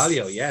 Fabio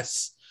Carvalho,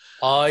 yes.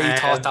 I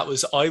thought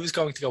I was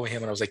going to go with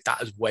him and I was like,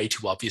 that is way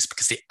too obvious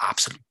because they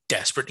absolutely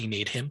desperately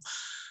need him.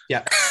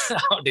 Yeah.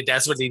 They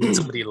desperately need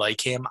somebody like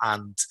him.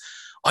 And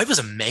I was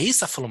amazed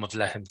that Fulham have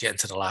let him get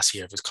into the last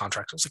year of his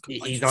contract. I was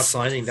like, he's not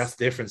signing. That's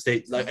the difference.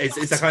 It's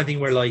that kind of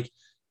thing where like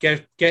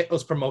get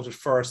us promoted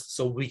first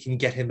so we can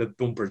get him a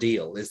bumper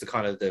deal is the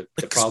kind of the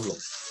problem.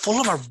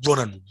 Fulham are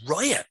running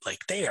riot.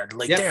 They are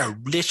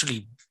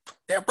literally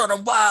they're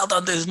running wild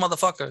on these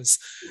motherfuckers.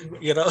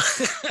 You know?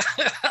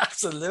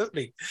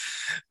 Absolutely.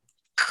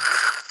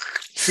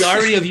 The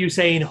irony of you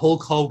saying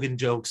Hulk Hogan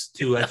jokes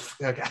to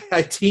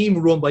a team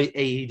run by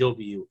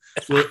AEW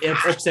will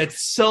upset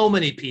so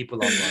many people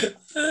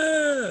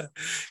online.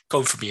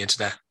 Go for the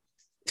internet.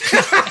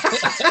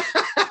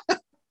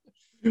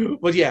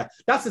 But yeah,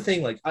 that's the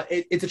thing. Like,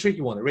 it's a tricky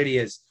one. It really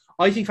is.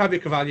 I think Fabio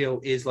Carvalho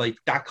is like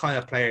that kind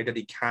of player that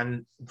he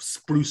can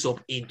spruce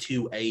up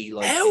into a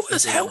like.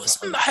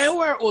 How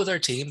are other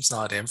teams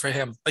not in for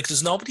him? Like,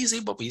 does nobody see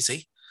what we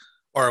see,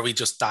 or are we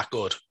just that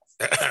good?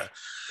 Do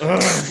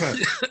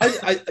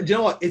you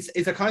know what?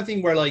 It's a kind of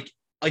thing where like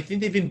I think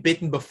they've been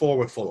bitten before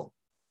with Fulham,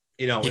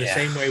 in the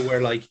same way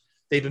where like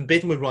they've been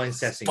bitten with Ryan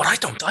Sessegnon. But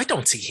I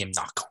don't see him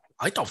not going.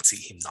 I don't see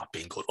him not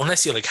being good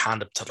unless you like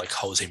hand him to like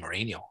Jose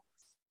Mourinho.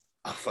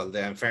 Oh, well,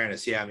 in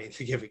fairness, yeah. I mean,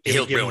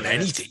 he'll ruin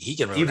anything. He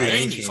can ruin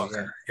any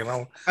fucker,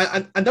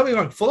 And don't get me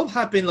wrong, Fulham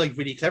have been like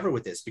really clever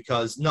with this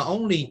because not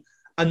only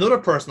another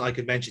person I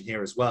could mention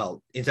here as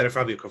well instead of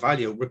Fabio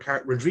Carvalho,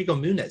 Rodrigo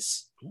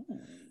Muniz. Ooh.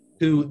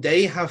 Who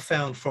they have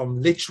found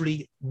from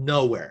literally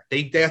nowhere.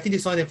 I think they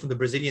signed him from the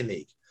Brazilian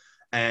league.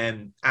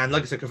 And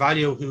like I said,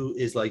 Carvalho, who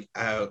is like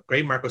a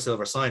great Marco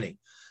Silva signing.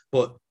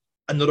 But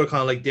another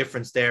kind of like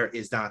difference there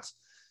is that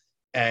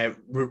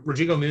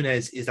Rodrigo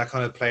Muniz is that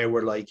kind of player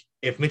where like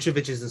if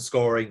Mitrovic isn't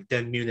scoring,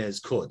 then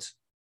Muniz could.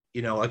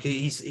 Like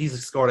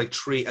he's scored like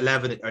 3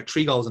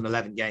 goals in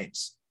 11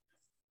 games.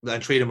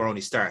 And 3 of them are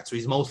only starts. So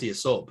he's mostly a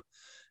sub.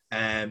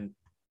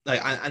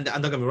 Like and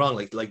don't get me wrong,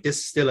 like this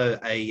is still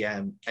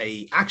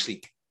a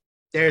actually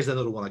there's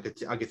another one I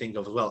could think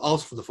of as well.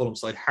 Also from the Fulham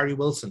side, Harry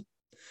Wilson.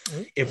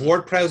 Mm-hmm. If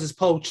Ward-Prowse is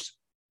poached,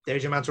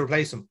 there's your man to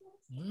replace him.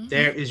 Mm-hmm.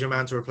 There is your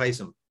man to replace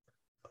him.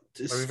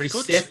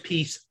 Set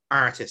piece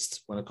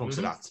artist when it comes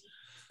to that.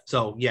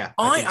 So yeah,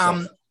 I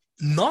am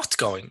not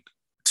going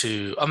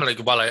to. I'm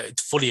like, well, I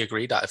fully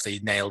agree that if they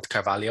nailed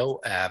Carvalho,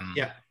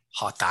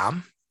 hot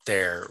damn,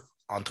 they're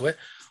onto it.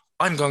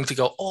 I'm going to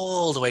go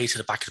all the way to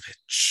the back of the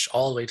pitch,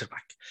 all the way to the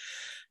back.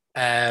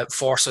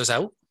 Forster's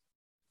out.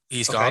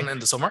 He's gone in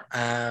the summer.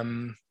 I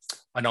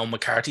know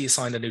McCarthy has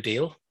signed a new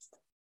deal.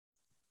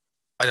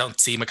 I don't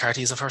see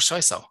McCarthy as a first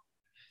choice, though.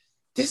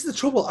 This is the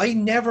trouble. I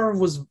never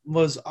was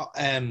Never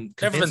been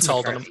convinced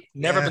sold on him. McCarthy.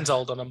 Never Yeah. been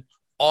sold on him.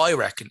 I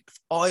reckon if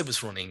I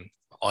was running,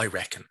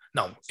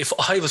 if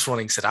I was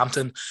running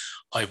Southampton,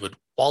 I would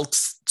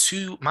waltz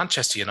to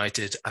Manchester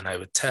United and I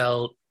would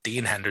tell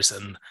Dean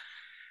Henderson,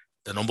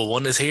 the number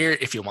one is here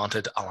if you want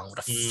it, along with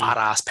a fat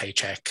ass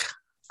paycheck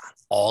and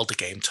all the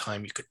game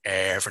time you could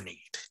ever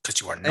need,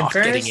 because you are In not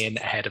getting fairness, in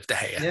ahead of De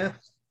Gea. yeah,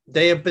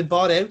 they have been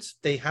bought out.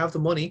 They have the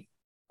money.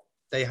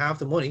 They have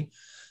the money.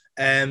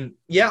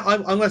 Yeah,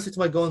 I'm going to stick to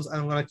my guns, and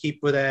I'm going to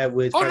keep with Oh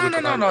Frederick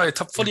no! Carvalho. I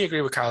fully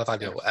agree with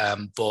Carvalho.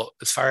 But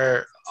as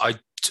far I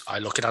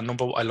look at that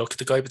number, I look at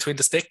the guy between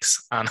the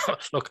sticks, and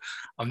look,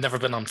 I've never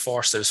been on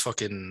Forster's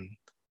fucking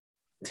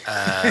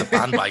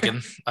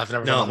bandwagon. I've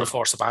never been on the No,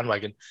 Forster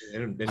bandwagon,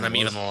 it and I'm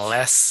even was.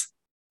 less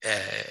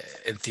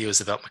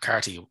enthused about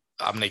McCarthy.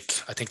 I'm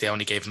like, I think they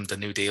only gave him the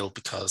new deal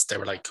because they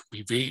were like,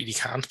 we really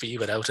can't be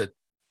without a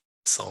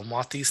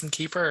somewhat decent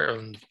keeper,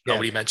 and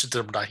nobody mentioned to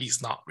them that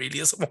he's not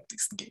really a somewhat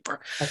decent keeper.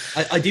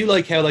 I do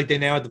like how like they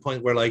now at the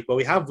point where like, well,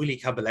 we have Willie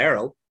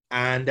Caballero,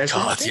 and there's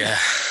God, yeah.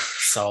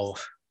 So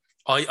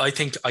I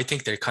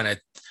think they're kind of.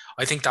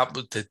 I think that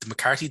the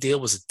McCarthy deal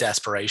was a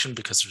desperation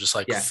because they're just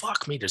like,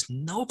 fuck me, there's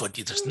no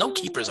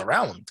keepers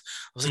around.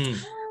 I was like,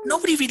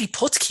 nobody really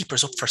puts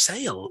keepers up for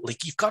sale.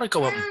 Like, you've got to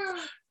go out and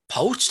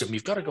poach them.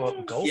 You've got to go out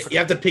and go for them. You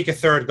have to pick a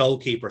third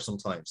goalkeeper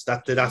sometimes.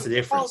 That's the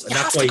difference. Well, you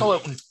have to go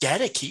out and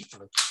get a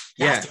keeper.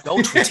 You have to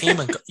go to a team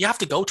and you have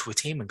to go to a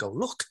team and go,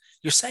 look,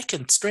 your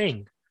second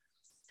string,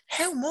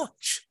 how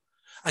much?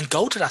 And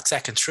go to that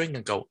second string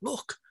and go,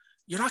 look,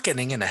 you're not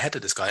getting in ahead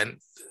of this guy. And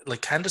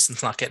like,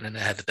 Henderson's not getting in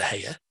ahead of De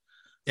Gea.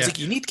 It's like,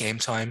 you need game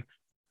time.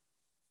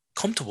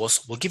 Come to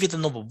us. We'll give you the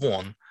number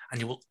one,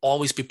 and you will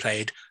always be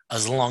played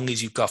as long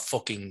as you've got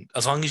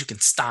as long as you can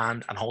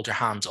stand and hold your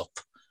hands up.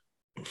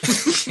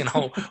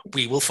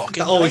 We will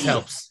fucking. That always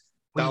helps.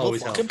 We will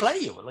fucking play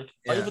you. Like,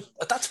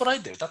 that's what I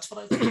do.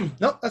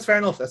 No, that's fair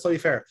enough. That's totally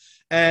fair.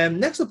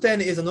 Next up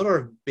then is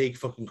another big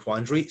fucking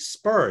quandary: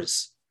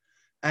 Spurs.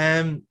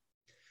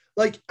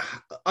 Like,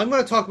 I'm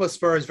going to talk about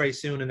Spurs very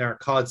soon in our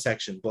COD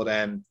section, but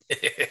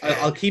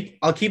I'll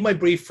keep my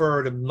brief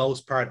for the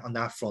most part on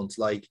that front.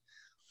 Like,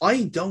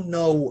 I don't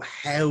know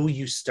how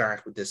you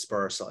start with this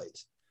Spurs side.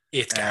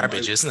 It's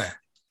garbage, isn't it?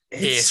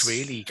 It's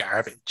really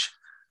garbage.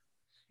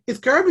 It's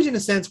garbage in a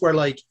sense where,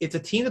 like, it's a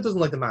team that doesn't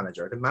like the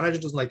manager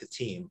doesn't like the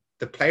team,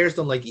 the players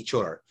don't like each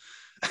other,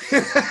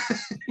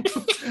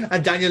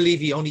 and Daniel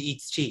Levy only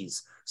eats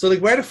cheese. So,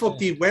 like, where the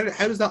fuck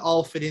how does that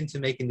all fit into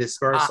making this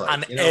Spurs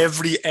side? And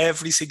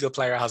every single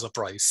player has a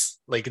price.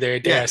 Like,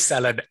 they're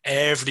selling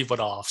everyone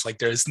off. Like,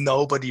 there's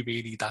nobody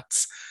really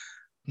that's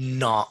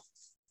not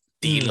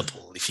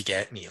dealable, if you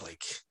get me.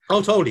 Like,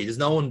 oh, totally. There's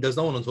no one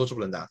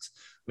untouchable in that.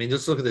 I mean,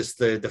 just look at this,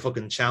 the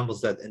fucking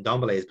shambles that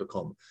Ndombele has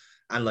become.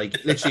 And,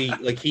 like, literally,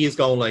 like, he is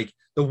going, like,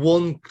 the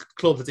one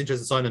club that's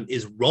interested in signing him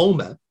is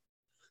Roma.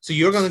 So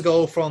you're going to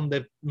go from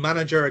the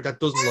manager that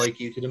doesn't like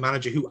you to the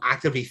manager who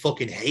actively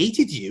fucking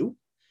hated you.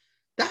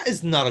 That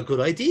is not a good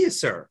idea,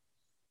 sir.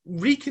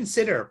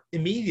 Reconsider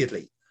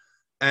immediately.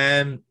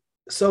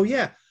 So,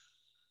 yeah.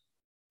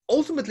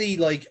 Ultimately,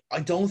 like,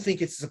 I don't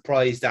think it's a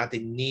surprise that they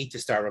need to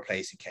start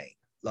replacing Kane.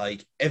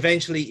 Like,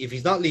 eventually, if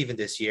he's not leaving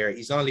this year,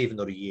 he's going to leave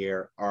another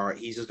year, or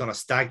he's just going to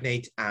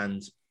stagnate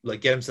and,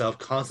 like, get himself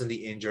constantly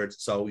injured,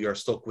 so you're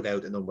stuck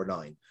without a number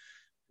 9.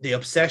 The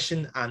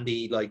obsession and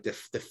the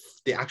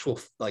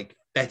actual, like,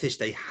 fetish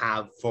they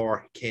have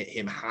for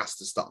him has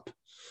to stop.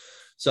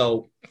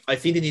 So I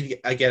think they need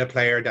to get a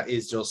player that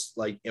is just,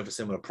 like, of a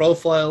similar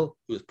profile,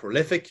 who's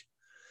prolific.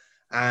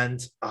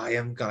 And I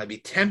am going to be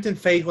tempting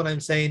fate when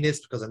I'm saying this,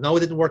 because I know it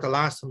didn't work the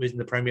last time he was in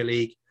the Premier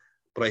League,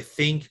 but I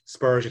think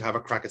Spurs should have a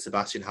crack at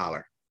Sebastian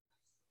Haller.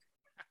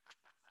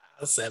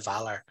 Seb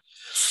Haller.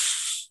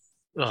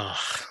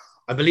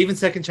 I believe in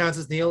second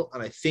chances, Neil,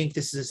 and I think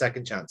this is a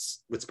second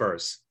chance with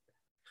Spurs.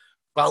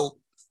 Well,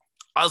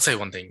 I'll say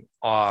one thing.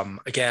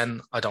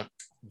 Again, I don't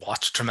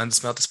watch a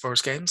tremendous amount of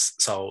Spurs games,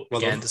 so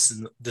this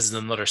is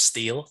another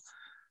steal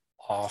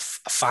of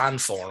a fan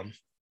forum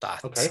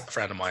that a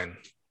friend of mine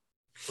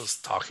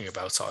was talking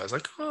about. So I was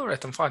like, all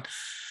right, I'm fine.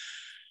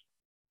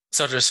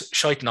 So there's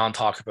shiting on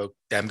talk about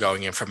them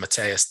going in for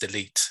Mateus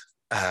Delete.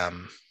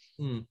 Kind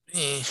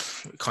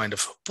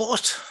of.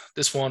 But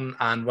this one,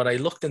 and when I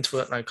looked into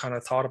it and I kind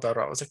of thought about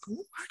it, I was like,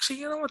 actually,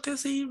 you know what?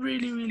 Does he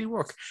really, really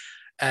work?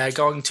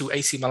 Going to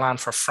AC Milan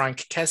for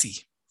Frank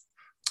Kessie.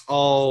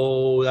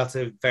 Oh, that's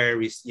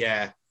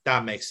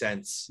that makes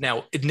sense.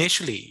 Now,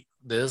 initially,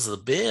 there's a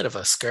bit of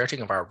a skirting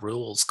of our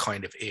rules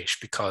kind of ish,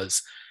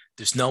 because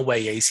there's no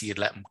way AC would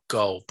let him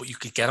go, but you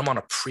could get him on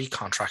a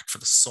pre-contract for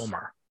the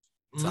summer.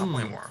 So that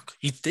might work.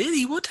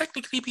 He would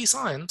technically be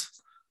signed.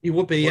 He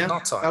would be,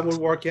 not signed. That would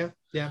work, yeah.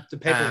 Yeah, the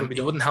paper would be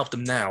done. It wouldn't help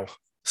them now.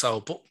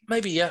 So, but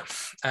maybe, yeah.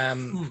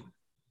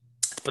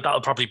 But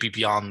that'll probably be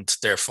beyond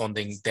their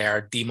funding.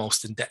 They're the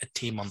most indebted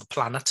team on the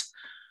planet.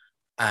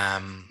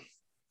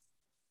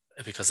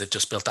 Because they've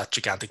just built that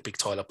gigantic big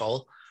toilet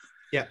bowl.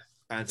 Yeah.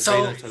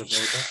 So,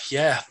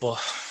 yeah, but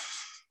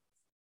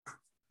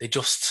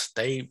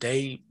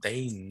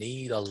they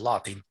need a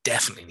lot. They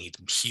definitely need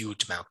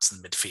huge amounts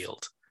in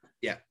midfield.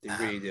 Yeah, they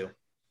really do.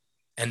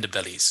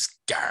 Endabilly's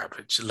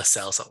garbage.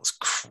 Lascelles, that was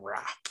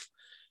crap.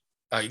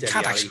 You Dele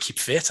can't Alli. actually keep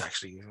fit,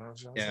 actually.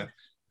 Yeah.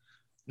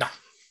 No.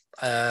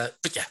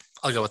 But yeah,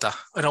 I'll go with that.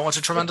 I don't want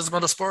a tremendous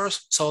amount of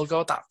Spurs, so I'll go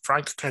with that.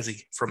 Frank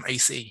Kessie from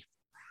AC.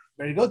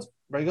 Very good.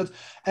 Very good.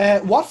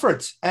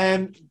 Watford.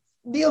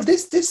 Neil,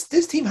 this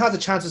team has a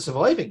chance of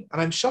surviving,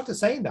 and I'm shocked at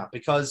saying that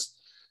because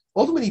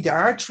ultimately there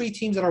are 3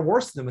 teams that are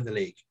worse than them in the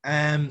league.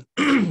 And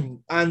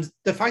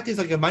the fact is,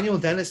 like, Emmanuel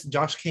Dennis and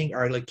Josh King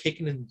are like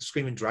kicking and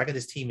screaming, dragging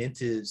this team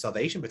into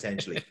salvation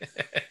potentially.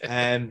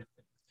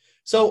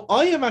 So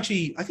I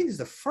think this is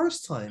the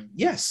first time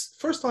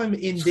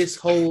in this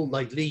whole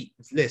like league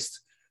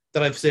list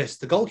that I've said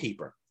the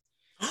goalkeeper,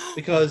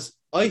 because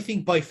I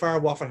think by far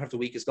Watford have the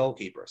weakest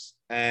goalkeepers.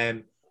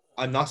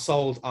 I'm not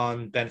sold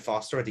on Ben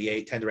Foster at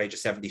the tender age of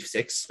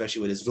 76,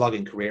 especially with his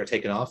vlogging career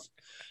taking off.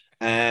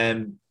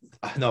 No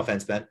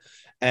offense, Ben.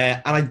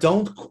 And I'm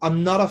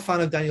not a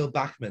fan of Daniel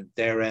Bachmann,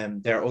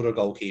 their other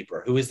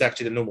goalkeeper, who is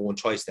actually the number 1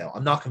 choice now.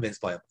 I'm not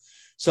convinced by him.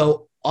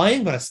 So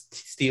I'm going to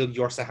steal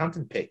your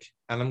Southampton pick,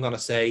 and I'm going to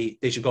say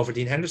they should go for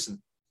Dean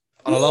Henderson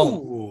on a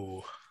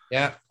loan.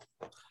 Yeah.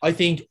 I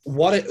think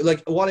what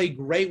a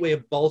great way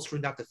of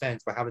bolstering that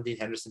defense by having Dean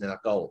Henderson in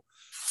that goal.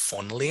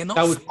 Funnily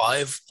enough,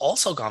 I've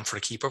also gone for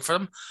a keeper for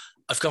them.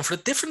 I've gone for a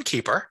different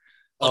keeper.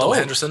 Although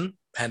Henderson,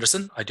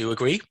 I do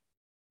agree.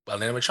 Well,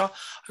 named shot.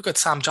 I've got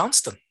Sam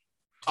Johnston.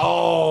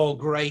 Oh,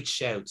 great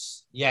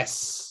shouts.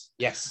 Yes.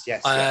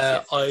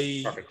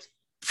 Perfect.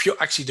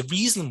 Actually, the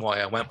reason why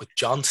I went with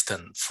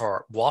Johnston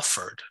for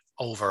Watford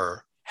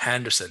over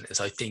Henderson is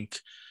I think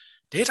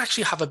they'd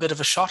actually have a bit of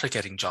a shot at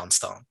getting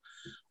Johnstone.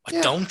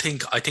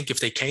 I think if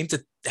they came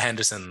to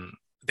Henderson,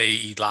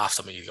 they laughed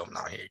at me. You go,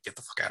 no, here, get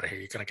the fuck out of here.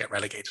 You're going to get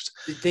relegated.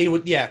 They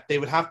would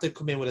have to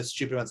come in with a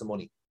stupid amount of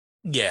money.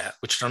 Yeah,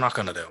 which they're not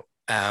going to do.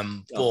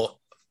 But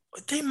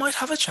they might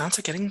have a chance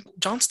of getting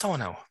Johnstone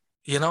now.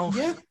 You know?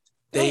 Yeah.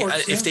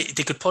 If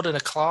they could put in a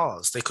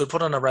clause, they could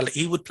put in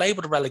he would play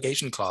with a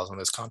relegation clause on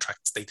his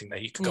contract stating that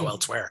he could go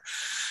elsewhere,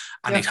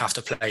 and he'd have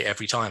to play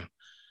every time.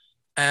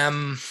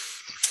 Other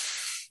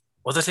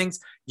things,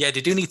 they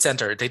do need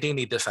centre, they do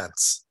need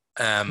defence.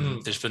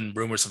 There's been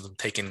rumours of them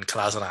taking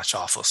Kolasinac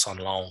off us on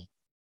loan.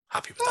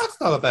 Happy with that.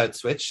 That's not a bad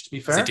switch, to be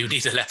fair. They do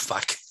need a left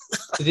back.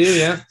 They do,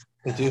 yeah.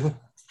 They do. They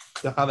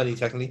don't have any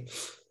technically.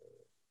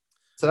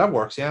 So that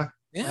works, yeah.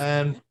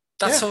 Yeah.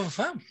 So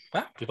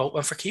we both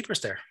went for keepers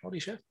there. Holy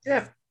shit.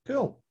 Yeah,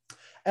 cool.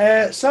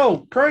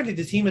 So currently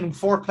the team in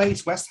 4th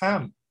place, West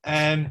Ham.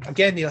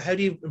 Again, Neil, how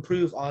do you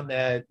improve on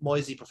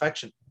Moisey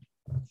perfection?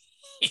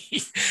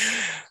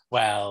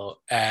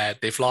 Well,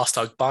 they've lost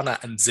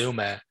Ogbonna and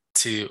Zuma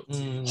to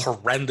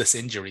horrendous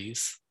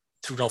injuries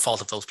through no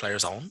fault of those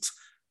players' own.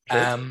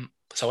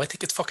 So I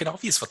think it's fucking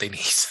obvious what they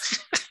need.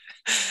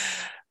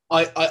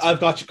 I've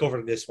got you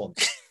covered in this one.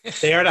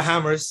 They are the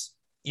Hammers.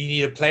 You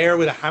need a player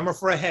with a hammer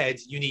for a head.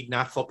 You need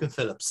Nat fucking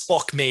Phillips.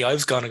 Fuck me. I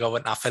was going to go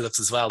with Nat Phillips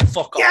as well.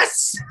 Fuck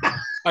yes! off.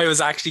 I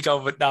was actually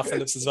going with Nat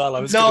Phillips as well.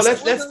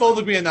 Let's both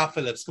agree on Nat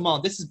Phillips. Come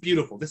on. This is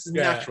beautiful. This is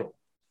natural.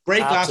 Break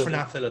glass for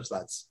Nat Phillips,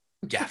 lads.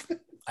 Yeah.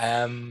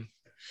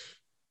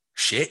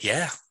 Shit,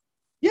 yeah.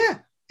 Yeah.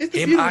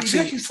 Him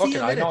actually fuck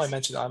it. I know I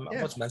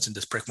must mention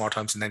this prick more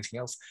times than anything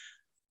else.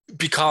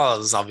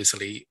 Because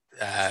obviously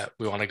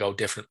we want to go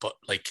different, but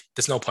like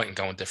there's no point in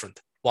going different.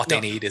 What they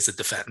need is a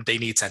defense. They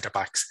need centre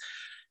backs.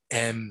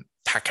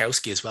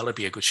 Tarkowski as well would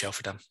be a good show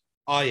for them.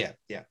 Oh yeah,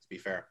 to be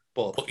fair.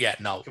 But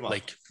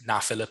like Nat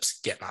Phillips,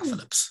 get Nat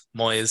Phillips.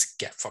 Moyes,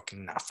 get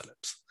fucking Nat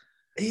Phillips.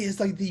 He is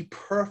like the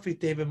perfect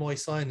David Moyes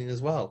signing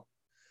as well.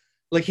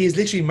 Like he is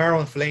literally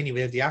Marwan Fellaini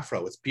with the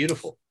afro. It's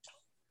beautiful.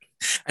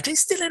 Are they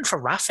still in for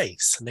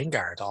Rafe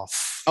Lingard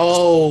off?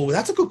 Oh,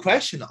 that's a good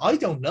question. I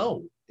don't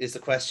know. Is the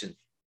question.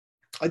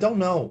 I don't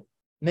know.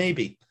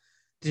 Maybe.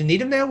 Do you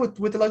need him now with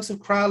the likes of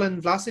Kral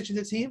and Vlasic in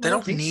the team? They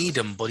don't need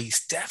him, but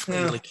he's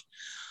definitely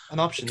an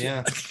option,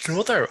 yeah.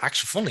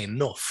 Funnily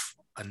enough,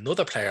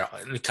 another player,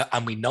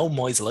 and we know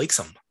Moyes likes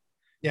him,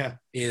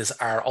 is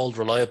our old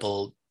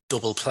reliable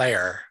double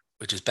player,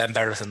 which is Ben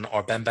Bergerson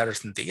or Ben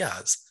Bergerson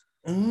Diaz.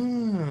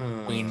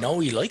 We know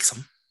he likes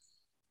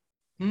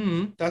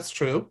him. That's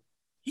true.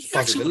 He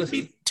actually wouldn't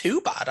be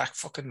too bad at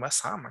fucking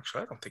West Ham,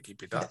 actually. I don't think he'd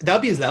be that. That'll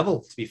be his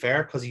level, to be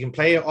fair, because he can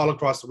play all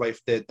across the right,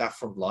 that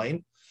front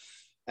line.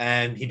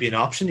 He'd be an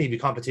option. He'd be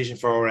competition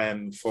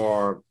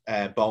for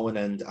Bowen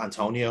and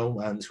Antonio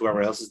and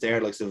whoever else is there,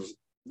 like of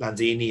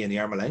Lanzini and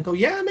Yarmolenko.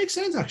 Yeah, it makes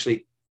sense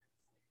actually.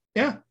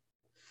 Yeah.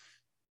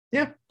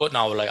 But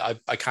no, like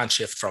I can't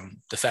shift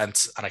from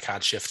defense and I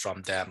can't shift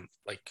from them.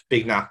 Like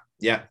big Nat.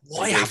 Yeah.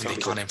 Why haven't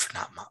they gone in for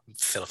Nat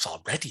Phillips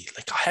already?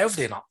 Like how have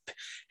they not?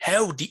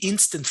 How the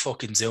instant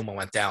fucking Zuma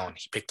went down,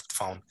 he picked up the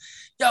phone.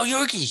 Yo,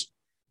 Yorgi.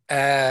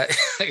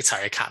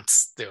 Sorry, I can't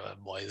do a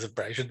Moyes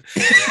impression.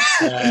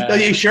 Are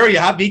you sure? You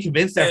have me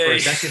convinced there for a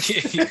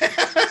second.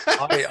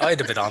 I'd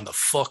have been on the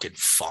fucking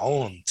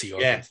phone to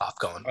your pop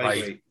going,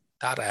 right? Agree.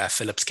 That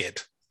Phillips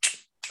kid.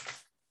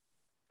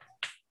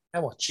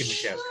 How much? Give me a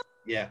shout.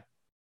 Yeah.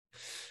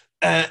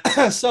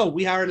 So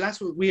we are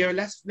left with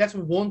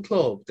one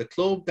club, the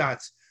club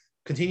that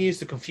continues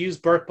to confuse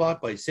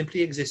Bertbot by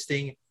simply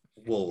existing,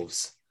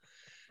 Wolves.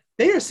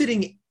 They are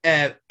sitting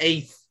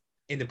eighth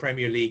in the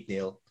Premier League,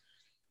 Neil,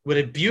 with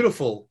a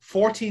beautiful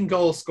 14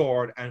 goals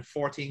scored and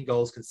 14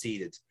 goals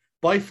conceded.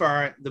 By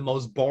far the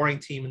most boring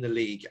team in the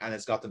league, and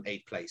it's got them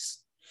eighth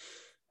place.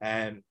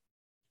 How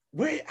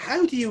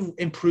do you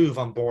improve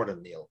on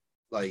boredom, Neil?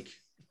 Like,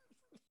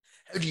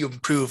 how do you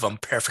improve on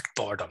perfect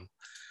boredom?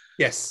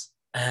 Yes.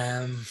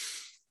 Um,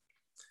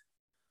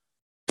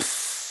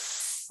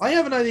 I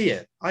have an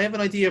idea.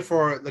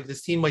 For like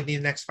this team might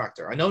need an X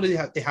factor. I know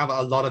they have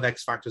a lot of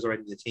X factors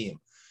already in the team,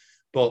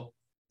 but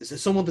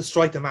is someone to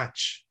strike the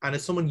match? And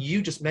it's someone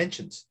you just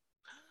mentioned,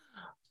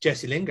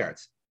 Jesse Lingard.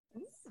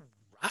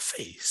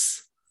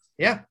 Rafa's.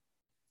 Yeah.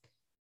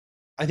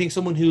 I think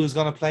someone who is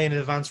going to play in an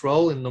advanced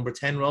role, in number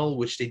 10 role,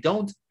 which they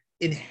don't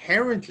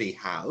inherently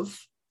have.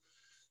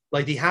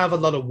 Like, they have a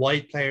lot of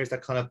wide players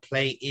that kind of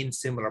play in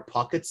similar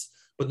pockets,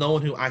 but no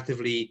one who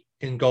actively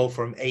can go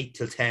from 8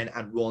 to 10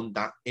 and run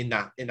that in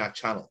that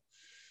channel.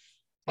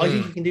 I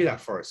think he can do that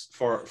for us,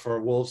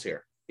 for Wolves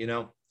here, you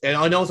know. And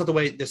I know it's not the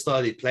way the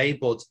style they play,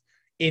 but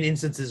in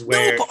instances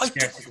where it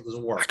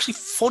doesn't work. Actually,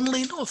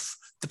 funnily enough,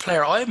 the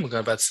player I'm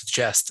going to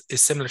suggest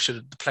is similar to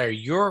the player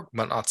you're,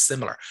 well, not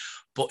similar,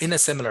 but in a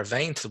similar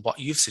vein to what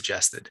you've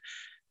suggested,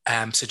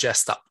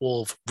 suggests that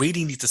Wolves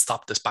really need to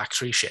stop this back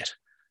three shit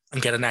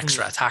and get an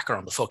extra attacker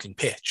on the fucking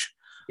pitch.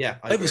 Yeah,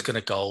 I was going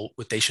to go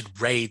with they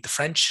should raid the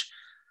French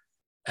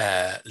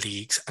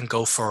leagues and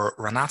go for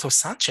Renato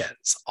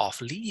Sanchez off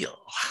Lille.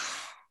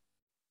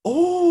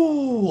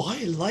 Oh,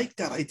 I like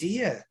that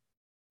idea.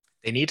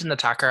 They need an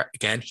attacker.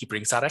 Again, he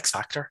brings that X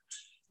factor.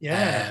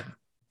 Yeah.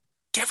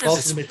 Get rid of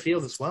this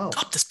midfield as well.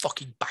 Stop this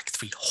fucking back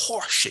three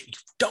horseshit. You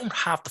don't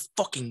have the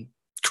fucking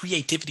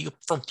creativity up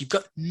front. You've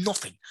got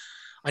nothing.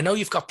 I know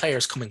you've got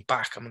players coming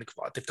back. I mean,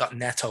 they've got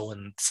Neto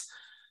and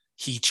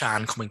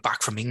He-Chan coming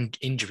back from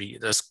injury.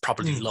 There's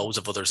probably loads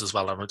of others as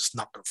well. I'm just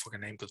not going to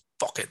fucking name because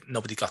fuck it.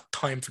 Nobody got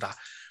time for that.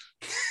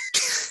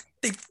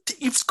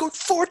 You've scored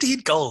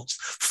 14 goals.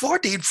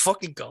 14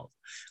 fucking goals.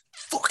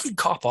 Fucking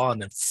cop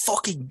on and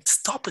fucking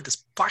stop with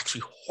this back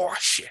three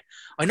horseshit.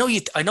 I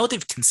know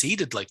they've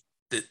conceded like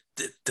the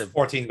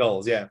 14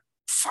 goals, yeah.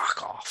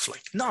 Fuck off.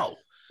 Like, no.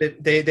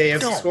 They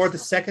have scored the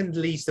second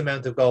least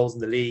amount of goals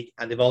in the league,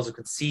 and they've also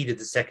conceded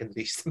the second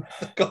least amount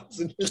of goals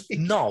in the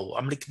league. No,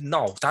 I'm like,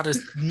 no, that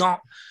is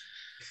not.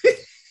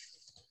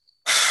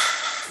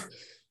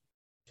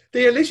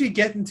 They are literally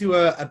getting to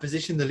a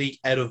position in the league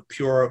out of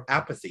pure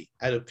apathy,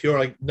 out of pure,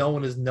 like, no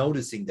one is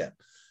noticing them.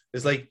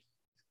 It's like,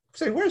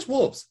 sorry, where's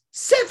Wolves?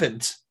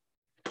 7th.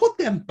 Put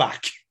them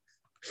back.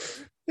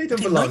 They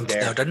don't belong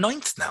there. Now, they're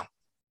 9th now.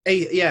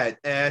 Yeah,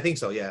 I think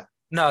so, yeah.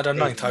 No, they're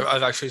 9th.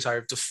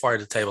 I've just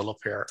fired the table up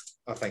here.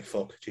 Oh, thank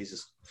fuck,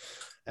 Jesus.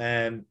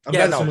 I'm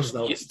glad someone's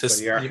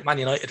noticed. Man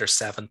United are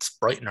 7th,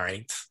 Brighton are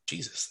 8th.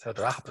 Jesus, how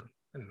did that happen?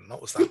 I didn't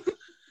notice that.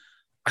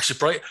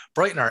 Actually,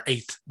 Brighton are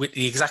 8th with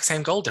the exact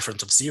same goal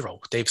difference of 0.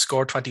 They've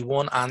scored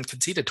 21 and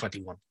conceded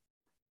 21.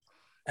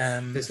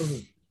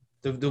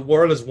 The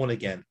world has won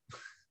again.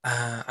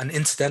 And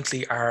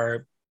incidentally,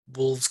 are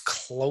Wolves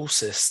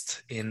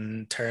closest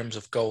in terms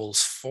of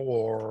goals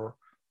for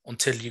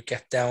until you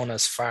get down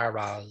as far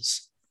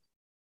as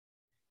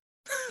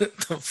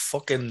the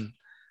fucking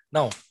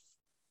Norwich.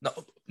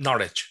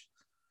 Norwich,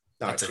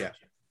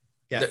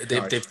 yeah.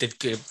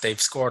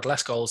 They've scored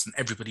less goals than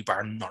everybody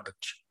bar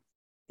Norwich.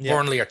 Yeah.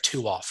 Burnley are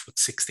 2 off with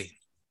 16.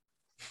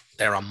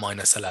 They're on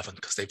minus 11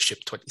 because they've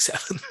shipped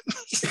 27.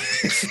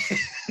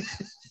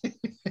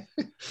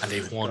 And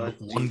they've won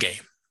one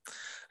game.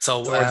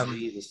 So,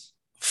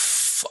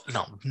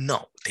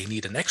 no, they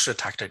need an extra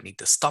attacker. They need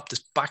to stop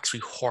this back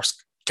three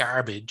horse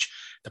garbage.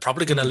 They're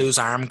probably going to lose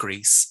arm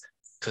grease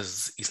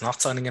because he's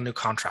not signing a new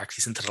contract.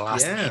 He's into the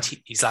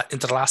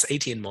last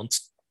 18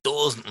 months.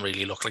 Doesn't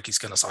really look like he's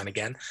going to sign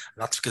again. And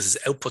that's because his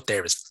output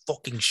there is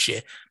fucking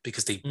shit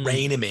because they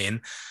rein him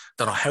in.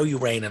 Don't know how you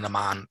rein in a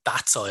man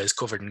that size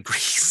covered in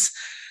grease,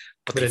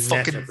 but they've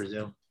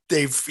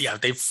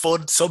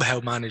somehow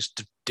managed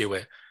to do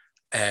it.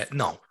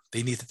 No,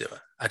 they need to do it.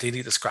 They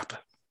need to scrap it.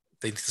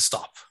 They need to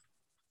stop.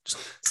 Just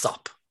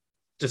stop.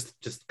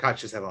 Just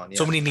catch yourself on. Yeah,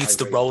 somebody needs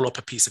to roll up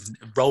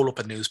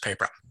a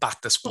newspaper and bat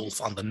this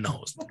wolf on the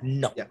nose.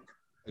 No. Yeah,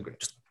 agree.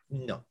 Just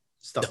no.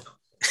 Stop.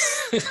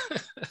 No.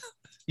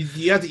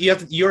 You have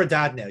to. You're a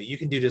dad now. You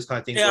can do this kind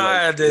of thing.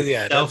 Yeah,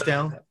 self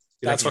down.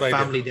 That's what I do.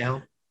 Family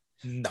down.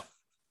 No.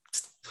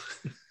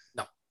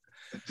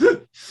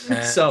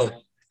 So,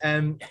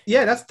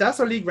 that's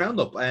our league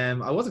roundup.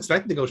 I was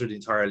expecting to go through the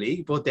entire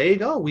league, but there you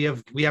go. We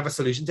have a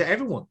solution to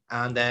everyone,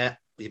 and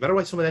you better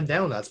write some of them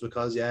down, lads,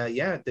 because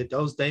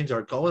those names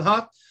are going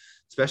hot,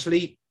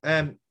 especially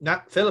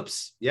Nat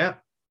Phillips. Yeah,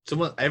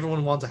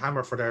 everyone wants a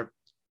hammer for their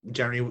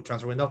January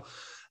transfer window.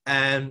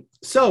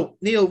 So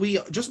Neil, we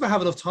just about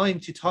have enough time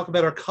to talk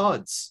about our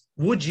CODs.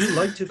 Would you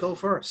like to go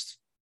first?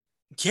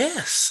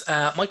 Yes,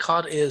 my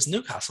COD is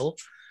Newcastle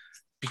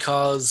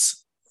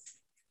because,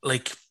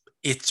 like,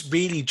 it's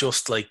really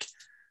just like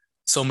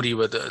somebody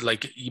with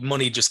like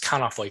money just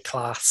cannot buy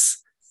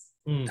class.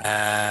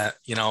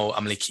 You know,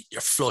 I'm like,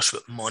 you're flush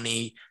with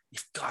money,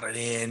 you've got it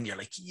in, you're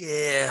like,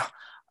 yeah,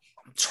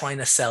 I'm trying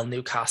to sell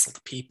Newcastle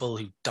to people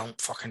who don't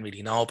fucking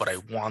really know, but I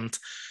want.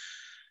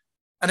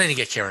 And then you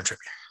get Kieran Trippier.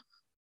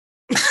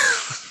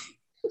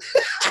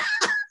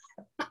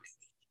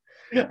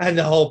 And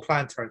the whole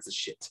plan turns to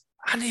shit.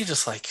 And you're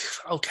just like,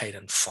 okay,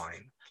 then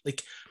fine.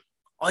 Like,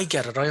 I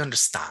get it, I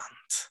understand.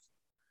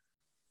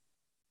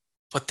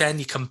 But then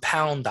you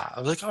compound that. I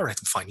was like, all right,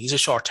 fine. He's a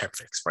short-term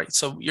fix, right?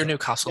 So you're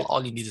Newcastle,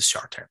 all you need is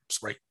short terms,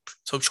 right?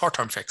 So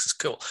short-term fix is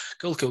cool.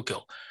 Cool.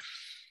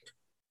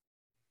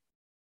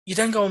 You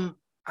then go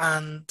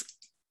and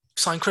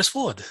sign Chris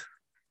Wood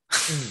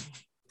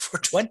for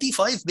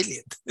 25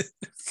 million.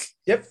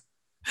 Yep.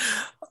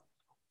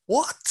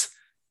 What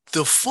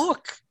the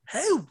fuck?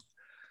 How?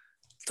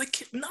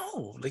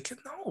 No.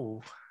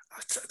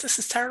 This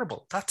is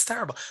terrible. That's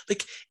terrible.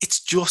 Like,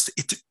 it's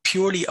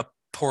purely a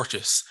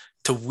purchase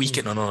to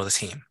weaken another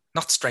team,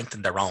 not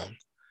strengthen their own.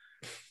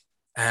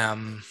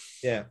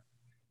 Yeah.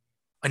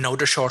 I know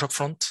they're short up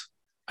front.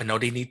 I know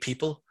they need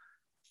people.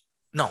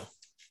 No.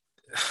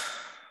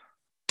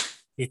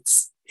 It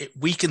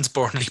weakens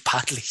Burnley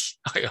badly.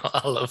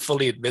 I'll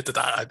fully admit to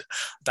that.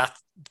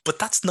 But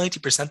that's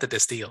 90% of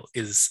this deal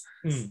is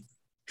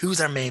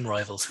who's our main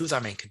rivals, who's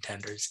our main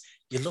contenders.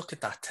 You look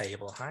at that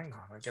table. Hang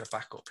on, I'll get it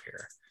back up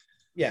here.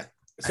 Yeah.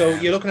 So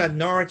you're looking at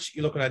Norwich,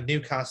 you're looking at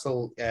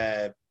Newcastle,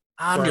 and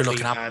Burnley, you're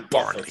looking at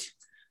Burnley.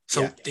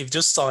 So they've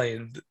just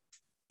signed,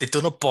 they've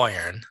done a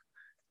Bayern,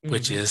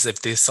 which is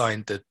if they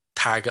signed the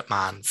target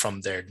man from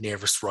their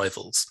nearest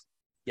rivals.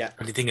 Yeah.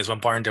 And the thing is, when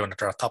Bayern doing it,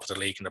 they're at top of the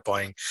league and they're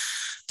buying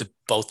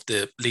both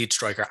the lead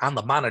striker and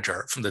the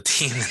manager from the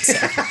team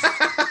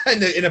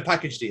in a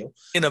package deal.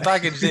 In a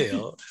package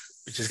deal,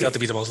 which has got to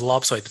be the most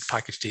lopsided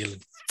package deal in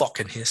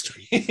fucking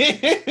history.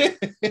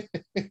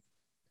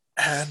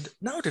 And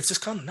no, they've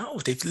just gone. No,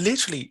 they've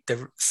literally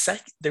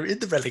they're in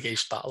the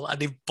relegation battle, and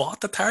they've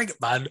bought the target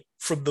man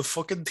from the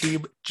fucking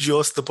team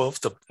just above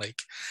them.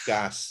 Like,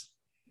 gas.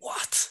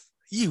 What?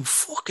 You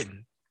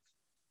fucking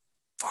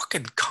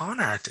con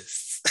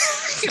artists.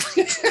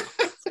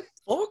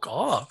 Fuck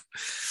off.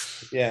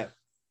 Yeah.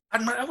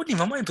 And I wouldn't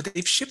even mind, but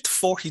they've shipped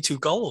 42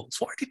 goals.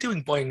 What are they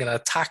doing buying an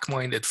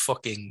attack-minded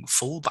fucking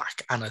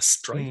fullback and a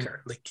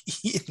striker? Like,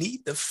 you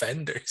need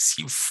defenders,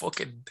 you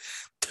fucking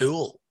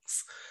tools.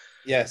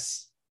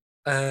 Yes.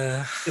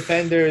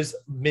 Defenders,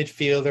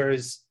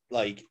 midfielders,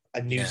 like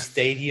a new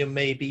stadium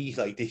maybe.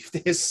 Like,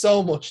 there's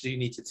so much that you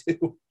need to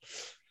do.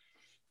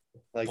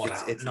 Like,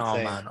 but, it's no,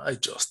 insane. man,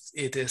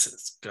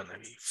 it's gonna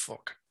be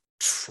fucking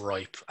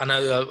tripe. And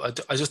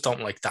I just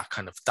don't like that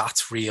kind of,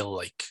 that's real,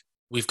 like,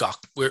 we've got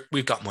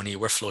money,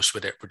 we're flush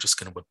with it, we're just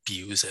going to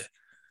abuse it.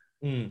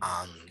 And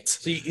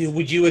so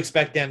would you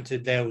expect them to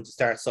now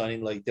start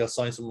signing, like, they'll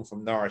sign someone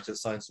from Norwich, they'll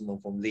sign someone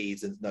from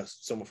Leeds, and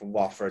someone from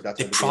Watford?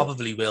 They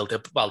probably will. They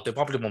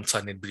probably won't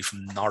sign anybody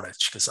from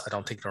Norwich, because I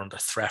don't think they're under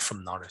threat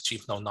from Norwich,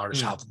 even though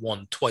Norwich have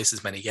won twice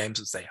as many games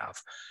as they have.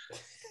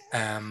 It's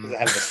a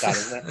hell of a stat,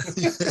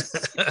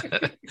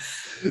 isn't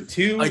it?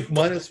 2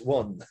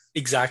 -1.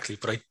 Exactly,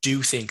 but I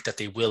do think that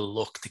they will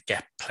look to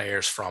get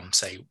players from,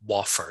 say,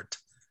 Watford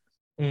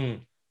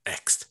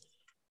next.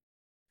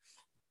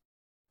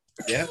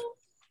 Yeah,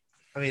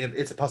 I mean,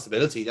 it's a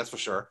possibility, that's for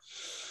sure.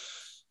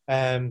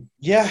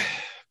 Yeah.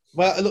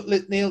 Well,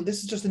 look, Neil,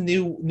 this is just a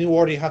new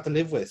order you have to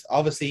live with.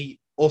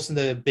 Obviously, us and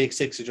the Big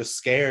Six are just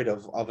scared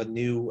of a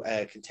new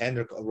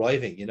contender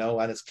arriving, you know,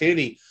 and it's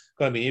clearly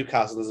going to be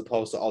Newcastle as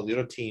opposed to all the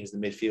other teams in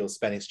the midfield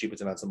spending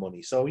stupid amounts of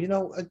money. So, you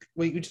know,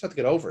 we just have to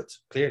get over it,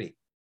 clearly.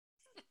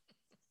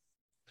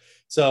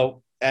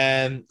 So,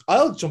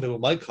 I'll jump in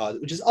with my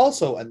card, which is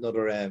also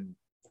another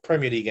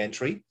Premier League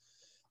entry.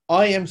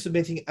 I am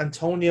submitting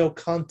Antonio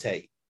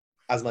Conte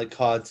as my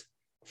card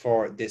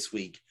for this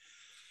week.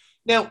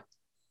 Now,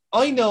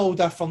 I know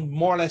that from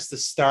more or less the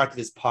start of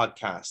this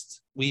podcast,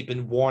 we've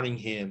been warning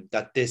him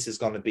that this is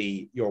going to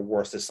be your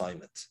worst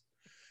assignment.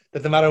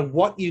 That no matter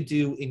what you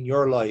do in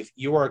your life,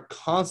 you are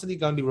constantly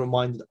going to be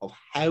reminded of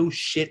how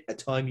shit a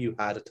time you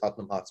had at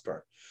Tottenham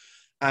Hotspur.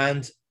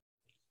 And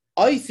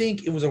I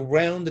think it was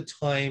around the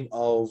time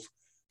of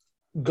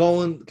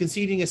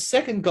conceding a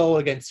second goal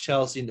against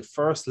Chelsea in the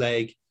first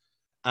leg,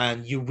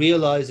 and you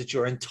realize that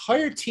your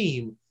entire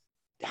team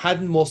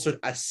hadn't mustered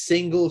a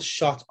single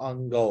shot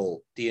on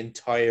goal the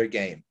entire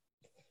game.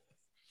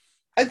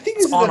 I think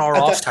it's on or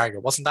off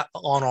target. Wasn't that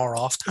on or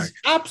off target?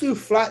 Absolute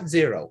flat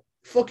zero.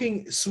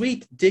 Fucking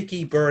sweet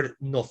dicky bird,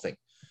 nothing.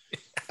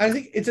 I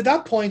think it's at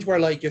that point where,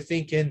 like, you're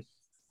thinking,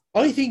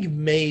 I think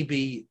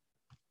maybe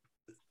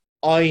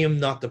I am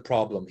not the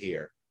problem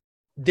here.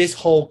 This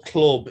whole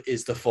club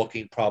is the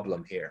fucking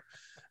problem here.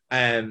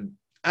 And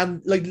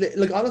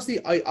like honestly,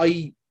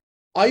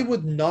 I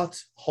would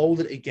not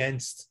hold it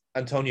against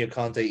Antonio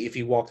Conte if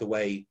he walked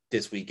away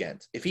this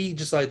weekend. If he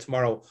decided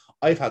tomorrow,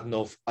 I've had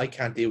enough, I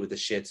can't deal with this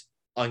shit,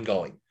 I'm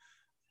going.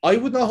 I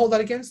would not hold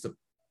that against him,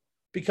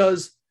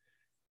 because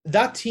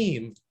that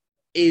team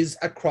is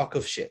a crock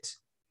of shit.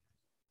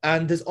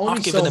 And there's only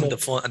Not giving so him much. the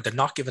fun, and they're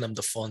not giving him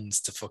the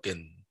funds to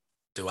fucking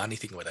do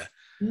anything with it.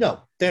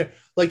 No, they're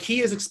like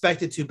he is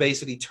expected to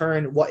basically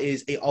turn what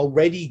is a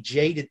already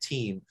jaded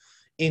team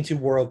into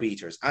world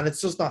beaters, and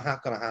it's just not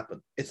going to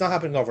happen. It's not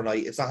happening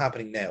overnight. It's not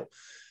happening now.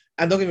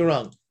 And don't get me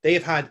wrong, they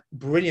have had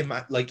brilliant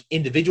like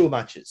individual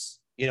matches,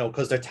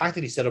 because they're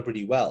tactically set up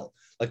really well.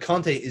 Like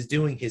Conte is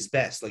doing his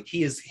best. Like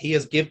he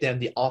has given them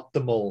the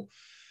optimal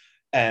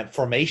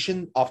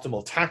formation,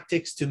 optimal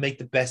tactics to make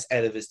the best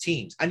out of his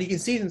teams, and you can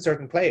see it in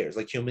certain players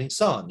like Heung-min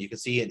Son. You can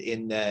see it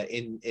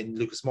in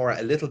Lucas Moura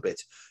a little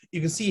bit. You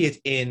can see it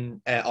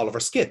in Oliver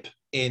Skipp,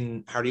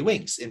 in Harry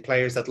Winks, in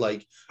players that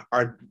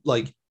are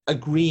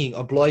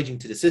obliging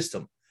to the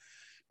system.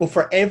 But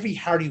for every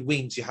Harry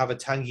Winks, you have a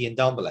Tanguy and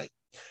Ndombele,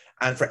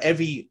 and for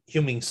every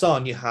Heung-min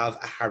Son, you have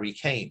a Harry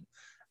Kane,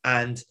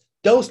 and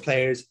those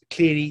players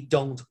clearly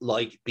don't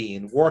like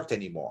being worked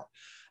anymore.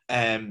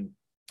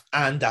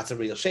 And that's a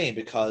real shame,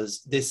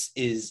 because this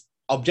is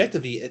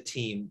objectively a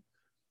team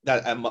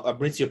that a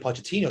Mauricio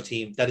Pochettino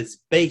team that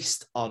is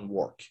based on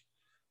work.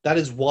 That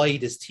is why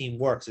this team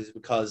works, is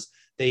because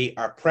they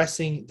are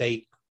pressing,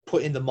 they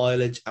put in the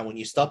mileage, and when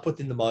you stop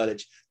putting in the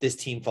mileage, this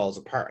team falls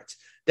apart.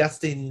 That's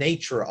the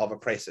nature of a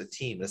pressing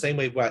team. The same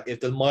way where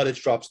if the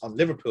mileage drops on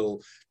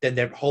Liverpool, then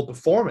their whole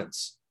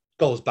performance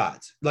goes bad.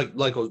 Like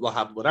what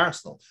happened with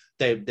Arsenal.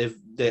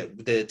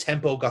 The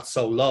tempo got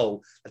so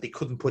low that they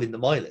couldn't put in the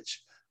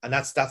mileage. And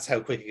that's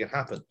how quick it can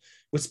happen.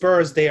 With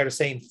Spurs, they are the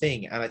same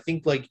thing. And I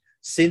think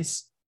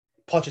since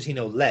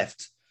Pochettino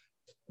left,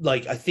 I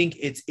think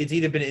it's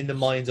either been in the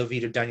minds of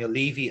either Daniel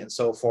Levy and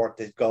so forth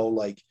to go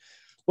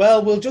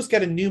well, we'll just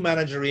get a new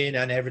manager in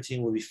and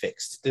everything will be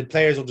fixed. The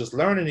players will just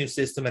learn a new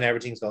system and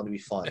everything's going to be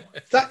fine.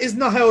 That is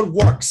not how it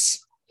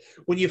works.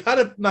 When you've had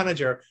a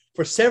manager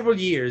for several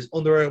years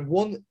under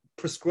one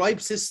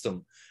prescribed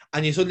system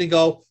and you suddenly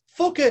go,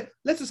 fuck it,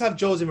 let's just have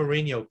Jose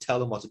Mourinho tell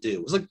them what to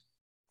do. It's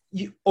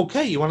you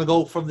want to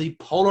go from the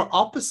polar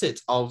opposite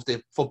of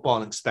the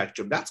footballing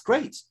spectrum. That's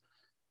great.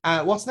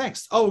 What's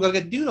next? Oh, we're going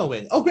to get Nuno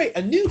in. Oh, great.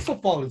 A new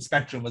footballing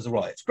spectrum has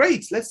arrived.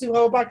 Great. Let's see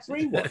how a back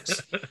three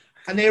works.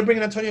 And they're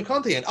bringing Antonio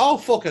Conte in. Oh,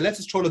 fuck it. Let's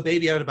just throw the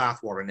baby out of the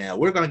bathwater now.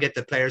 We're going to get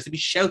the players to be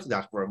shouted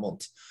at for a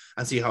month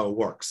and see how it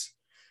works.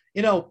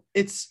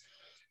 It's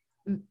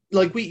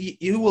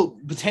you will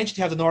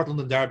potentially have the North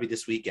London Derby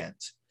this weekend.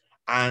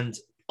 And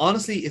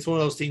honestly, it's one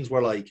of those things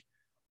where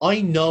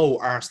I know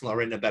Arsenal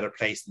are in a better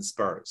place than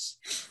Spurs.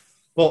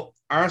 But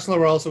Arsenal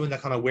are also in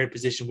that kind of weird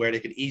position where they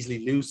could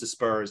easily lose to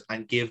Spurs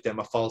and give them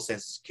a false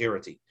sense of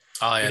security.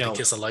 Oh, yeah, the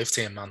kiss of life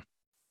team, man.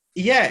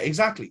 Yeah,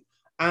 exactly.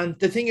 And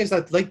the thing is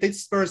that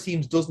this Spurs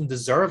team doesn't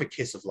deserve a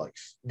kiss of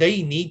life.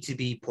 They need to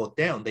be put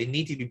down. They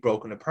need to be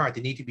broken apart.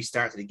 They need to be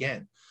started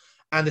again.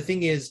 And the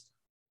thing is,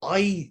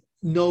 I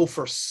know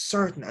for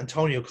certain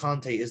Antonio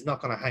Conte is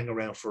not going to hang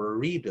around for a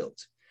rebuild.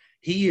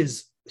 He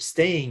is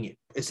staying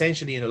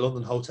essentially in a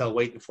London hotel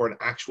waiting for an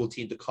actual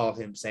team to call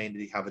him saying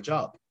that he have a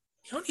job.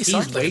 He only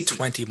signed a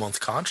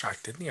 20-month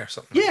contract, didn't he, or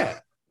something? Yeah.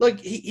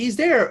 He's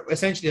there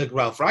essentially like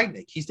Ralph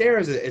Ragnick. He's there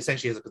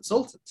essentially as a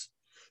consultant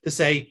to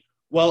say,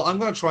 well, I'm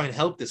going to try and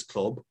help this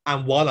club.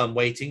 And while I'm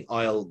waiting,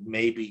 I'll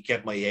maybe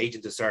get my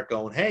agent to start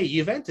going, hey,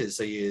 Juventus,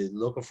 are you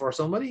looking for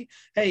somebody?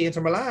 Hey,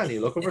 Inter Milan, are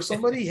you looking for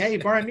somebody? Hey,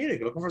 Bayern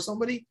Munich, looking for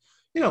somebody?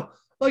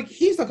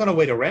 He's not going to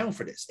wait around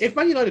for this. If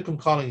Man United come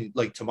calling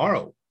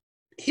tomorrow,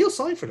 he'll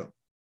sign for them.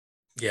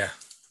 Yeah.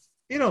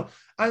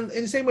 And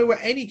in the same way where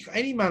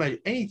any manager,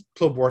 any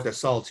club worth their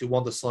salt who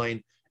want to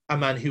sign a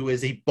man who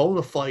is a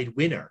bona fide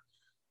winner,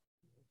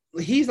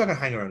 he's not going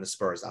to hang around the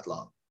Spurs that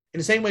long. In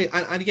the same way,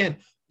 and again,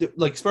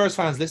 Spurs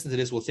fans listening to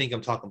this will think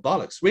I'm talking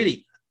bollocks.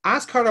 Really,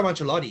 ask Carlo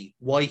Ancelotti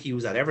why he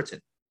was at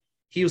Everton.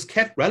 He was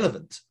kept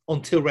relevant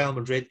until Real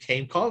Madrid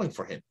came calling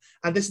for him.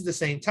 And this is the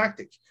same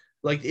tactic.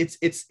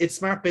 It's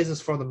smart business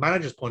from the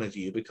manager's point of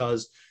view,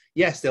 because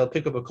yes, they'll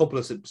pick up a couple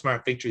of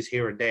smart victories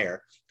here and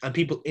there, and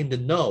people in the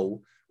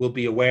know will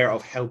be aware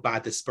of how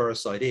bad the Spurs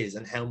side is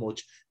and how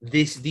much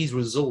these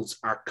results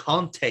are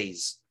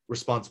Conte's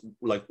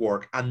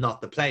work and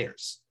not the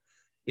players.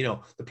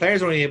 The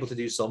players are only able to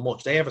do so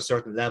much. They have a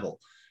certain level,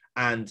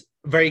 and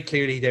very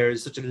clearly there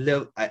is such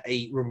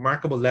a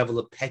remarkable level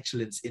of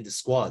petulance in the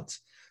squad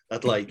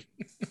that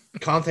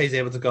Conte is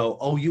able to go,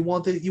 oh, you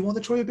want to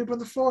throw your bib on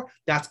the floor?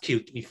 That's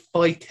cute. Give me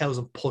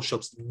 5,000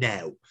 push-ups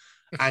now.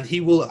 And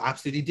he will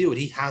absolutely do it.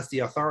 He has the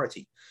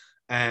authority.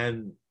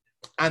 And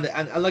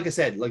like I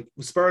said,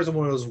 Spurs are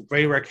one of those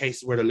very rare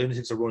cases where the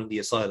lunatics are running the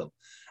asylum,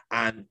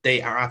 and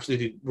they are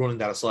absolutely running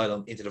that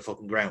asylum into the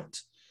fucking ground.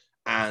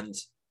 And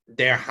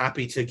they're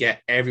happy to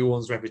get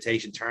everyone's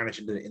reputation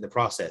tarnished in the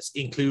process,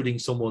 including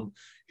someone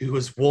who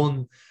has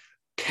won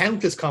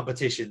countless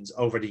competitions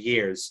over the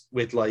years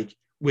with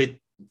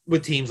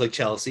teams like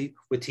Chelsea,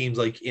 with teams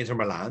like Inter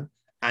Milan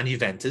and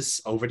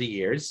Juventus over the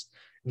years.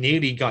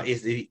 Nearly got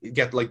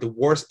the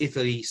worst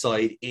Italy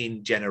side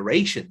in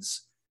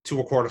generations to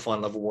a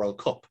quarterfinal of a World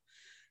Cup.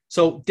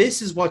 So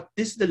this is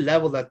the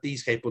level that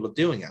these capable of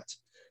doing at.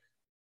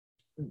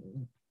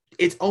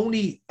 It's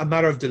only a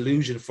matter of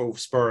delusion for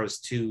Spurs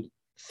to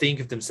think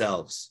of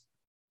themselves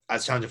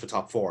as challenging for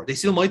top four. They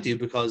still might do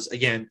because,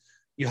 again,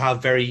 you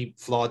have very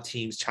flawed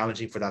teams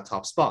challenging for that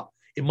top spot.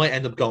 It might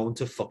end up going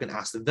to fucking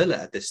Aston Villa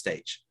at this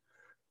stage,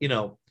 you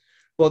know.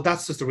 Well,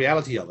 that's just the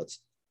reality of it.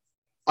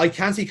 I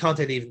can't see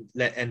Conte even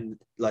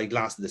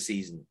last in the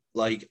season.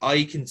 Like,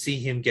 I can see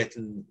him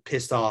getting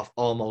pissed off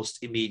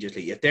almost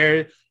immediately. If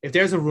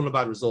there's a run of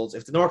bad results,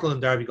 if the North London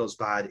Derby goes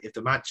bad, if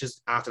the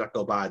matches after that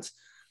go bad,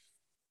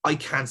 I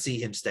can't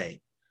see him staying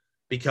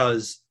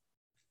because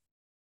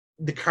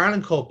the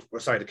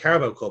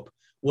Carabao Cup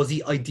was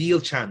the ideal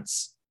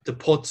chance to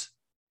put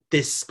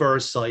this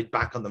Spurs side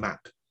back on the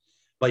map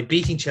by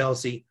beating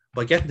Chelsea,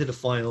 by getting to the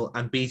final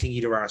and beating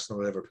either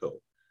Arsenal or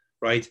Liverpool,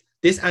 right?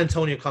 This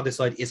Antonio Conte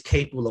side is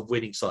capable of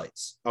winning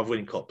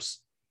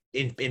cups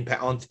in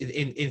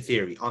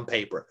theory, on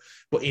paper.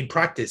 But in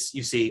practice,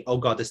 you see, oh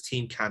God, this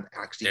team can't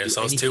actually There's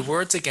do those anything. 2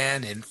 words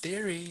again, in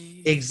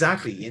theory.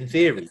 Exactly, in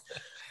theory.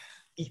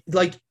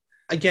 Like,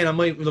 again, I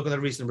might be looking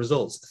at recent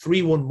results.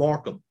 3-1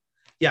 Morecambe.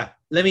 Yeah,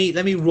 let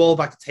me roll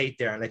back the tape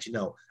there and let you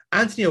know.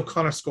 Anthony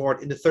O'Connor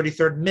scored in the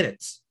 33rd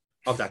minute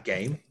of that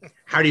game.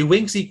 Harry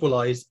Winks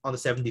equalised on the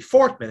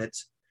 74th minute.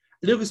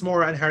 Lucas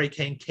Moura and Harry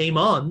Kane came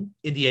on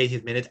in the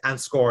 80th minute and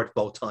scored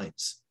both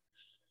times.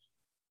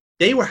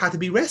 They had to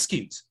be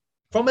rescued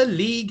from a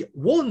League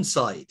One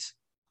side.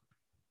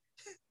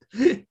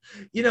 You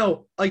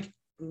know, like,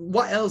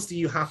 what else do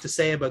you have to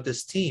say about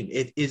this team?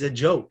 It is a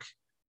joke,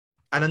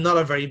 and not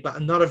a very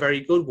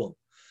good one.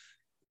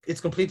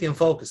 It's completely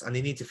unfocused, and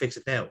they need to fix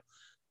it now.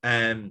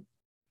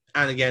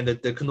 And again,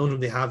 the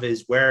conundrum they have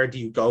is, where do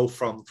you go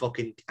from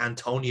fucking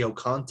Antonio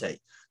Conte,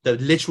 the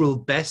literal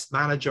best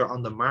manager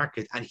on the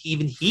market, and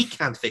even he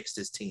can't fix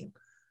this team?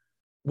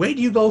 Where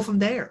do you go from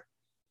there?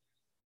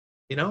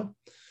 You know?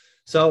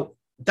 So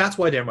that's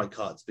why they're my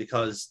cods,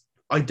 because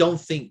I don't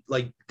think,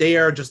 like, they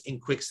are just in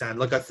quicksand.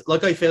 Like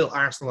I feel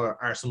Arsenal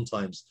are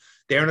sometimes.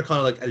 They're in a kind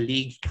of like a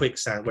league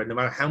quicksand where no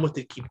matter how much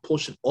they keep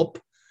pushing up,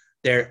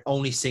 they're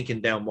only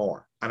sinking down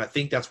more. And I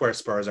think that's where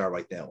Spurs are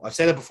right now. I've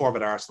said it before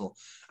about Arsenal,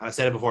 and I've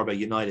said it before about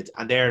United,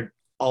 and they're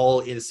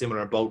all in a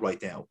similar boat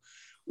right now.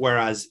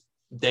 Whereas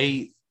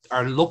they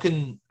are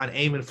looking and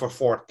aiming for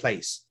 4th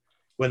place,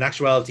 when in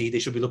actuality they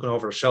should be looking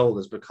over their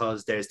shoulders,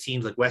 because there's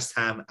teams like West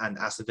Ham and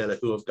Aston Villa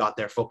who have got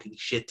their fucking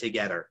shit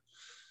together,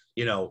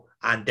 you know,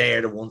 and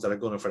they're the ones that are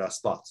going for that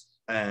spot.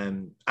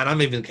 And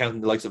I'm even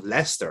counting the likes of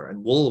Leicester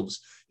and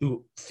Wolves,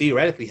 who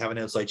theoretically have an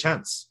outside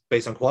chance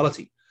based on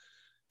quality,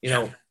 you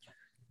know.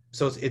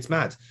 So it's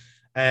mad.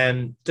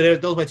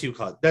 Those are my 2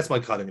 COD. That's my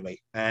COD anyway.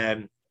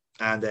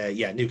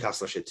 Yeah,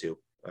 Newcastle shit too.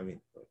 I mean,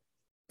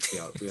 we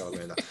all agree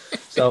on that.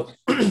 So,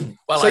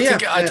 well,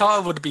 I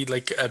thought it would be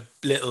like a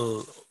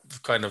little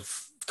kind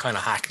of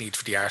hackneyed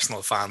for the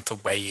Arsenal fan to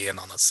weigh in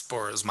on a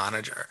Spurs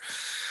manager.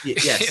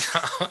 Yes.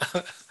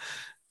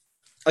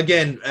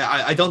 Again,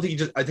 I don't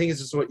think I think it's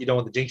just what you don't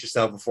want to jinx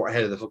yourself before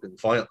ahead of the fucking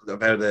final,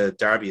 about the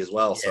derby as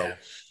well. Yeah. So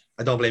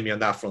I don't blame you on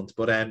that front.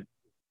 But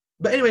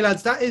anyway,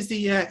 lads, that is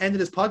the end of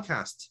this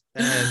podcast.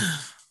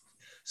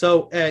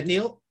 So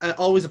Neil,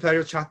 always a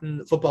pleasure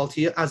chatting football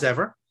to you as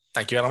ever.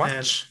 Thank you very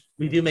much.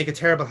 We do make a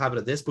terrible habit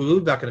of this, but we'll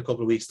be back in a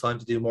couple of weeks' time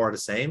to do more of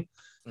the same.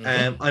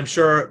 I'm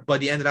sure by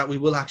the end of that, we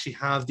will actually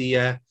have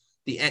nearing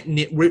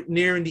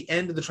the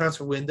end of the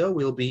transfer window.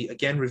 We'll be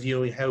again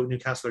reviewing how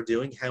Newcastle are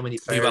doing, how many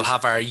players. We will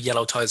have our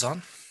yellow ties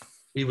on.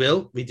 We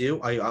will. We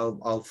do.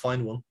 I'll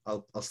find one.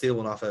 I'll steal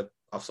one off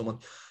someone.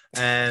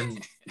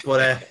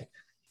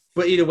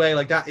 But either way,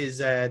 like,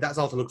 that's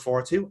all to look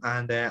forward to,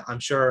 and I'm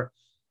sure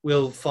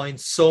we'll find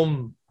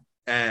some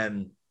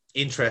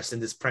interest in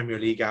this Premier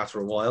League after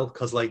a while,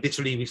 because, like,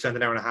 literally we spent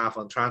an hour and a half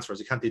on transfers.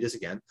 We can't do this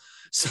again.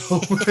 So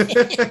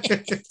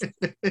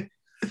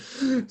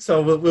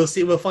so we'll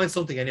see. We'll find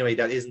something anyway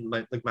that isn't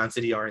like Man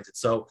City oriented.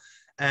 So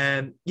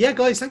yeah,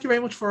 guys, thank you very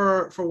much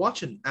for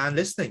watching and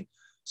listening.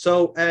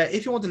 So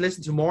if you want to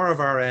listen to more of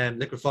our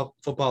Liquid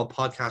Football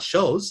podcast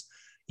shows,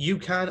 you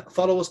can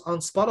follow us on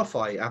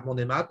Spotify at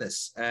Monday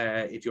Madness.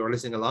 If you're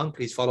listening along,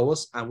 please follow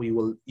us, and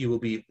you will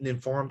be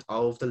informed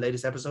of the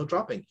latest episode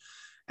dropping.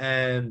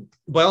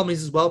 By all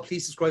means as well,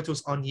 please subscribe to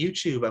us on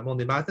YouTube at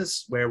Monday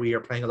Madness, where we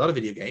are playing a lot of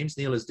video games.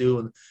 Neil is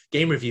doing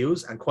game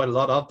reviews, and quite a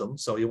lot of them,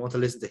 so you want to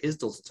listen to his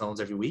dulcet tones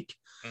every week.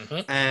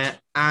 And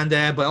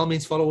by all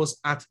means, follow us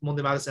at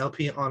Monday Madness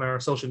LP on our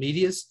social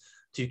medias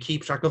to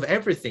keep track of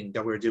everything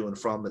that we're doing,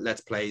 from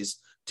Let's Plays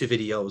to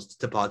videos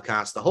to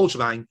podcasts, the whole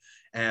shebang.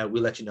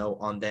 We'll let you know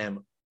on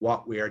them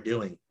what we are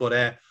doing.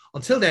 But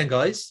until then,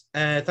 guys,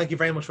 thank you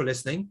very much for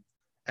listening.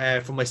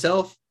 From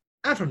myself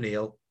and from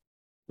Neil,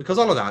 because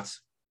all of that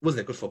was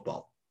Liquid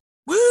Football.